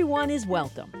 Everyone is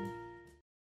welcome.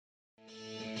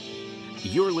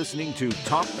 You're listening to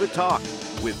Talk the Talk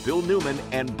with Bill Newman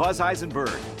and Buzz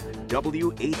Eisenberg,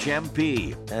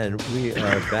 WHMP. And we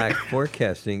are back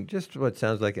forecasting just what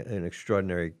sounds like an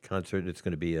extraordinary concert. It's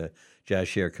going to be a jazz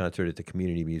share concert at the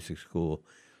Community Music School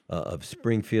of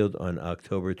Springfield on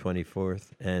October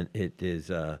 24th. And it is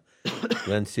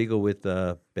Glenn Seigel with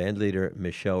band leader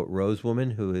Michele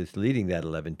Rosewoman, who is leading that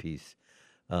 11-piece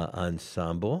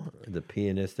ensemble, the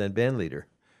pianist and band leader.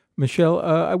 Michele,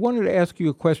 I wanted to ask you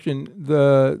a question.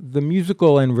 The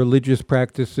musical and religious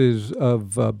practices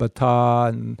of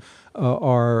Bata and,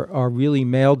 are really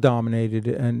male-dominated,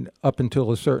 and up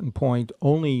until a certain point,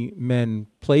 only men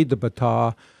played the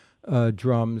Bata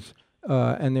drums,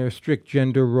 and there are strict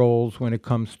gender roles when it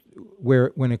comes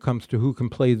to who can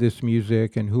play this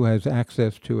music and who has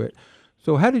access to it.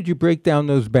 So, how did you break down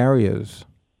those barriers?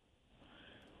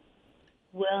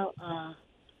 Well,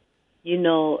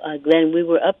 Glenn, we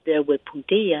were up there with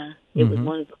Puntilla. It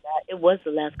was it was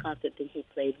the last concert that he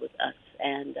played with us.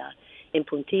 And in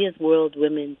Puntilla's world,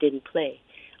 women didn't play.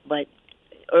 But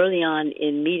early on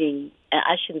in meeting,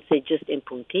 I shouldn't say just in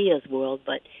Puntilla's world,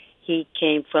 but he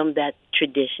came from that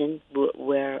tradition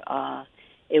where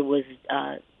it was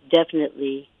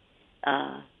definitely,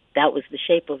 that was the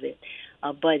shape of it.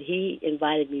 But he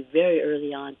invited me very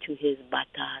early on to his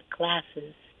Bata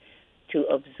classes to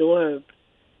absorb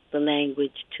the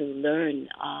language, to learn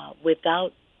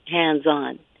without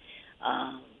hands-on,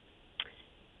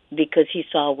 because he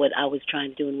saw what I was trying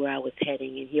to do and where I was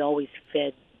heading, and he always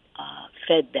fed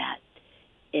that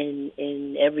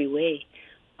in every way.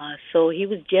 So he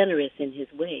was generous in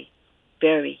his way,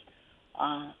 very.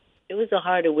 It was a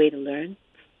harder way to learn,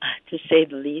 to say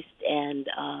the least. And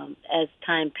as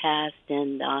time passed,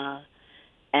 and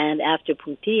after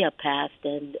Puntilla passed,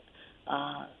 and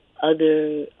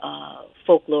other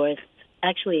folklorists.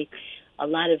 Actually, a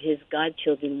lot of his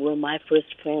godchildren were my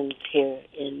first friends here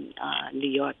in New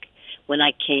York. When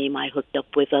I came, I hooked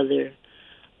up with other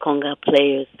conga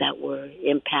players that were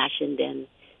impassioned and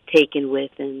taken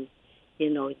with and,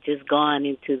 just gone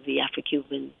into the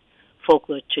Afro-Cuban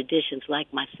folklore traditions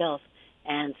like myself.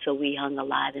 And so we hung a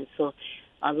lot. And so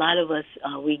a lot of us,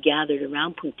 we gathered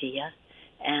around Puntilla.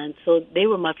 And so they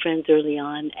were my friends early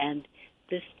on, and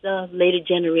this later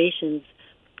generations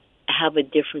have a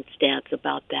different stance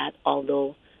about that,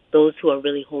 although those who are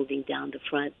really holding down the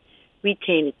front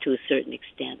retain it to a certain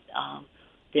extent.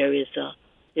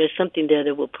 There's something there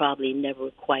that will probably never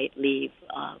quite leave,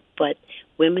 but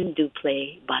women do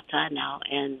play Bata now,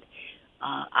 and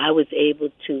I was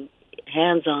able to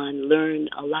hands-on learn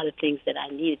a lot of things that I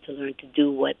needed to learn to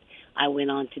do what I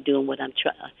went on to do and what I'm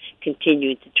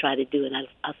continuing to try to do. And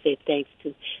I'll say thanks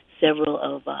to several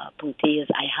of Puntilla's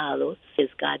ahijados, his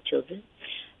godchildren.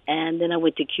 And then I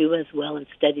went to Cuba as well and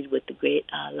studied with the great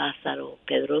Lázaro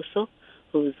Pedroso,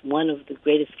 who's one of the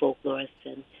greatest folklorists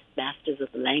and masters of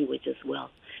the language as well,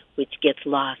 which gets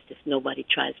lost if nobody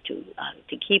tries to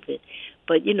keep it.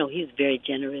 But, he's very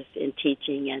generous in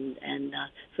teaching, and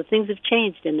so things have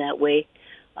changed in that way.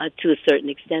 To a certain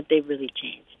extent, they've really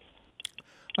changed.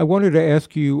 I wanted to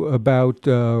ask you about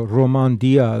Roman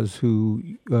Diaz, who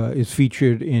is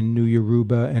featured in New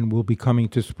Yor-Uba and will be coming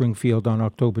to Springfield on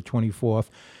October 24th,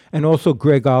 and also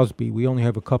Greg Osby. We only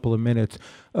have a couple of minutes.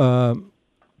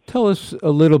 Tell us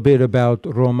a little bit about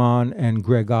Roman and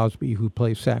Greg Osby, who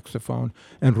play saxophone.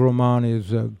 And Roman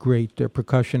is a great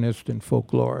percussionist and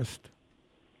folklorist.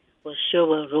 Well, sure.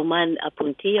 Well, Roman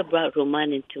Apuntilla brought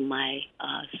Roman into my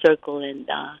circle,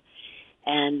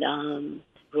 and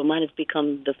Roman has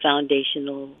become the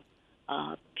foundational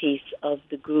piece of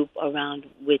the group around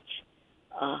which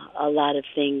a lot of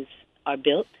things are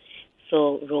built.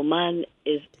 So Roman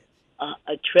is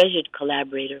a treasured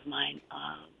collaborator of mine.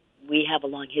 We have a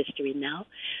long history now.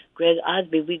 Greg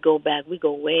Osby, we go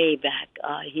way back.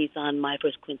 He's on my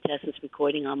first Quintessence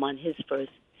recording. I'm on his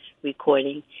first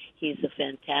recording. He's a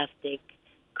fantastic,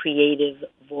 creative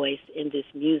voice in this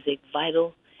music,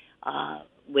 vital,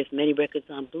 with many records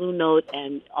on Blue Note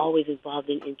and always involved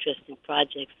in interesting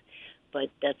projects.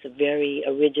 But that's a very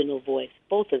original voice,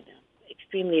 both of them,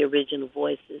 extremely original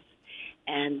voices,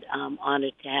 and I'm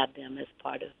honored to have them as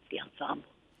part of the ensemble.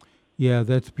 Yeah,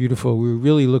 that's beautiful. We're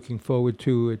really looking forward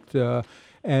to it.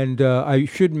 And I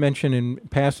should mention in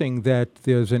passing that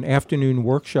there's an afternoon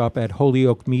workshop at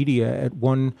Holyoke Media at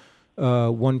 1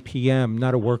 p.m.,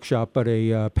 not a workshop, but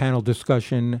a panel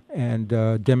discussion and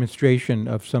demonstration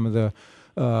of some of the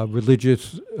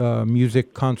religious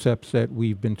music concepts that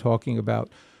we've been talking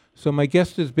about. So my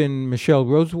guest has been Michele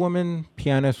Rosewoman,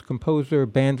 pianist, composer,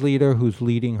 band leader, who's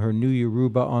leading her new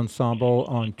Yor-Uba ensemble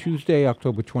on Tuesday,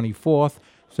 October 24th,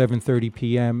 7:30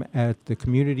 p.m. at the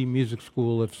Community Music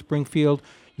School of Springfield.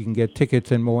 You can get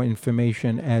tickets and more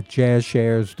information at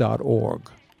jazzshares.org.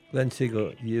 Len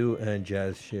Seigel, you and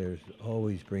Jazz Shares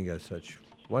always bring us such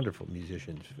wonderful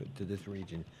musicians to this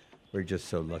region. We're just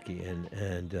so lucky,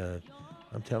 and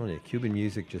I'm telling you, Cuban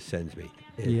music just sends me.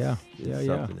 It's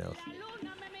something else.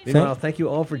 Meanwhile, thank you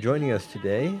all for joining us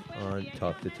today on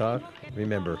Talk to Talk.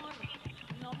 Remember,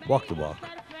 walk the walk.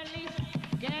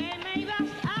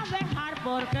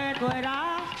 Porque tú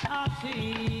eras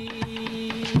así.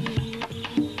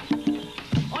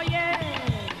 Oye,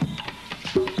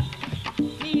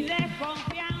 si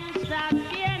desconfianza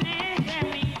tienes de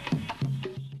mí.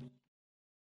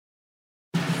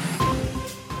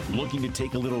 Looking to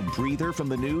take a little breather from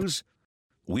the news?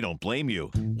 We don't blame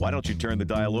you. Why don't you turn the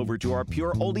dial over to our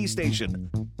pure oldie station?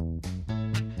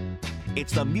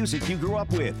 It's the music you grew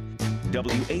up with.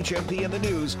 WHMP and the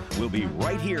news will be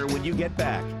right here when you get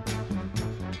back.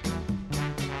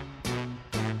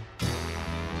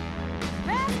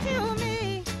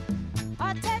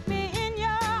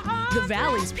 The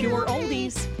Valley's Pure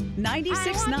Oldies,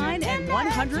 96.9 and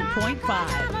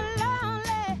 100.5.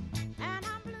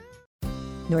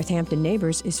 Northampton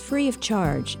Neighbors is free of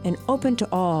charge and open to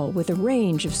all with a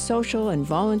range of social and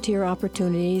volunteer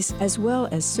opportunities as well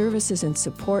as services and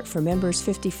support for members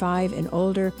 55 and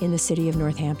older in the city of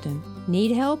Northampton.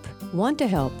 Need help? Want to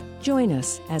help? Join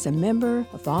us as a member,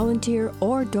 a volunteer,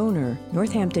 or donor.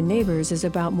 Northampton Neighbors is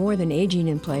about more than aging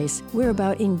in place. We're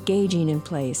about engaging in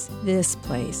place, this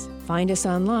place. Find us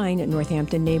online at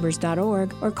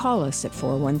northamptonneighbors.org or call us at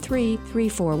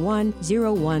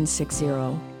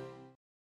 413-341-0160.